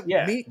face.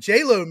 That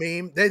J-Lo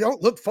meme, they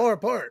don't look far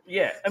apart.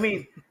 Yeah, I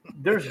mean,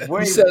 there's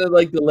way. You sounded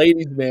like the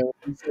ladies' man when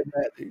you said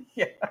that, dude.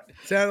 Yeah,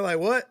 sounded like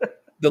what?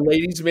 The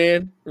ladies'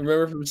 man.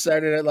 Remember from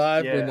Saturday Night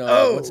Live when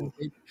what's his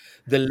name?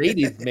 The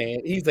ladies' man.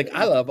 He's like,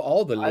 I love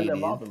all the ladies. I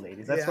love all the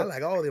ladies. I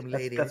like all them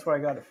ladies. That's where I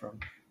got it from.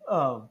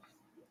 So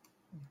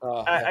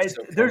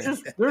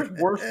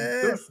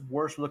there's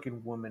worse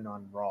looking women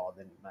on Raw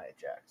than Nia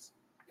Jax.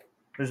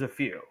 There's a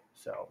few,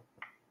 so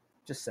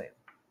just saying.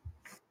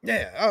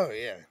 Yeah. Oh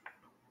yeah.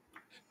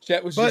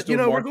 Chet was but just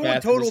we're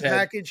going total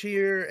package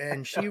here,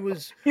 and she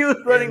was he was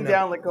running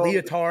down like a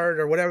leotard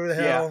or whatever the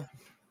hell.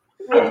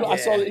 Yeah. I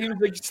saw that he was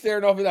like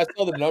staring off, and I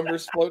saw the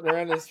numbers floating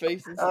around his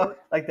face and stuff.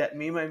 Like that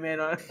meme I made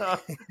on.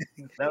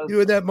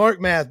 Doing that Mark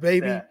math,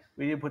 baby. Yeah,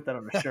 we didn't put that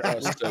on a shirt. That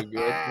was so good. We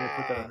didn't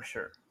put that on a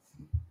shirt.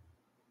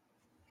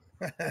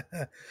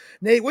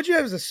 Nate, what'd you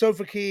have as the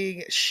Sofa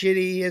King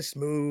shittiest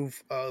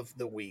move of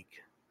the week?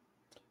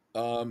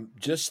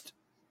 Just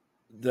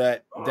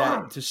that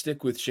to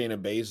stick with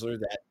Shayna Baszler,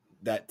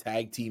 that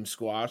tag team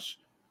squash,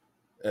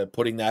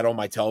 putting that on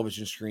my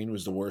television screen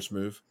was the worst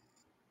move.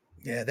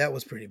 Yeah, that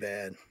was pretty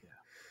bad. Yeah.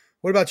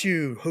 What about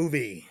you,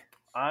 Hoovie?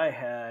 I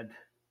had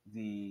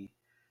the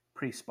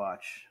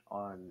pre-spotch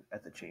on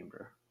at the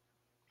Chamber.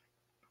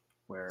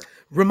 Where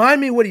remind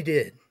me what he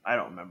did. I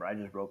don't remember. I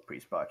just wrote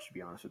pre-spotch, to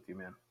be honest with you,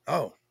 man.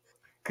 Oh,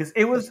 because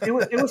it was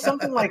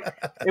something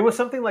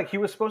like he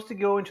was supposed to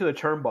go into the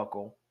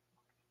turnbuckle,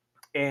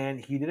 and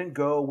he didn't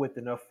go with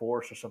enough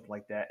force or something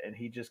like that, and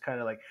he just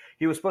kind of like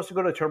he was supposed to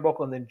go to the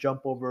turnbuckle and then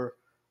jump over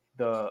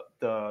the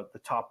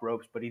top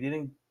ropes, but he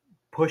didn't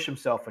push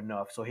himself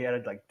enough, so he had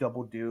to like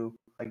double do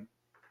like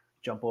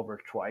jump over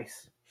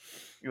twice.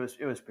 It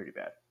was pretty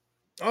bad.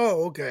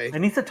 Oh, okay.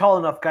 And he's a tall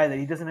enough guy that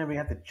he doesn't even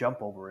have to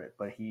jump over it,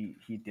 but he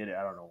did it.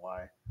 I don't know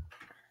why. I'm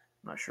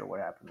not sure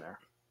what happened there.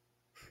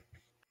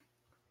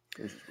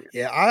 It was just weird.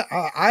 Yeah,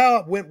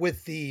 I went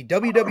with the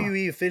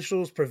WWE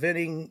officials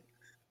preventing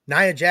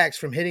Nia Jax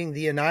from hitting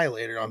the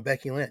Annihilator on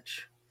Becky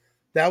Lynch.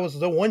 That was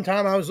the one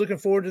time I was looking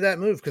forward to that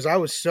move because I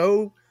was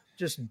so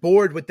just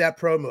bored with that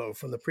promo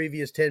from the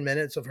previous 10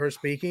 minutes of her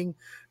speaking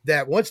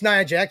that once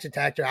Nia Jax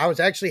attacked her, I was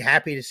actually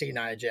happy to see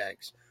Nia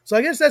Jax. So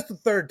I guess that's the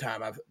third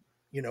time I've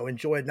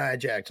enjoyed Nia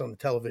Jax on the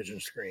television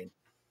screen.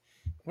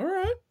 All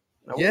right.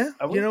 You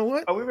know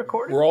what? Are we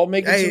recording? We're all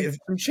making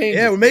some changes.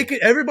 Yeah,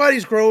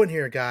 everybody's growing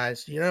here,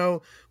 guys.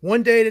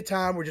 One day at a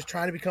time. We're just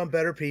trying to become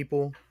better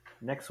people.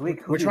 Next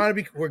week,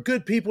 we're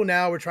good people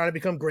now. We're trying to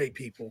become great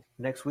people.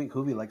 Next week,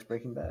 Hoovie likes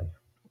Breaking Bad.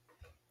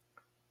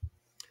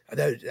 You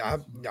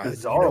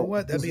know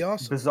what? That'd be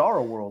awesome.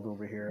 Bizarro world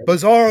over here.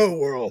 Bizarro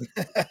world.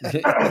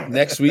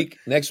 Next week,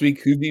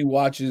 Hoovie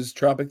watches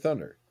Tropic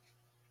Thunder.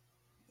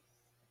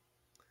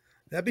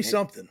 That'd be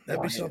something.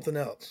 That'd be something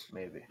else.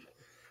 Maybe.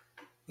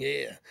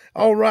 Yeah.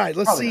 All right.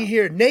 Let's see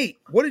here. Nate,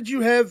 what did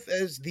you have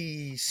as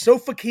the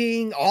Sofa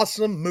King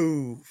awesome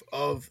move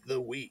of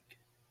the week?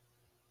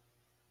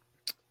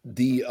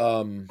 The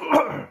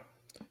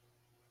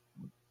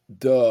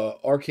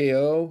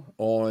RKO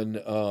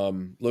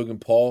on Logan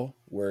Paul,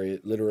 where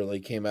it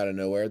literally came out of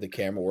nowhere. The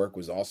camera work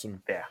was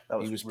awesome. Yeah,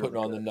 he was really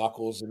putting on the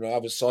knuckles, and all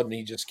of a sudden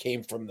he just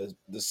came from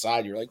the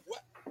side. You're like,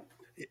 what?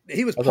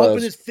 He was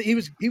pumping he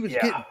was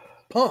getting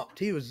pumped.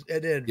 He was,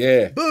 and then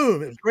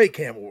boom! It was great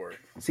camera work.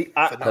 See,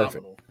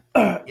 phenomenal.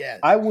 Yeah,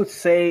 I would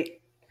say,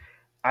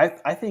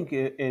 I think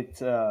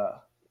it's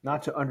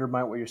not to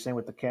undermine what you're saying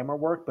with the camera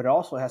work, but it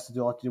also has to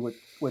do a lot to do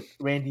with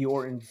Randy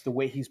Orton's the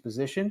way he's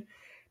positioned.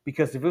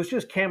 Because if it was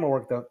just camera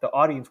work, the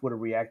audience would have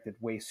reacted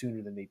way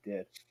sooner than they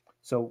did.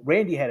 So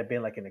Randy had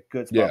been like in a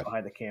good spot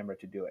behind the camera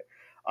to do it.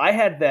 I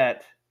had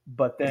that,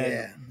 but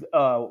then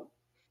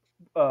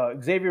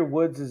Xavier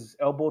Woods'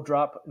 elbow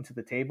drop into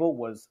the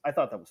table I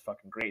thought that was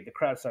fucking great. The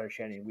crowd started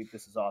chanting,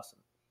 "This is awesome."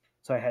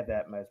 So I had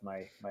that as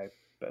my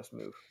best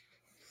move.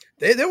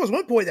 There was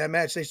one point in that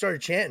match they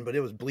started chanting, but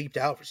it was bleeped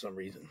out for some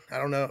reason. I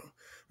don't know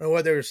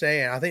what they were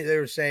saying. I think they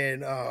were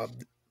saying,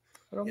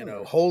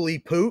 holy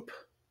poop.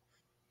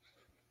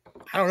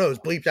 I don't know. It was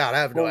bleeped out. I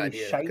have no Holy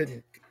idea. shite.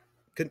 Couldn't.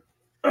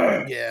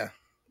 Yeah,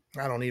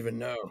 I don't even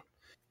know.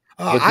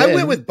 But I went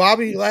then- with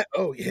Bobby.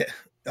 Oh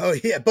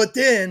yeah. But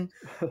then,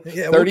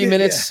 yeah, 30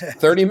 minutes.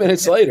 30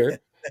 minutes later.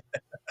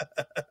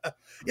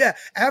 Yeah,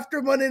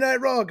 after Monday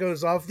Night Raw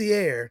goes off the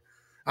air,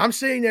 I'm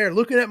sitting there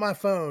looking at my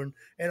phone,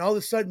 and all of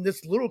a sudden,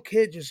 this little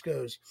kid just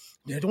goes,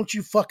 "Yeah, don't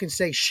you fucking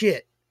say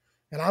shit."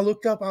 And I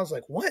looked up. I was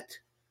like, "What?"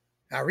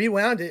 I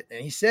rewound it,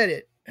 and he said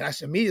it, and I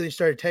immediately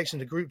started texting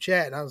the group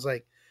chat, and I was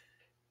like,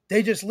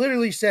 "They just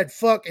literally said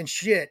fuck and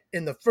shit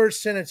in the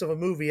first sentence of a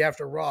movie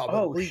after Raw." But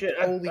Oh bleeped shit!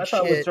 holy I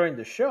thought it was shit during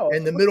the show.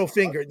 and the middle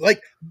finger,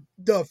 like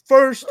the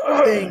first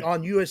thing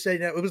on USA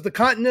Network. It was the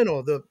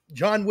Continental, the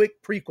John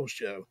Wick prequel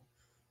show.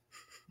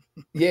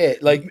 Yeah,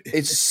 like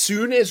as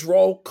soon as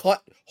Raw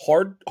cut,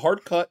 hard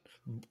cut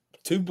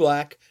to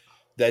black,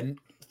 then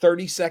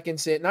 30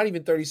 seconds in, not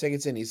even 30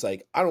 seconds in, he's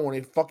like, I don't want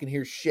to fucking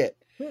hear shit.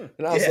 And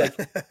I was like,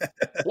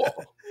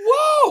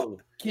 whoa,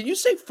 can you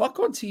say fuck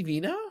on TV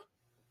now?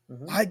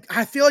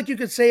 I feel like you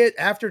could say it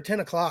after 10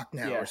 o'clock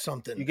now or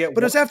something.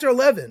 But it's after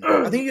 11.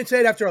 I think you can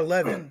say it after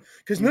 11.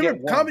 Because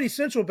remember, Comedy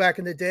Central back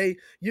in the day,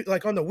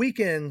 like on the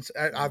weekends,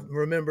 I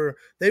remember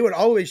they would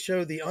always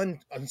show the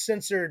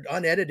uncensored,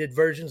 unedited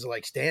versions of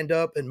like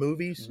stand-up and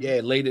movies.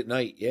 Yeah, late at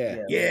night.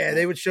 Yeah,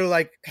 they would show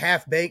like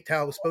half-baked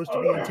how it was supposed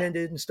to be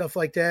intended and stuff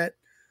like that.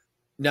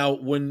 Now,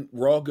 when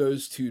Raw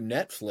goes to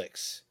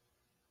Netflix,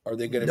 are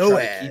they going to No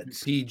try ads.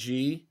 to keep it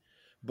PG?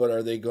 But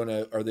are they going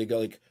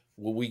like,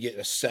 will we get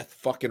a Seth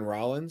fucking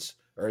Rollins?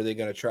 Or are they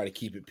going to try to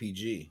keep it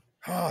PG?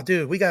 Oh,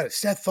 dude, we got it.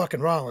 Seth fucking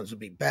Rollins would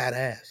be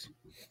badass.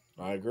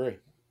 I agree.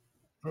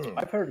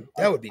 I've heard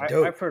that would be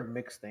dope. I've heard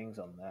mixed things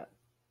on that.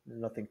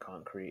 Nothing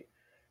concrete,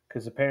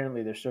 because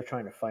apparently they're still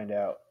trying to find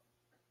out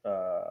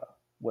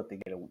what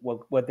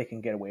they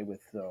can get away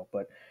with, though.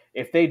 But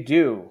if they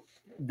do,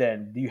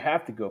 then you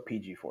have to go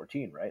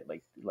PG-14, right?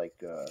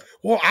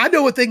 Well, I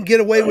know what they can get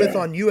away with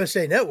on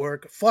USA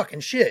Network.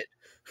 Fucking shit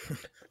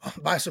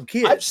by some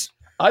kids.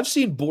 I've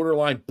seen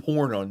borderline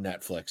porn on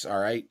Netflix. All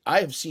right,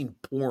 I have seen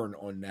porn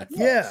on Netflix.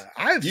 Yeah,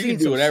 I've seen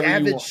some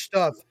savage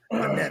stuff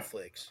on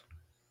Netflix.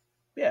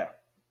 Yeah,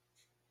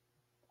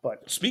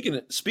 but speaking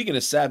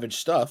of savage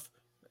stuff,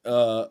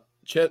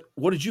 Chet,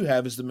 what did you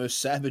have as the most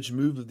savage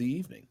move of the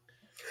evening?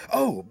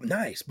 Oh,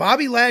 nice.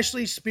 Bobby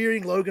Lashley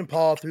spearing Logan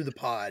Paul through the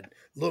pod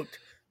looked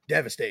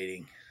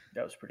devastating.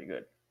 That was pretty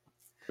good.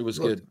 It was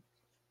good.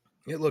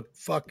 It looked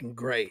fucking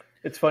great.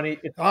 It's funny.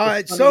 It's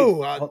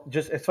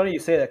funny you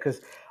say that,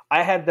 because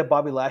I had the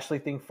Bobby Lashley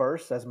thing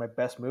first as my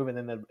best move, and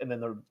then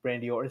the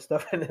Randy Orton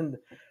stuff, and then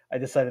I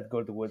decided to go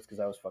to the woods because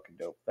I was fucking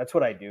dope. That's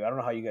what I do. I don't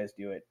know how you guys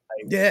do it.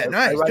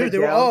 Nice, dude. They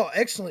were all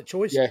excellent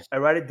choices. Yeah. I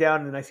write it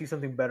down, and then I see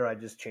something better, I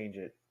just change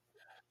it.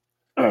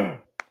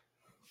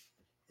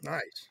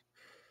 Nice.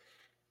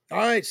 All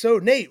right, so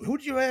Nate, who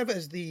did you have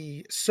as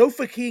the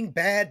Sofa King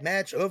bad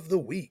match of the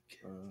week?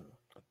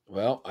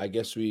 Well, I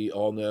guess we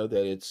all know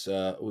that it's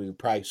we could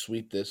probably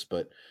sweep this,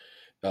 but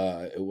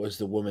it was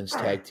the women's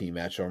tag team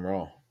match on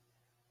Raw.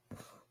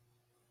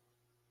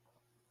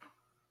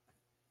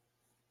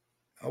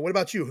 What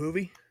about you,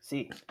 Hoovy?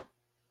 See.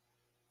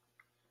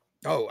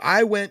 Oh,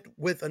 I went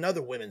with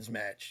another women's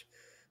match,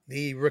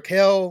 the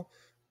Raquel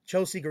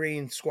Chelsea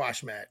Green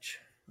squash match.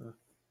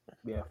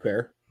 Yeah.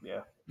 Fair.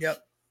 Yeah.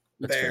 Yep.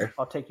 That's fair.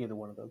 I'll take either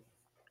one of those.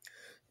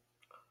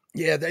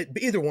 Yeah,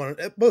 either one,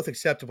 both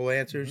acceptable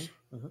answers.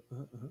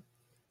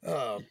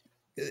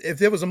 If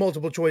there was a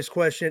multiple choice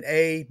question,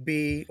 A,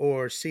 B,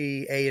 or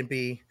C, A and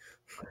B.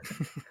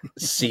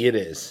 C it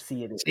is.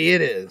 C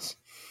it is.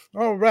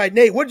 All right,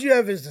 Nate, what did you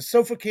have as the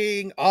Sofa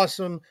King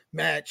awesome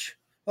match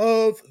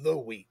of the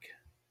week?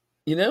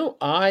 You know,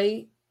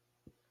 I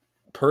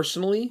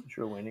personally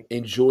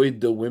enjoyed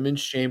the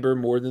women's chamber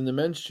more than the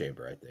men's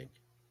chamber, I think.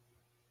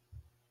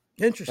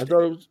 Interesting.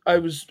 I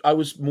thought I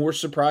was more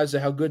surprised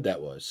at how good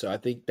that was. So I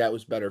think that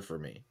was better for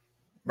me.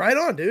 Right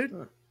on,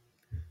 dude.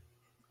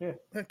 Yeah.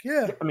 Heck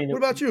yeah. I mean, what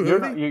about you?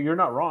 You're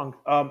not wrong.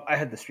 I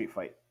had the street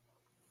fight.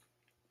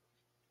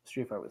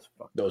 Street fight was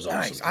fucking that was awesome.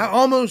 Nice. I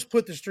almost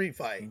put the street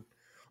fight.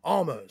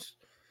 Almost.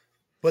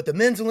 But the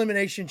men's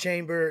elimination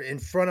chamber in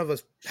front of a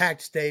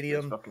packed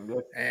stadium fucking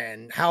good.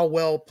 And how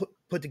well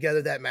put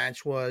together that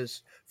match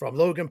was, from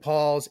Logan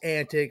Paul's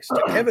antics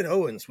to Kevin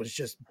Owens was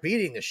just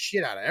beating the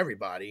shit out of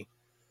everybody.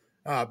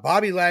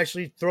 Bobby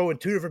Lashley throwing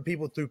two different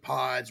people through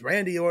pods,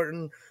 Randy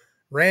Orton,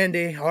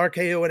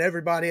 RKO, and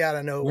everybody out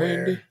of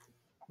nowhere.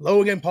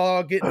 Logan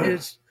Paul getting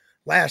his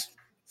last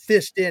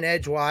fist in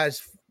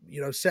edgewise,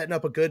 setting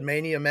up a good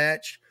Mania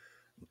match.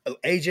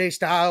 AJ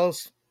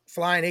Styles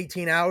flying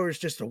 18 hours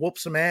just to whoop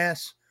some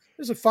ass.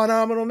 It was a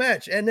phenomenal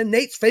match. And then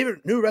Nate's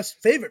favorite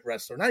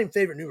wrestler, not even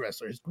favorite new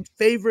wrestler, his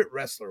favorite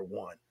wrestler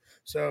won.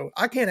 So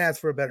I can't ask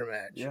for a better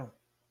match. Yeah.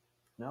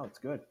 No, it's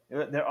good.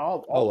 They're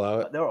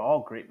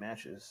all great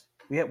matches.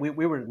 We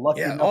were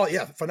lucky.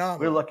 Phenomenal.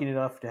 We were lucky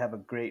enough to have a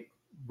great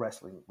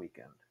wrestling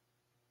weekend.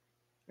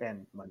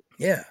 And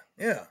yeah.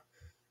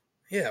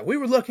 We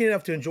were lucky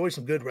enough to enjoy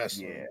some good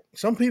wrestling. Yeah.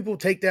 Some people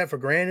take that for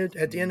granted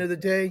at the end of the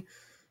day,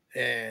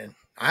 and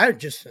I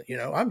just,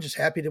 I'm just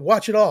happy to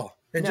watch it all.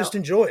 and Now- just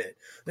enjoy it.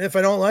 And if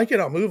I don't like it,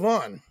 I'll move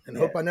on and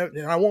hope I never,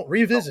 and I won't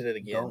revisit it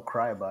again. Don't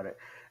cry about it.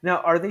 Now,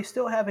 are they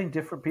still having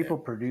different people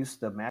produce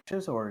the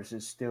matches, or is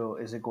it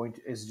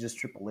just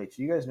Triple H?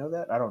 Do you guys know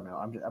that? I don't know.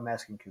 I'm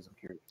asking because I'm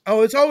curious.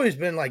 Oh, it's always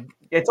been like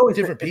It's always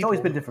different been, people. It's always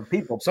been different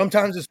people.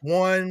 Sometimes it's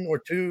one or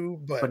two,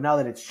 But now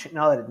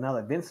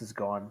that Vince is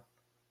gone,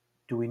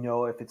 do we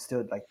know if it's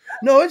still like?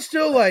 No, it's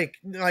still like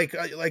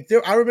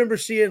there. I remember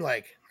seeing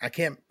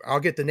I'll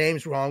get the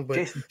names wrong, but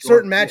Jason certain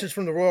Jordan, matches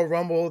from the Royal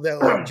Rumble that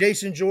like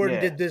Jason Jordan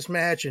Yeah. did this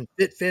match and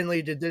Fit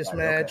Finlay did this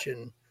match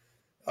and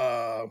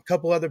a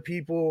couple other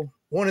people.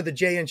 One of the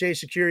J&J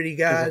security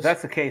 'Cause guys, if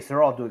that's the case,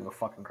 they're all doing a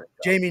fucking great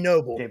job. Jamie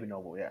Noble.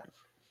 Yeah,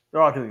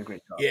 they're all doing a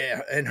great job.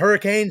 Yeah, and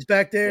Hurricane's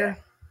back there. Yeah.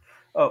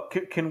 Oh,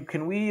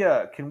 can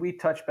we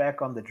touch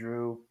back on the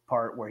Drew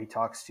part where he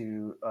talks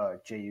to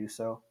Jey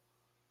Uso?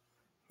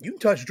 You can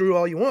touch Drew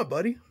all you want,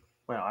 buddy.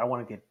 Well, I don't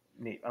want to get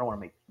Nate. I don't want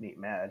to make Nate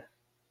mad.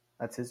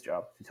 That's his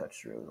job to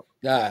touch Drew.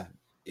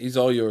 He's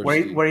all yours.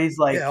 Where he's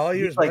like, Yeah, all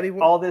yours, buddy.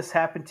 all this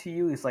happened to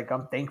you. He's like,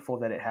 I'm thankful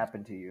that it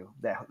happened to you.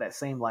 That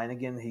same line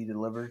again he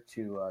delivered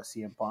to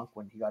CM Punk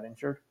when he got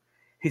injured.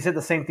 He said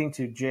the same thing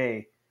to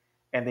Jay,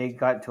 and they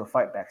got into a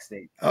fight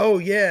backstage. Oh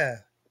yeah,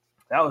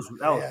 that was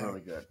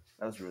really good.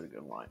 That was a really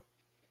good line.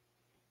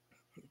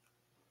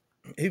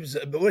 He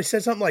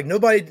said something like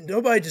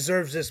nobody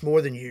deserves this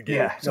more than you do.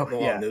 Yeah, something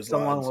along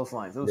those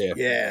lines. It was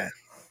yeah.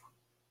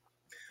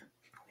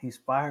 He's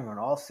firing on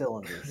all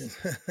cylinders.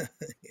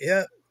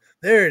 Yeah,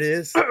 there it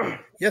is.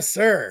 Yes,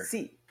 sir.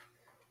 See.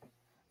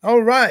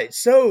 All right,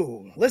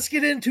 so let's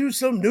get into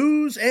some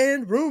news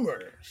and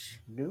rumors.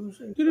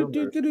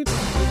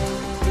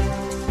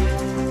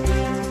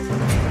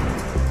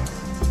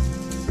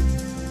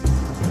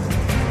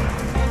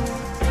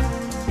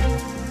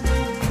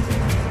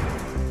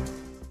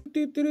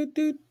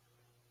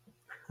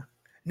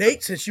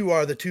 Nate, since you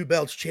are the two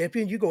belts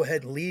champion, you go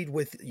ahead and lead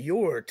with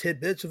your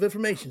tidbits of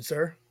information,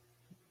 sir.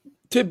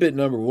 Tidbit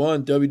number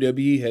 1,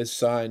 WWE has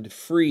signed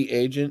free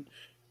agent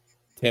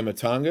Tama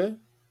Tonga.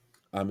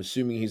 I'm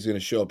assuming he's going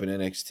to show up in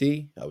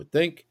NXT, I would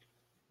think,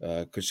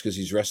 because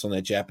he's wrestling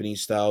that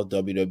Japanese style.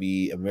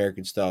 WWE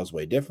American style is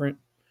way different.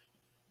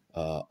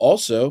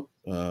 Also,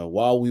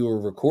 while we were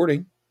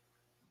recording,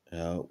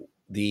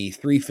 the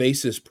Three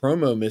Faces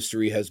promo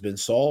mystery has been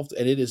solved,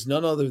 and it is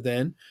none other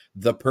than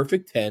the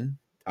Perfect 10,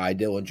 Ty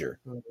Dillinger,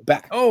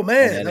 back. Oh,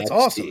 man, that's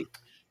awesome.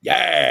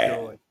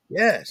 Yeah.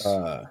 Yes.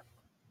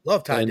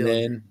 Love Ty Dillinger. And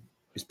then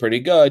he's pretty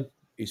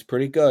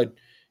good.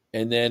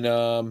 And then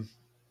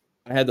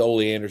I had the Ole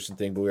Anderson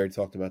thing, but we already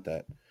talked about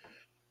that.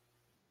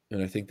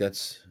 And I think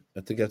that's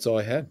all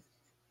I had.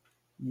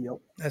 Yep.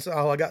 That's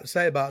all I got to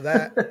say about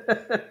that.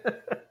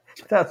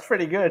 That's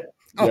pretty good.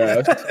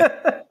 Yeah.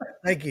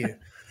 Thank you.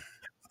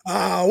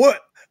 What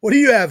do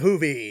you have,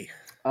 Hoovie?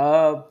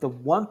 The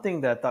one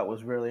thing that I thought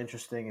was really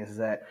interesting is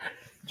that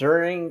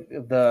during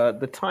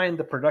the time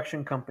the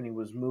production company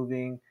was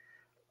moving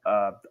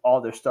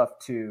all their stuff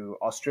to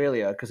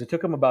Australia, because it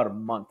took them about a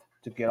month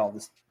to get all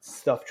this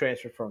stuff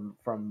transferred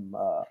from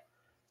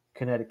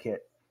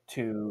Connecticut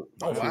to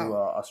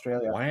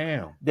Australia.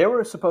 Wow. They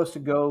were supposed to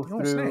go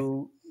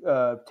through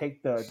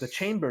take the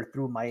chamber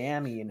through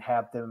Miami and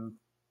have them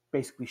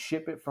basically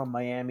ship it from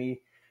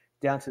Miami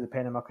down to the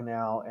Panama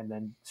Canal and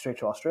then straight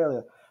to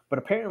Australia. But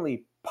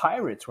apparently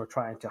pirates were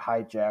trying to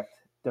hijack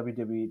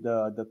WWE,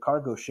 the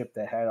cargo ship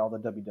that had all the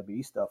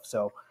WWE stuff.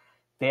 So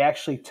they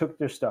actually took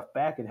their stuff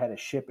back and had to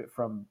ship it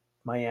from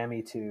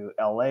Miami to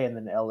LA and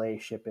then LA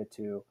ship it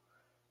to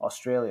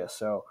Australia.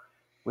 So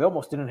we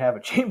almost didn't have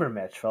a chamber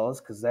match, fellas,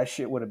 because that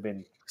shit would have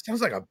been.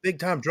 Sounds like a big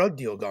time drug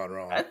deal gone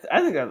wrong. I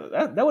think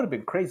that would have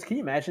been crazy. Can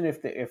you imagine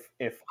if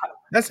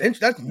that's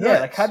nuts. Yeah,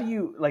 like how do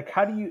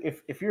you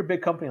if you're a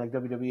big company like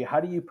WWE, how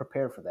do you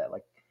prepare for that?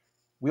 Like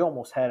we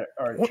almost had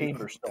our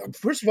chamber stolen.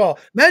 First of all,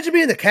 imagine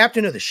being the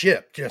captain of the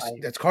ship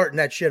that's carting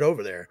that shit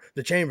over there,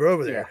 the chamber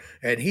over there.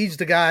 Yeah. And he's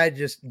the guy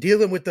just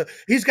dealing with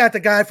he's got the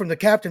guy from the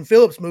Captain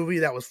Phillips movie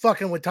that was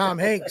fucking with Tom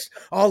Hanks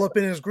all up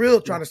in his grill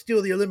trying to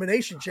steal the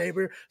Elimination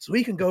Chamber so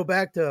he can go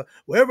back to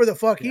wherever the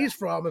fuck he's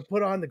from and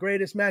put on the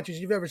greatest matches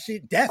you've ever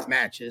seen, death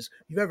matches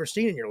you've ever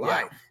seen in your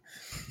life.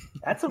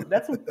 That's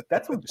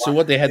So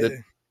what they had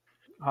to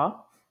Huh?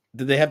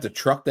 Did they have to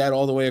truck that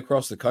all the way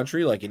across the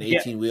country, like in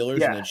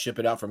 18-wheelers, and then ship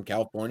it out from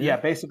California? Yeah,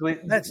 basically,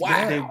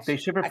 they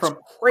ship it from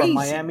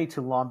Miami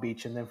to Long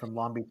Beach, and then from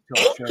Long Beach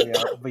to Australia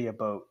via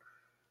boat.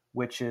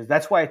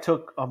 That's why it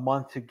took a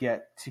month to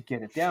get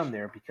it down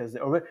there because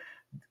you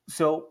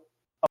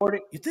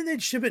think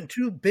they'd ship it in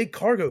 2 big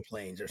cargo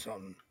planes or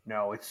something?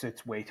 No, it's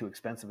way too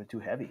expensive and too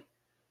heavy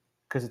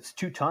because it's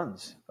 2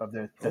 tons of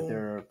that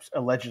they're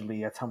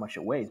allegedly that's how much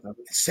it weighs.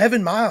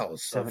 7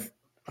 miles. I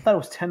thought it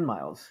was 10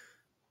 miles.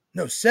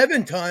 No,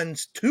 7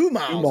 tons, 2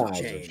 miles, of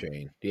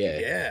chain.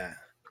 Yeah.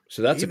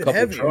 So that's even a couple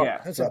heavier.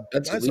 trucks. Yeah.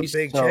 That's at a least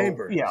big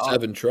chamber. Yeah,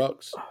 7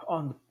 trucks.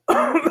 On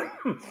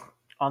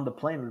the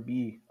plane would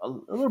be a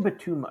little bit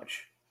too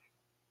much.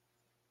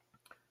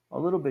 A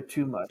little bit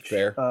too much.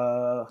 Fair.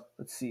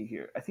 Let's see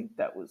here. I think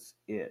that was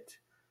it.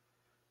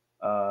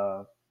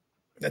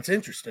 That's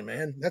interesting,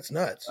 man. That's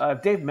nuts.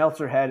 Dave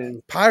Meltzer had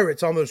his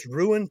Pirates almost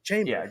ruined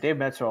Chamber. Yeah, Dave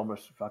Meltzer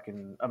almost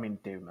fucking. I mean,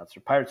 Dave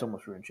Meltzer. Pirates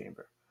almost ruined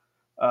Chamber.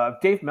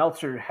 Dave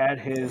Meltzer had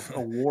his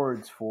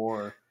awards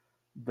for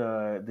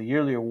the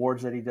yearly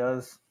awards that he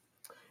does,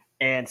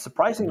 and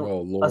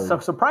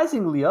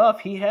surprisingly enough,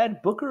 he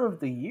had Booker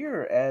of the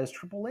Year as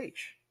Triple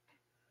H,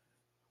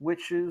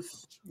 which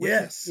is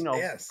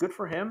good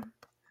for him.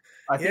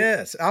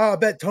 I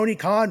bet Tony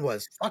Khan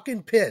was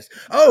fucking pissed.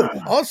 Oh,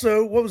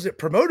 also, what was it?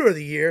 Promoter of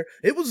the Year.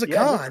 It was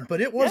Khan,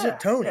 but it wasn't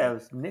Tony. Yeah, it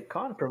was Nick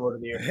Khan, Promoter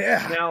of the Year.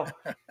 Yeah. Now,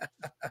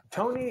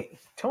 Tony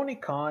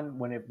Khan,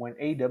 when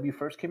AEW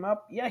first came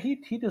up,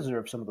 he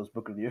deserved some of those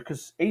Booker of the Year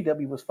because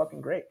AEW was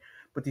fucking great.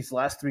 But these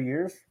last 3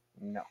 years,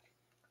 no.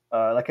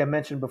 Like I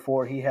mentioned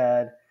before, he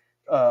had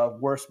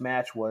worst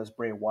match was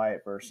Bray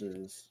Wyatt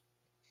versus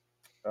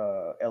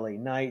LA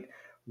Knight.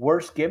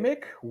 Worst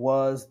gimmick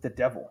was the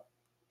Devil.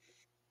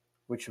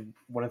 Which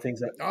one of the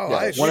things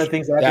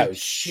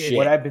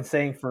what I've been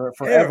saying for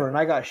forever, and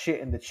I got shit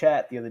in the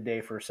chat the other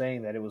day for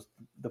saying that it was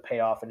the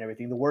payoff and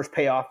everything. The worst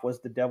payoff was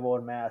the Devil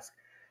and Mask.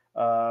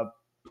 What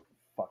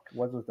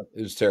was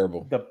it was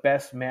terrible. The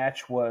best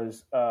match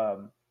was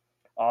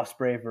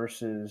Ospreay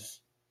versus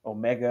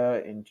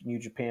Omega in New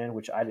Japan,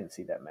 which I didn't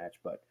see that match,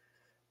 but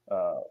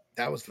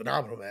that was a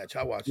phenomenal match.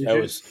 I watched it. It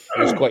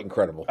was quite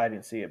incredible. I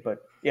didn't see it, but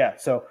yeah,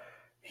 so.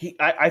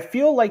 I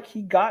feel like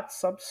he got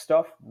some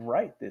stuff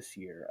right this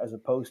year as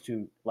opposed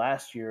to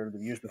last year or the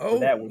years before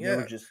that when they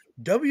were just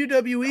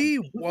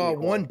WWE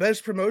won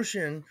Best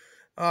Promotion.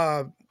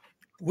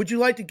 Would you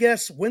like to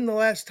guess when the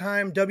last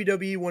time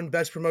WWE won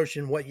Best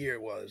Promotion, what year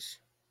it was?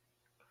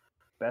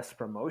 Best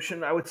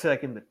Promotion? I would say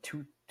like in the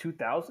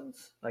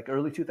 2000s, like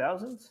early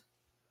 2000s.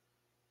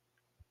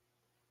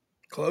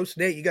 Close.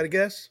 Nate, you got a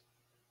guess?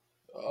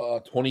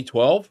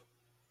 2012?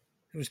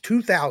 It was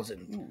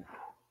 2000. Ooh.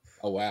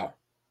 Oh, wow.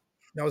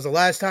 That was the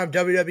last time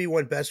WWE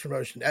won Best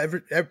Promotion.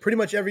 Pretty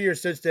much every year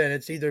since then,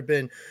 it's either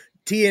been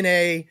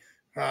TNA,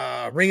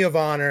 Ring of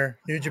Honor,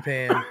 New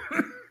Japan.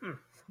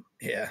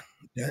 Yeah.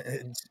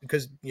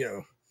 Because,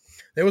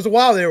 there was a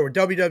while there where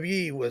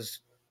WWE was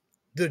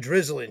the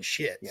drizzling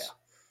shits.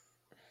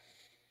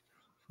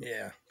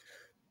 Yeah.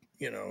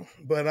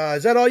 But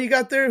is that all you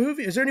got there,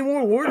 Hoovy? Is there any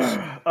more awards?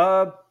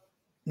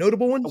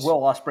 Notable ones?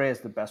 Will Ospreay is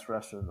the best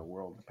wrestler in the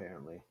world,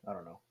 apparently. I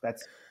don't know.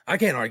 I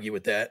can't argue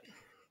with that.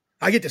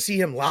 I get to see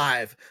him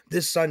live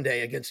this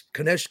Sunday against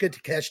Kaneshka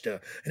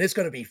Takeshita, and it's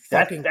going to be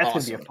fucking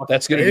awesome.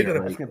 That's going to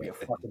be a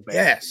fucking bad.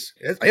 Yes.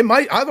 It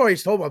might. I've already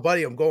told my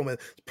buddy I'm going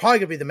with. It's probably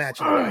going to be the match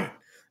of the night.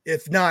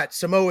 If not,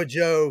 Samoa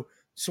Joe,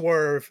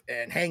 Swerve,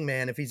 and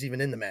Hangman, if he's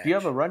even in the match. Do you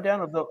have a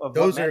rundown of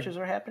what matches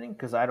are happening?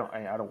 Because I don't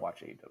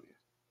watch AEW.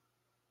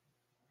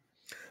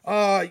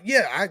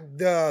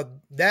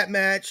 That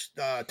match,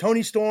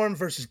 Tony Storm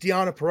versus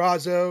Deonna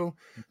Purrazzo,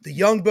 the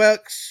Young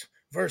Bucks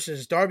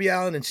versus Darby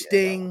Allin and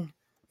Sting.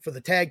 For the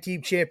tag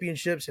team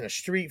championships in a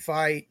street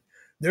fight.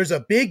 There's a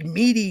big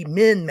meaty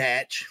men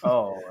match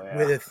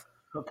with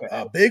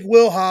Big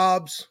Will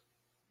Hobbs,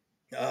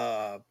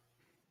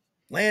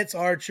 Lance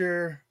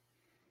Archer,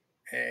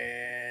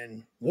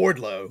 and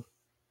Wardlow.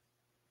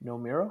 No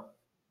Miro?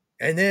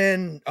 And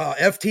then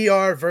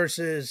FTR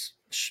versus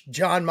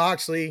John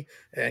Moxley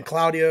and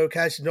Claudio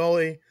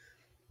Castagnoli.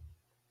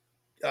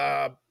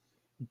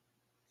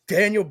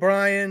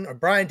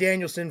 Brian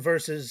Danielson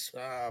versus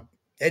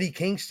Eddie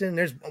Kingston.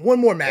 There's one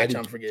more match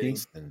I'm forgetting.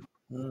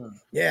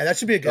 Yeah, that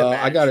should be a good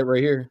match. I got it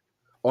right here.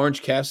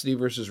 Orange Cassidy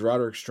versus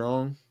Roderick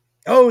Strong.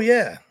 Oh,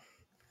 yeah.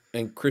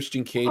 And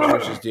Christian Cage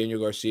versus Daniel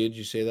Garcia. Did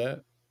you say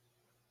that?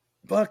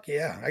 Fuck,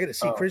 yeah. I got to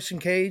see Christian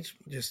Cage.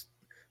 Just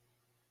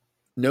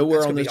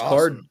nowhere on this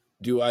card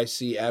do I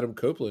see Adam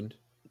Copeland.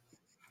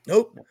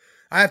 Nope.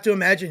 I have to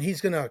imagine he's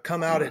going to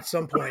come out at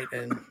some point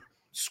and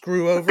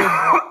screw over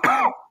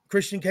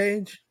Christian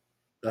Cage.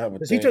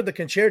 Because he took the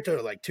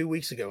concerto like 2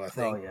 weeks ago, I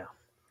think. Oh, yeah.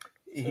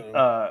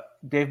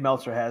 Dave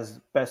Meltzer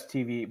has best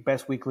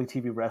weekly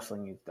TV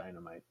wrestling is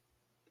Dynamite.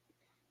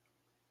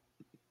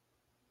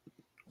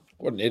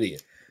 What an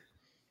idiot.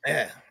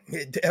 Yeah.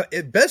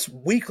 Best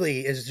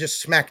weekly is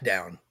just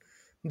SmackDown.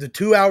 The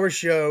 2-hour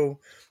show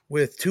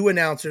with 2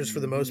 announcers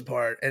for the most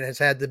part, and has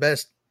had the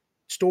best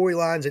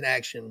storylines and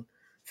action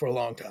for a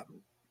long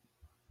time.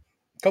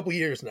 A couple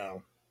years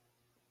now.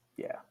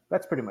 Yeah,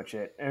 that's pretty much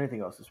it. Everything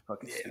else is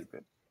fucking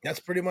stupid. That's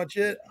pretty much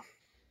it.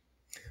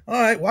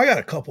 All right. Well, I got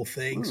a couple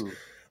things.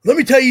 Let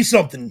me tell you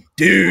something,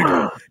 dude.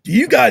 Do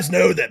you guys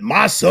know that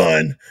my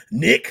son,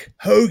 Nick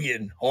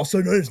Hogan,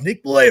 also known as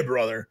Nick Blair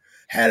Brother,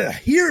 had a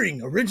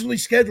hearing originally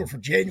scheduled for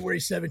January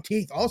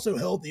 17th, also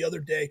held the other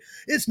day.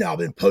 It's now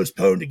been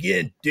postponed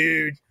again,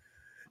 dude,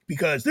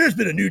 because there's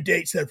been a new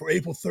date set for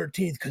April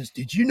 13th. Because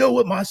did you know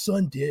what my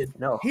son did?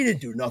 No. He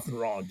didn't do nothing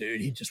wrong,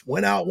 dude. He just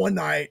went out one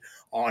night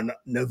on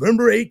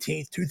November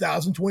 18th,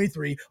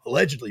 2023,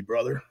 allegedly,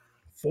 brother.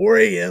 4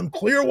 a.m.,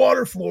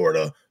 Clearwater,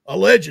 Florida,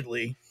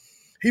 allegedly.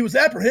 He was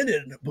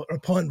apprehended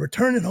upon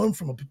returning home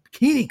from a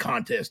bikini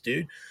contest,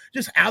 dude.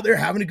 Just out there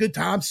having a good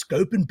time,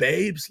 scoping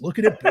babes,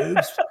 looking at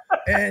boobs,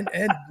 and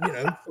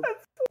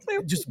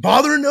just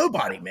bothering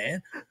nobody,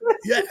 man.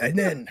 Yeah, and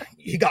then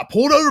he got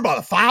pulled over by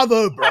the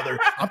 5-0, brother.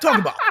 I'm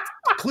talking about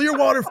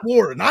Clearwater,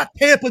 Florida, not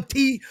Tampa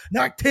PD,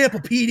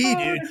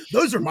 dude.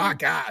 Those are my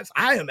guys.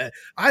 I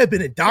have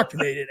been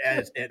indoctrinated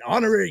as an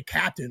honorary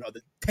captain of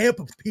the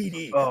Tampa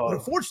PD, but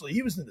unfortunately,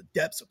 he was in the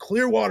depths of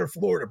Clearwater,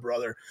 Florida,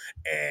 brother,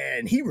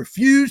 and he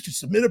refused to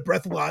submit a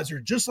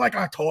breathalyzer, just like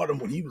I taught him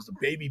when he was a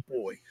baby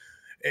boy.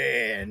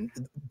 And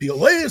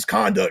Bialea's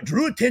conduct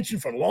drew attention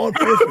from law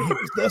enforcement. He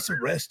was thus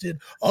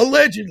arrested.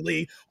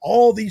 Allegedly,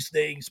 all these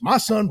things. My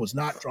son was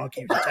not drunk.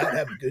 He was just out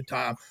having a good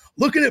time,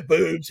 looking at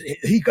boobs.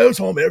 He goes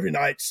home every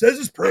night, says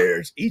his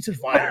prayers, eats his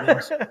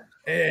vitamins,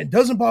 and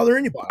doesn't bother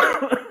anybody.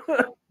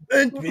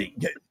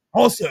 And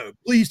also,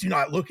 please do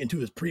not look into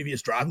his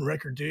previous driving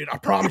record, dude. I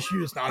promise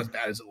you it's not as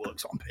bad as it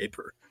looks on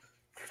paper.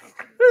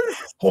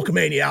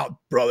 Hulkamania out,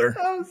 brother.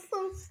 That was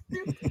so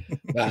stupid.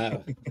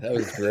 Wow, that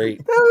was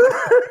great.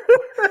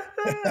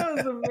 That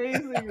was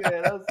amazing,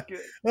 man. That was good.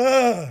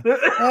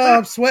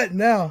 I'm sweating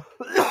now.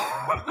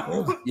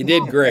 You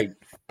did great.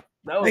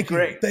 That was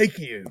great. Thank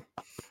you.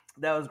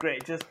 That was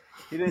great. Just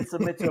he didn't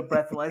submit to a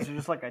breathalyzer,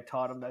 just like I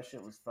taught him. That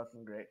shit was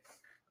fucking great.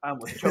 I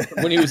almost choked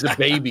when he was a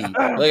baby.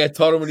 Like I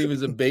taught him when he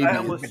was a baby. I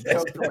almost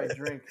choked on my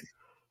drink.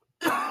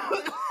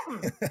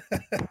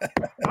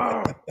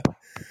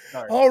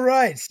 All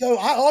right. So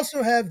I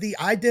also have the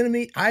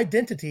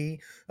identity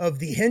of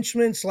the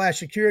henchman /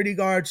 security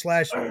guard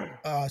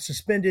 /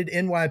 suspended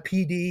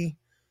NYPD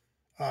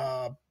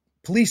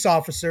police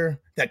officer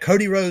that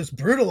Cody Rhodes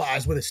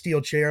brutalized with a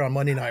steel chair on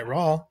Monday Night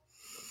Raw.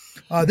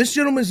 This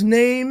gentleman's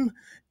name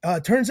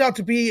turns out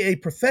to be a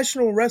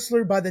professional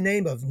wrestler by the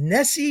name of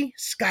Nessie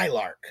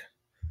Skylark.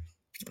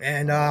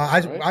 And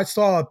I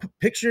saw a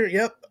picture.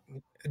 Yep.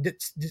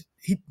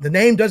 The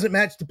name doesn't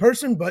match the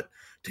person, but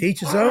to each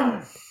his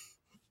own.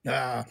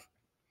 But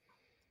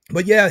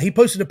yeah, he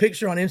posted a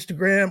picture on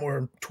Instagram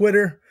or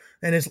Twitter,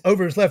 and his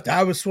left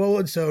eye was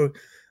swollen. So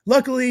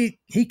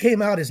luckily, he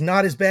came out as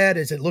not as bad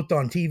as it looked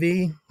on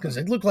TV, because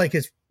it looked like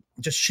his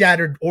just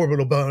shattered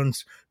orbital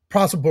bones,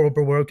 possible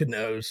broken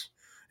nose,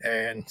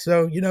 and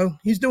so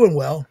he's doing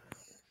well.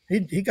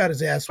 He got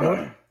his ass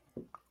whooped.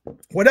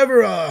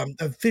 Whatever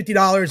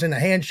 $50 and a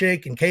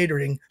handshake and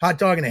catering, hot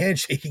dog and a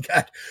handshake he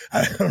got,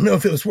 I don't know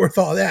if it was worth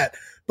all that.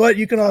 But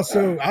you can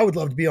also, I would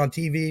love to be on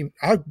TV.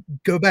 I'll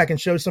go back and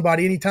show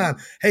somebody anytime.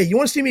 Hey, you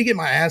want to see me get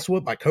my ass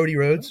whooped by Cody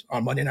Rhodes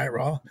on Monday Night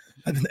Raw?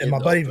 And my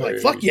buddy's like,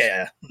 fuck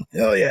yeah.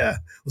 Hell yeah.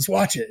 Let's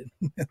watch it.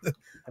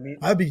 I mean,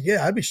 I'd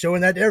be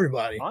showing that to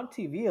everybody. On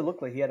TV, it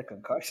looked like he had a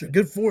concussion. So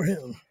good for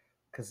him.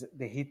 Because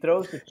he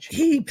throws the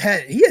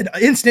chair. He had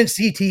instant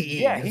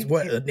CTE. Yeah, is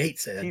what Nate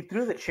said. He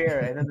threw the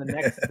chair, and then the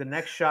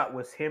next shot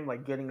was him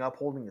like getting up,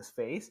 holding his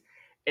face,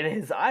 and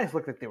his eyes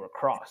looked like they were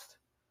crossed.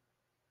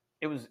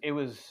 It was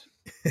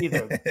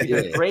either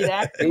great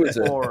acting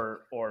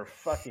or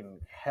fucking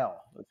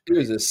hell. It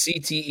was a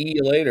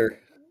CTE later.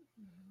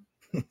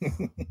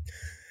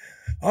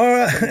 All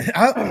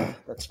right.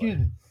 Excuse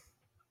me.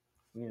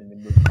 We need to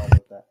move the call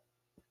with that.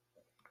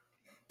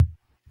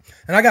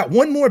 And I got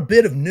one more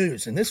bit of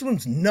news, and this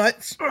one's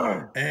nuts.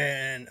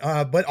 And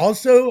but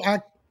also,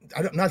 I'm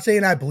not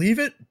saying I believe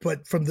it,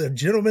 but from the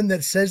gentleman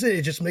that says it,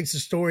 it just makes the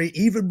story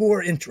even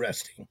more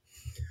interesting.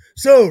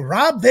 So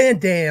Rob Van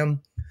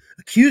Dam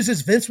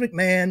accuses Vince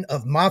McMahon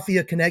of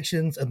mafia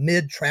connections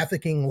amid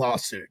trafficking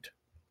lawsuit.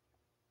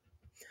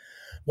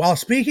 While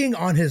speaking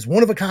on his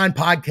one-of-a-kind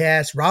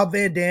podcast, Rob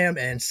Van Dam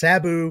and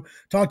Sabu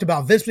talked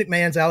about Vince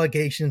McMahon's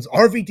allegations.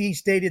 RVD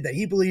stated that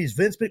he believes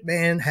Vince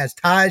McMahon has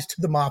ties to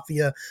the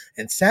mafia,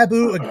 and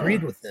Sabu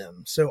agreed with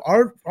them. So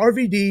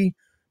RVD,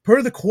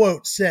 per the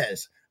quote,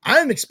 says,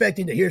 "I'm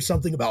expecting to hear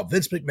something about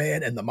Vince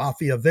McMahon and the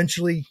mafia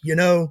eventually. He's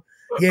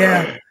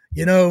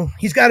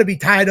got to be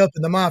tied up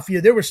in the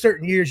mafia. There were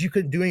certain years you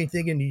couldn't do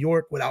anything in New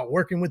York without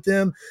working with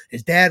them.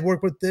 His dad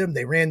worked with them.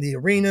 They ran the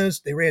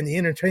arenas. They ran the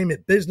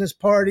entertainment business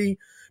party.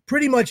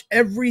 Pretty much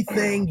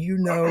everything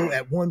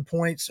at one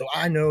point. So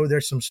I know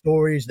there's some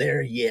stories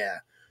there. Yeah.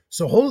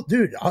 So,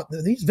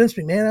 these Vince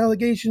McMahon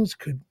allegations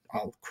could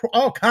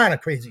all kind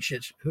of crazy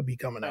shit could be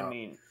coming out. I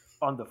mean,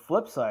 on the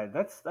flip side,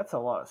 that's a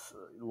lot of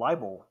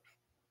libel.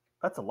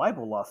 That's a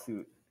libel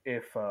lawsuit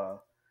if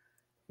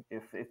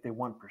they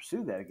want to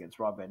pursue that against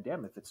Rob Van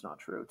Dam, if it's not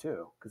true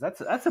too, because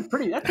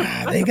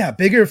they got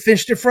bigger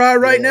fish to fry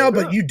right now.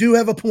 But you do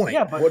have a point.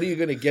 Yeah, but what are you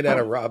going to get out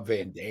of Rob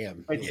Van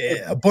Dam?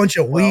 A bunch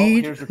of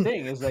weed. Here's the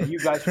thing: is that you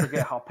guys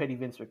forget how petty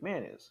Vince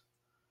McMahon is.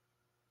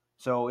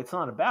 So it's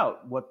not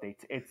about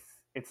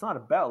it's not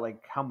about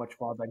like how much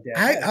Rob Van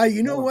Dam.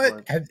 You know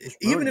what?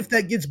 Even if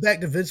that gets back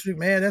to Vince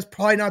McMahon, that's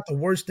probably not the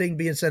worst thing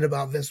being said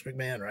about Vince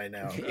McMahon right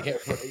now. Yeah,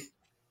 right.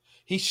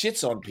 He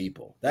shits on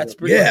people. That's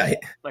pretty. Yeah,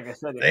 like I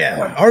said.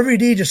 Yeah,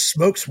 RVD just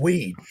smokes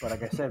weed. But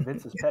like I said,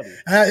 Vince is petty.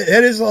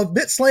 It is a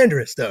bit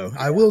slanderous, though.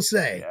 I will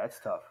say. Yeah, it's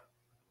tough.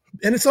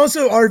 And it's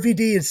also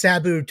RVD and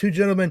Sabu, two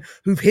gentlemen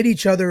who've hit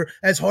each other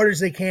as hard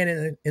as they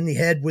can in the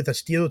head with a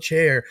steel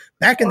chair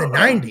back in the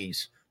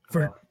 90s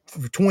for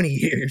 20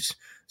 years.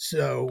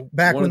 So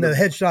back when the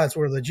headshots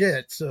were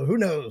legit. So who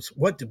knows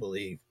what to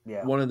believe?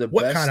 Yeah. What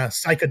kind of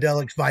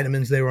psychedelic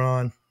vitamins they were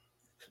on.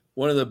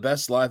 One of the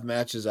best live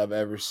matches I've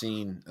ever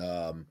seen.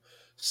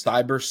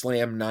 Cyber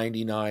Slam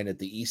 99 at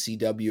the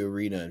ECW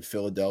Arena in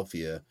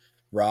Philadelphia.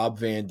 Rob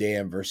Van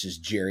Dam versus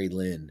Jerry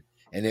Lynn.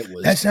 And it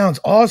was That sounds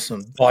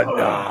awesome.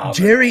 phenomenal.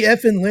 Jerry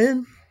effing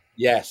Lynn?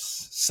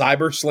 Yes.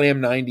 Cyber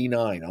Slam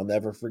 99. I'll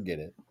never forget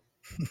it.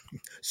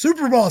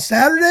 Super Bowl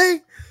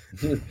Saturday?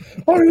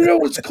 Oh, you know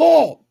what it's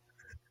called?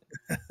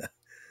 Are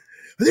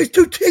these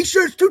two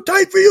t-shirts too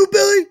tight for you,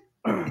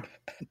 Billy?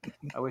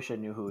 I wish I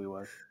knew who he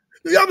was.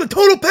 I'm the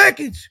total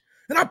package,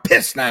 and I'm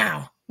pissed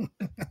now.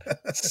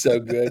 So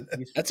good.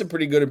 That's a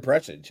pretty good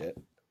impression, Chet.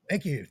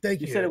 Thank you.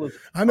 Thank you. You said it was.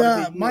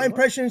 My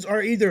impressions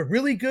are either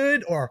really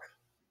good or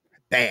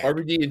bad.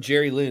 RVD and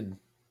Jerry Lynn.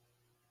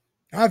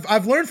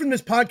 I've learned from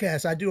this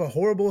podcast. I do a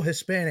horrible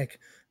Hispanic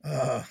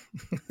or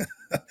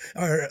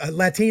a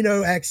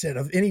Latino accent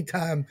of any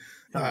time.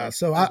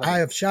 So I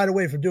have shied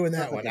away from doing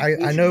that one.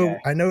 I know.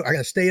 I got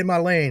to stay in my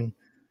lane.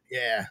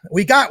 Yeah,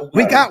 we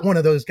got one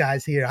of those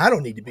guys here. I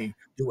don't need to be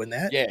doing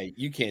that. Yeah,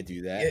 you can't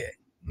do that. Yeah,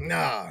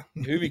 nah.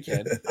 Hoovy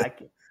can. I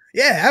can,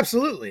 Yeah,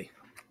 absolutely.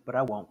 but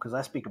I won't because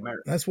I speak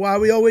American. That's why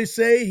we always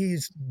say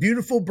he's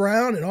beautiful,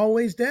 brown, and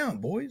always down,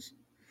 boys.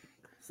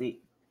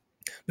 See,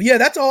 But yeah,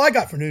 that's all I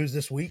got for news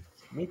this week.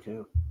 me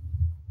too.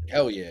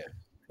 Hell yeah.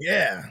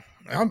 Yeah,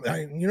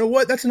 you know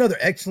what? That's another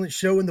excellent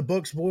show in the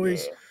books,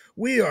 boys. Yeah.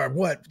 We are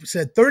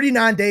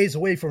 39 days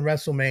away from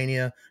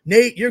WrestleMania.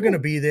 Nate, you're going to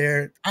be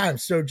there. I'm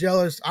so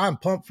jealous. I'm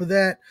pumped for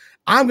that.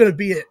 I'm going to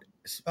be at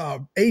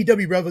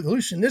AEW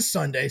Revolution this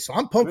Sunday, so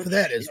I'm pumped for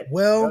that as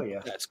well. Oh, yeah.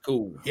 That's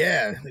cool.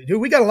 Yeah,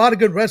 dude, we got a lot of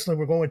good wrestling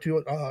we're going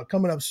to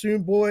coming up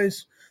soon,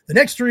 boys. The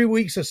next 3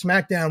 weeks of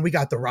SmackDown, we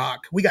got The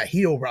Rock. We got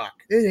Heel Rock.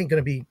 It ain't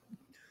going to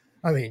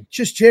be,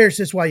 just cherish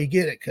this while you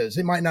get it because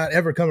it might not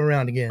ever come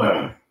around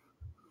again.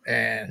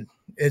 And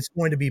it's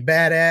going to be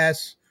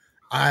badass.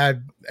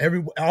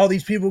 All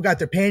these people got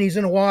their panties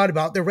in a wad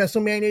about their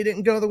WrestleMania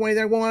didn't go the way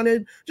they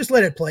wanted. Just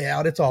let it play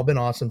out. It's all been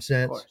awesome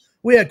since.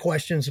 We had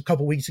questions a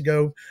couple weeks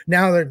ago.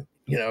 Now they're,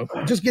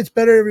 it just gets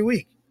better every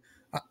week.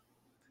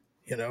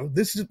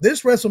 This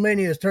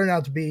WrestleMania has turned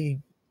out to be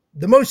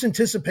the most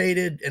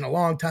anticipated in a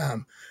long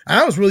time.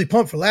 I was really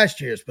pumped for last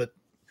year's, but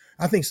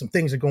I think some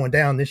things are going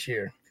down this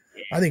year.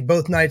 I think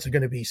both nights are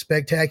going to be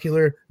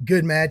spectacular,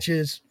 good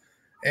matches.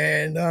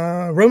 And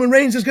Roman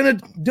Reigns is going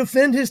to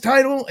defend his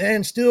title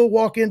and still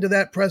walk into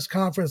that press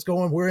conference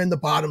going, we're in the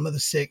bottom of the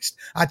sixth.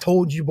 I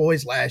told you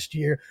boys last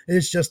year,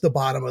 it's just the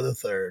bottom of the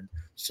third.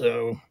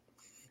 So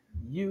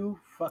You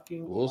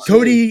fucking. We'll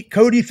see.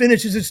 Cody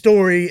finishes his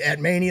story at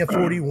Mania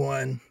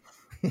 41.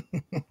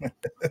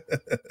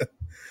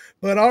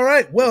 But all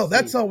right, well,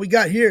 that's all we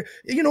got here.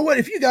 You know what?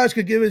 If you guys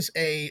could do us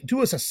a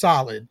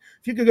solid,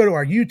 if you could go to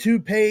our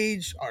YouTube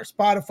page, our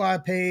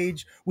Spotify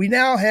page, we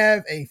now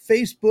have a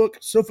Facebook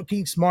Sofa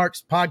King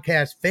Smarks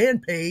podcast fan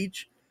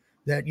page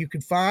that you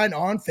can find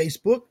on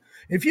Facebook.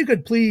 If you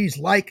could please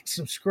like,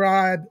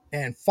 subscribe,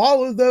 and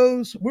follow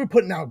those. We're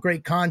putting out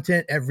great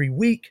content every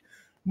week.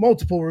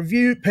 Multiple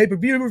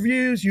pay-per-view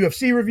reviews,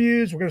 UFC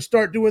reviews. We're going to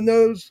start doing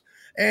those.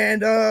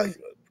 And,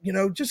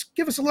 just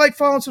give us a like,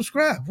 follow, and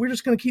subscribe. We're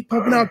just going to keep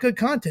pumping out good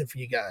content for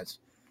you guys.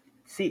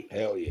 See.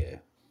 Hell yeah.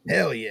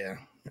 Hell yeah.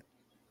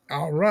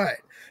 All right.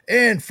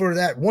 And for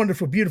that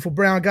wonderful, beautiful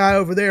brown guy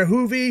over there,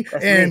 Hoovy,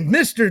 That's and me.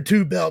 Mr.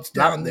 Two Belts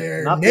down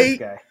there, Not Nate.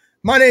 this guy.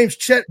 My name's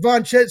Chet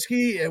Von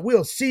Chetsky, and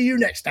we'll see you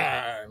next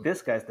time.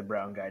 This guy's the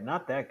brown guy,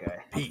 not that guy.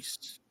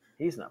 Peace.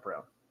 He's not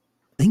brown.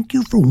 Thank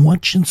you for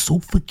watching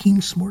Sofa King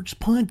Smarks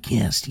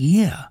podcast,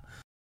 yeah.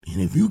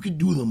 And if you could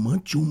do the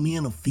Macho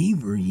Man a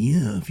favor,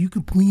 if you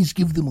could please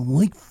give them a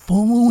like,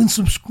 follow, and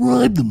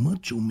subscribe, the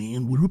Macho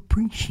Man would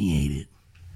appreciate it.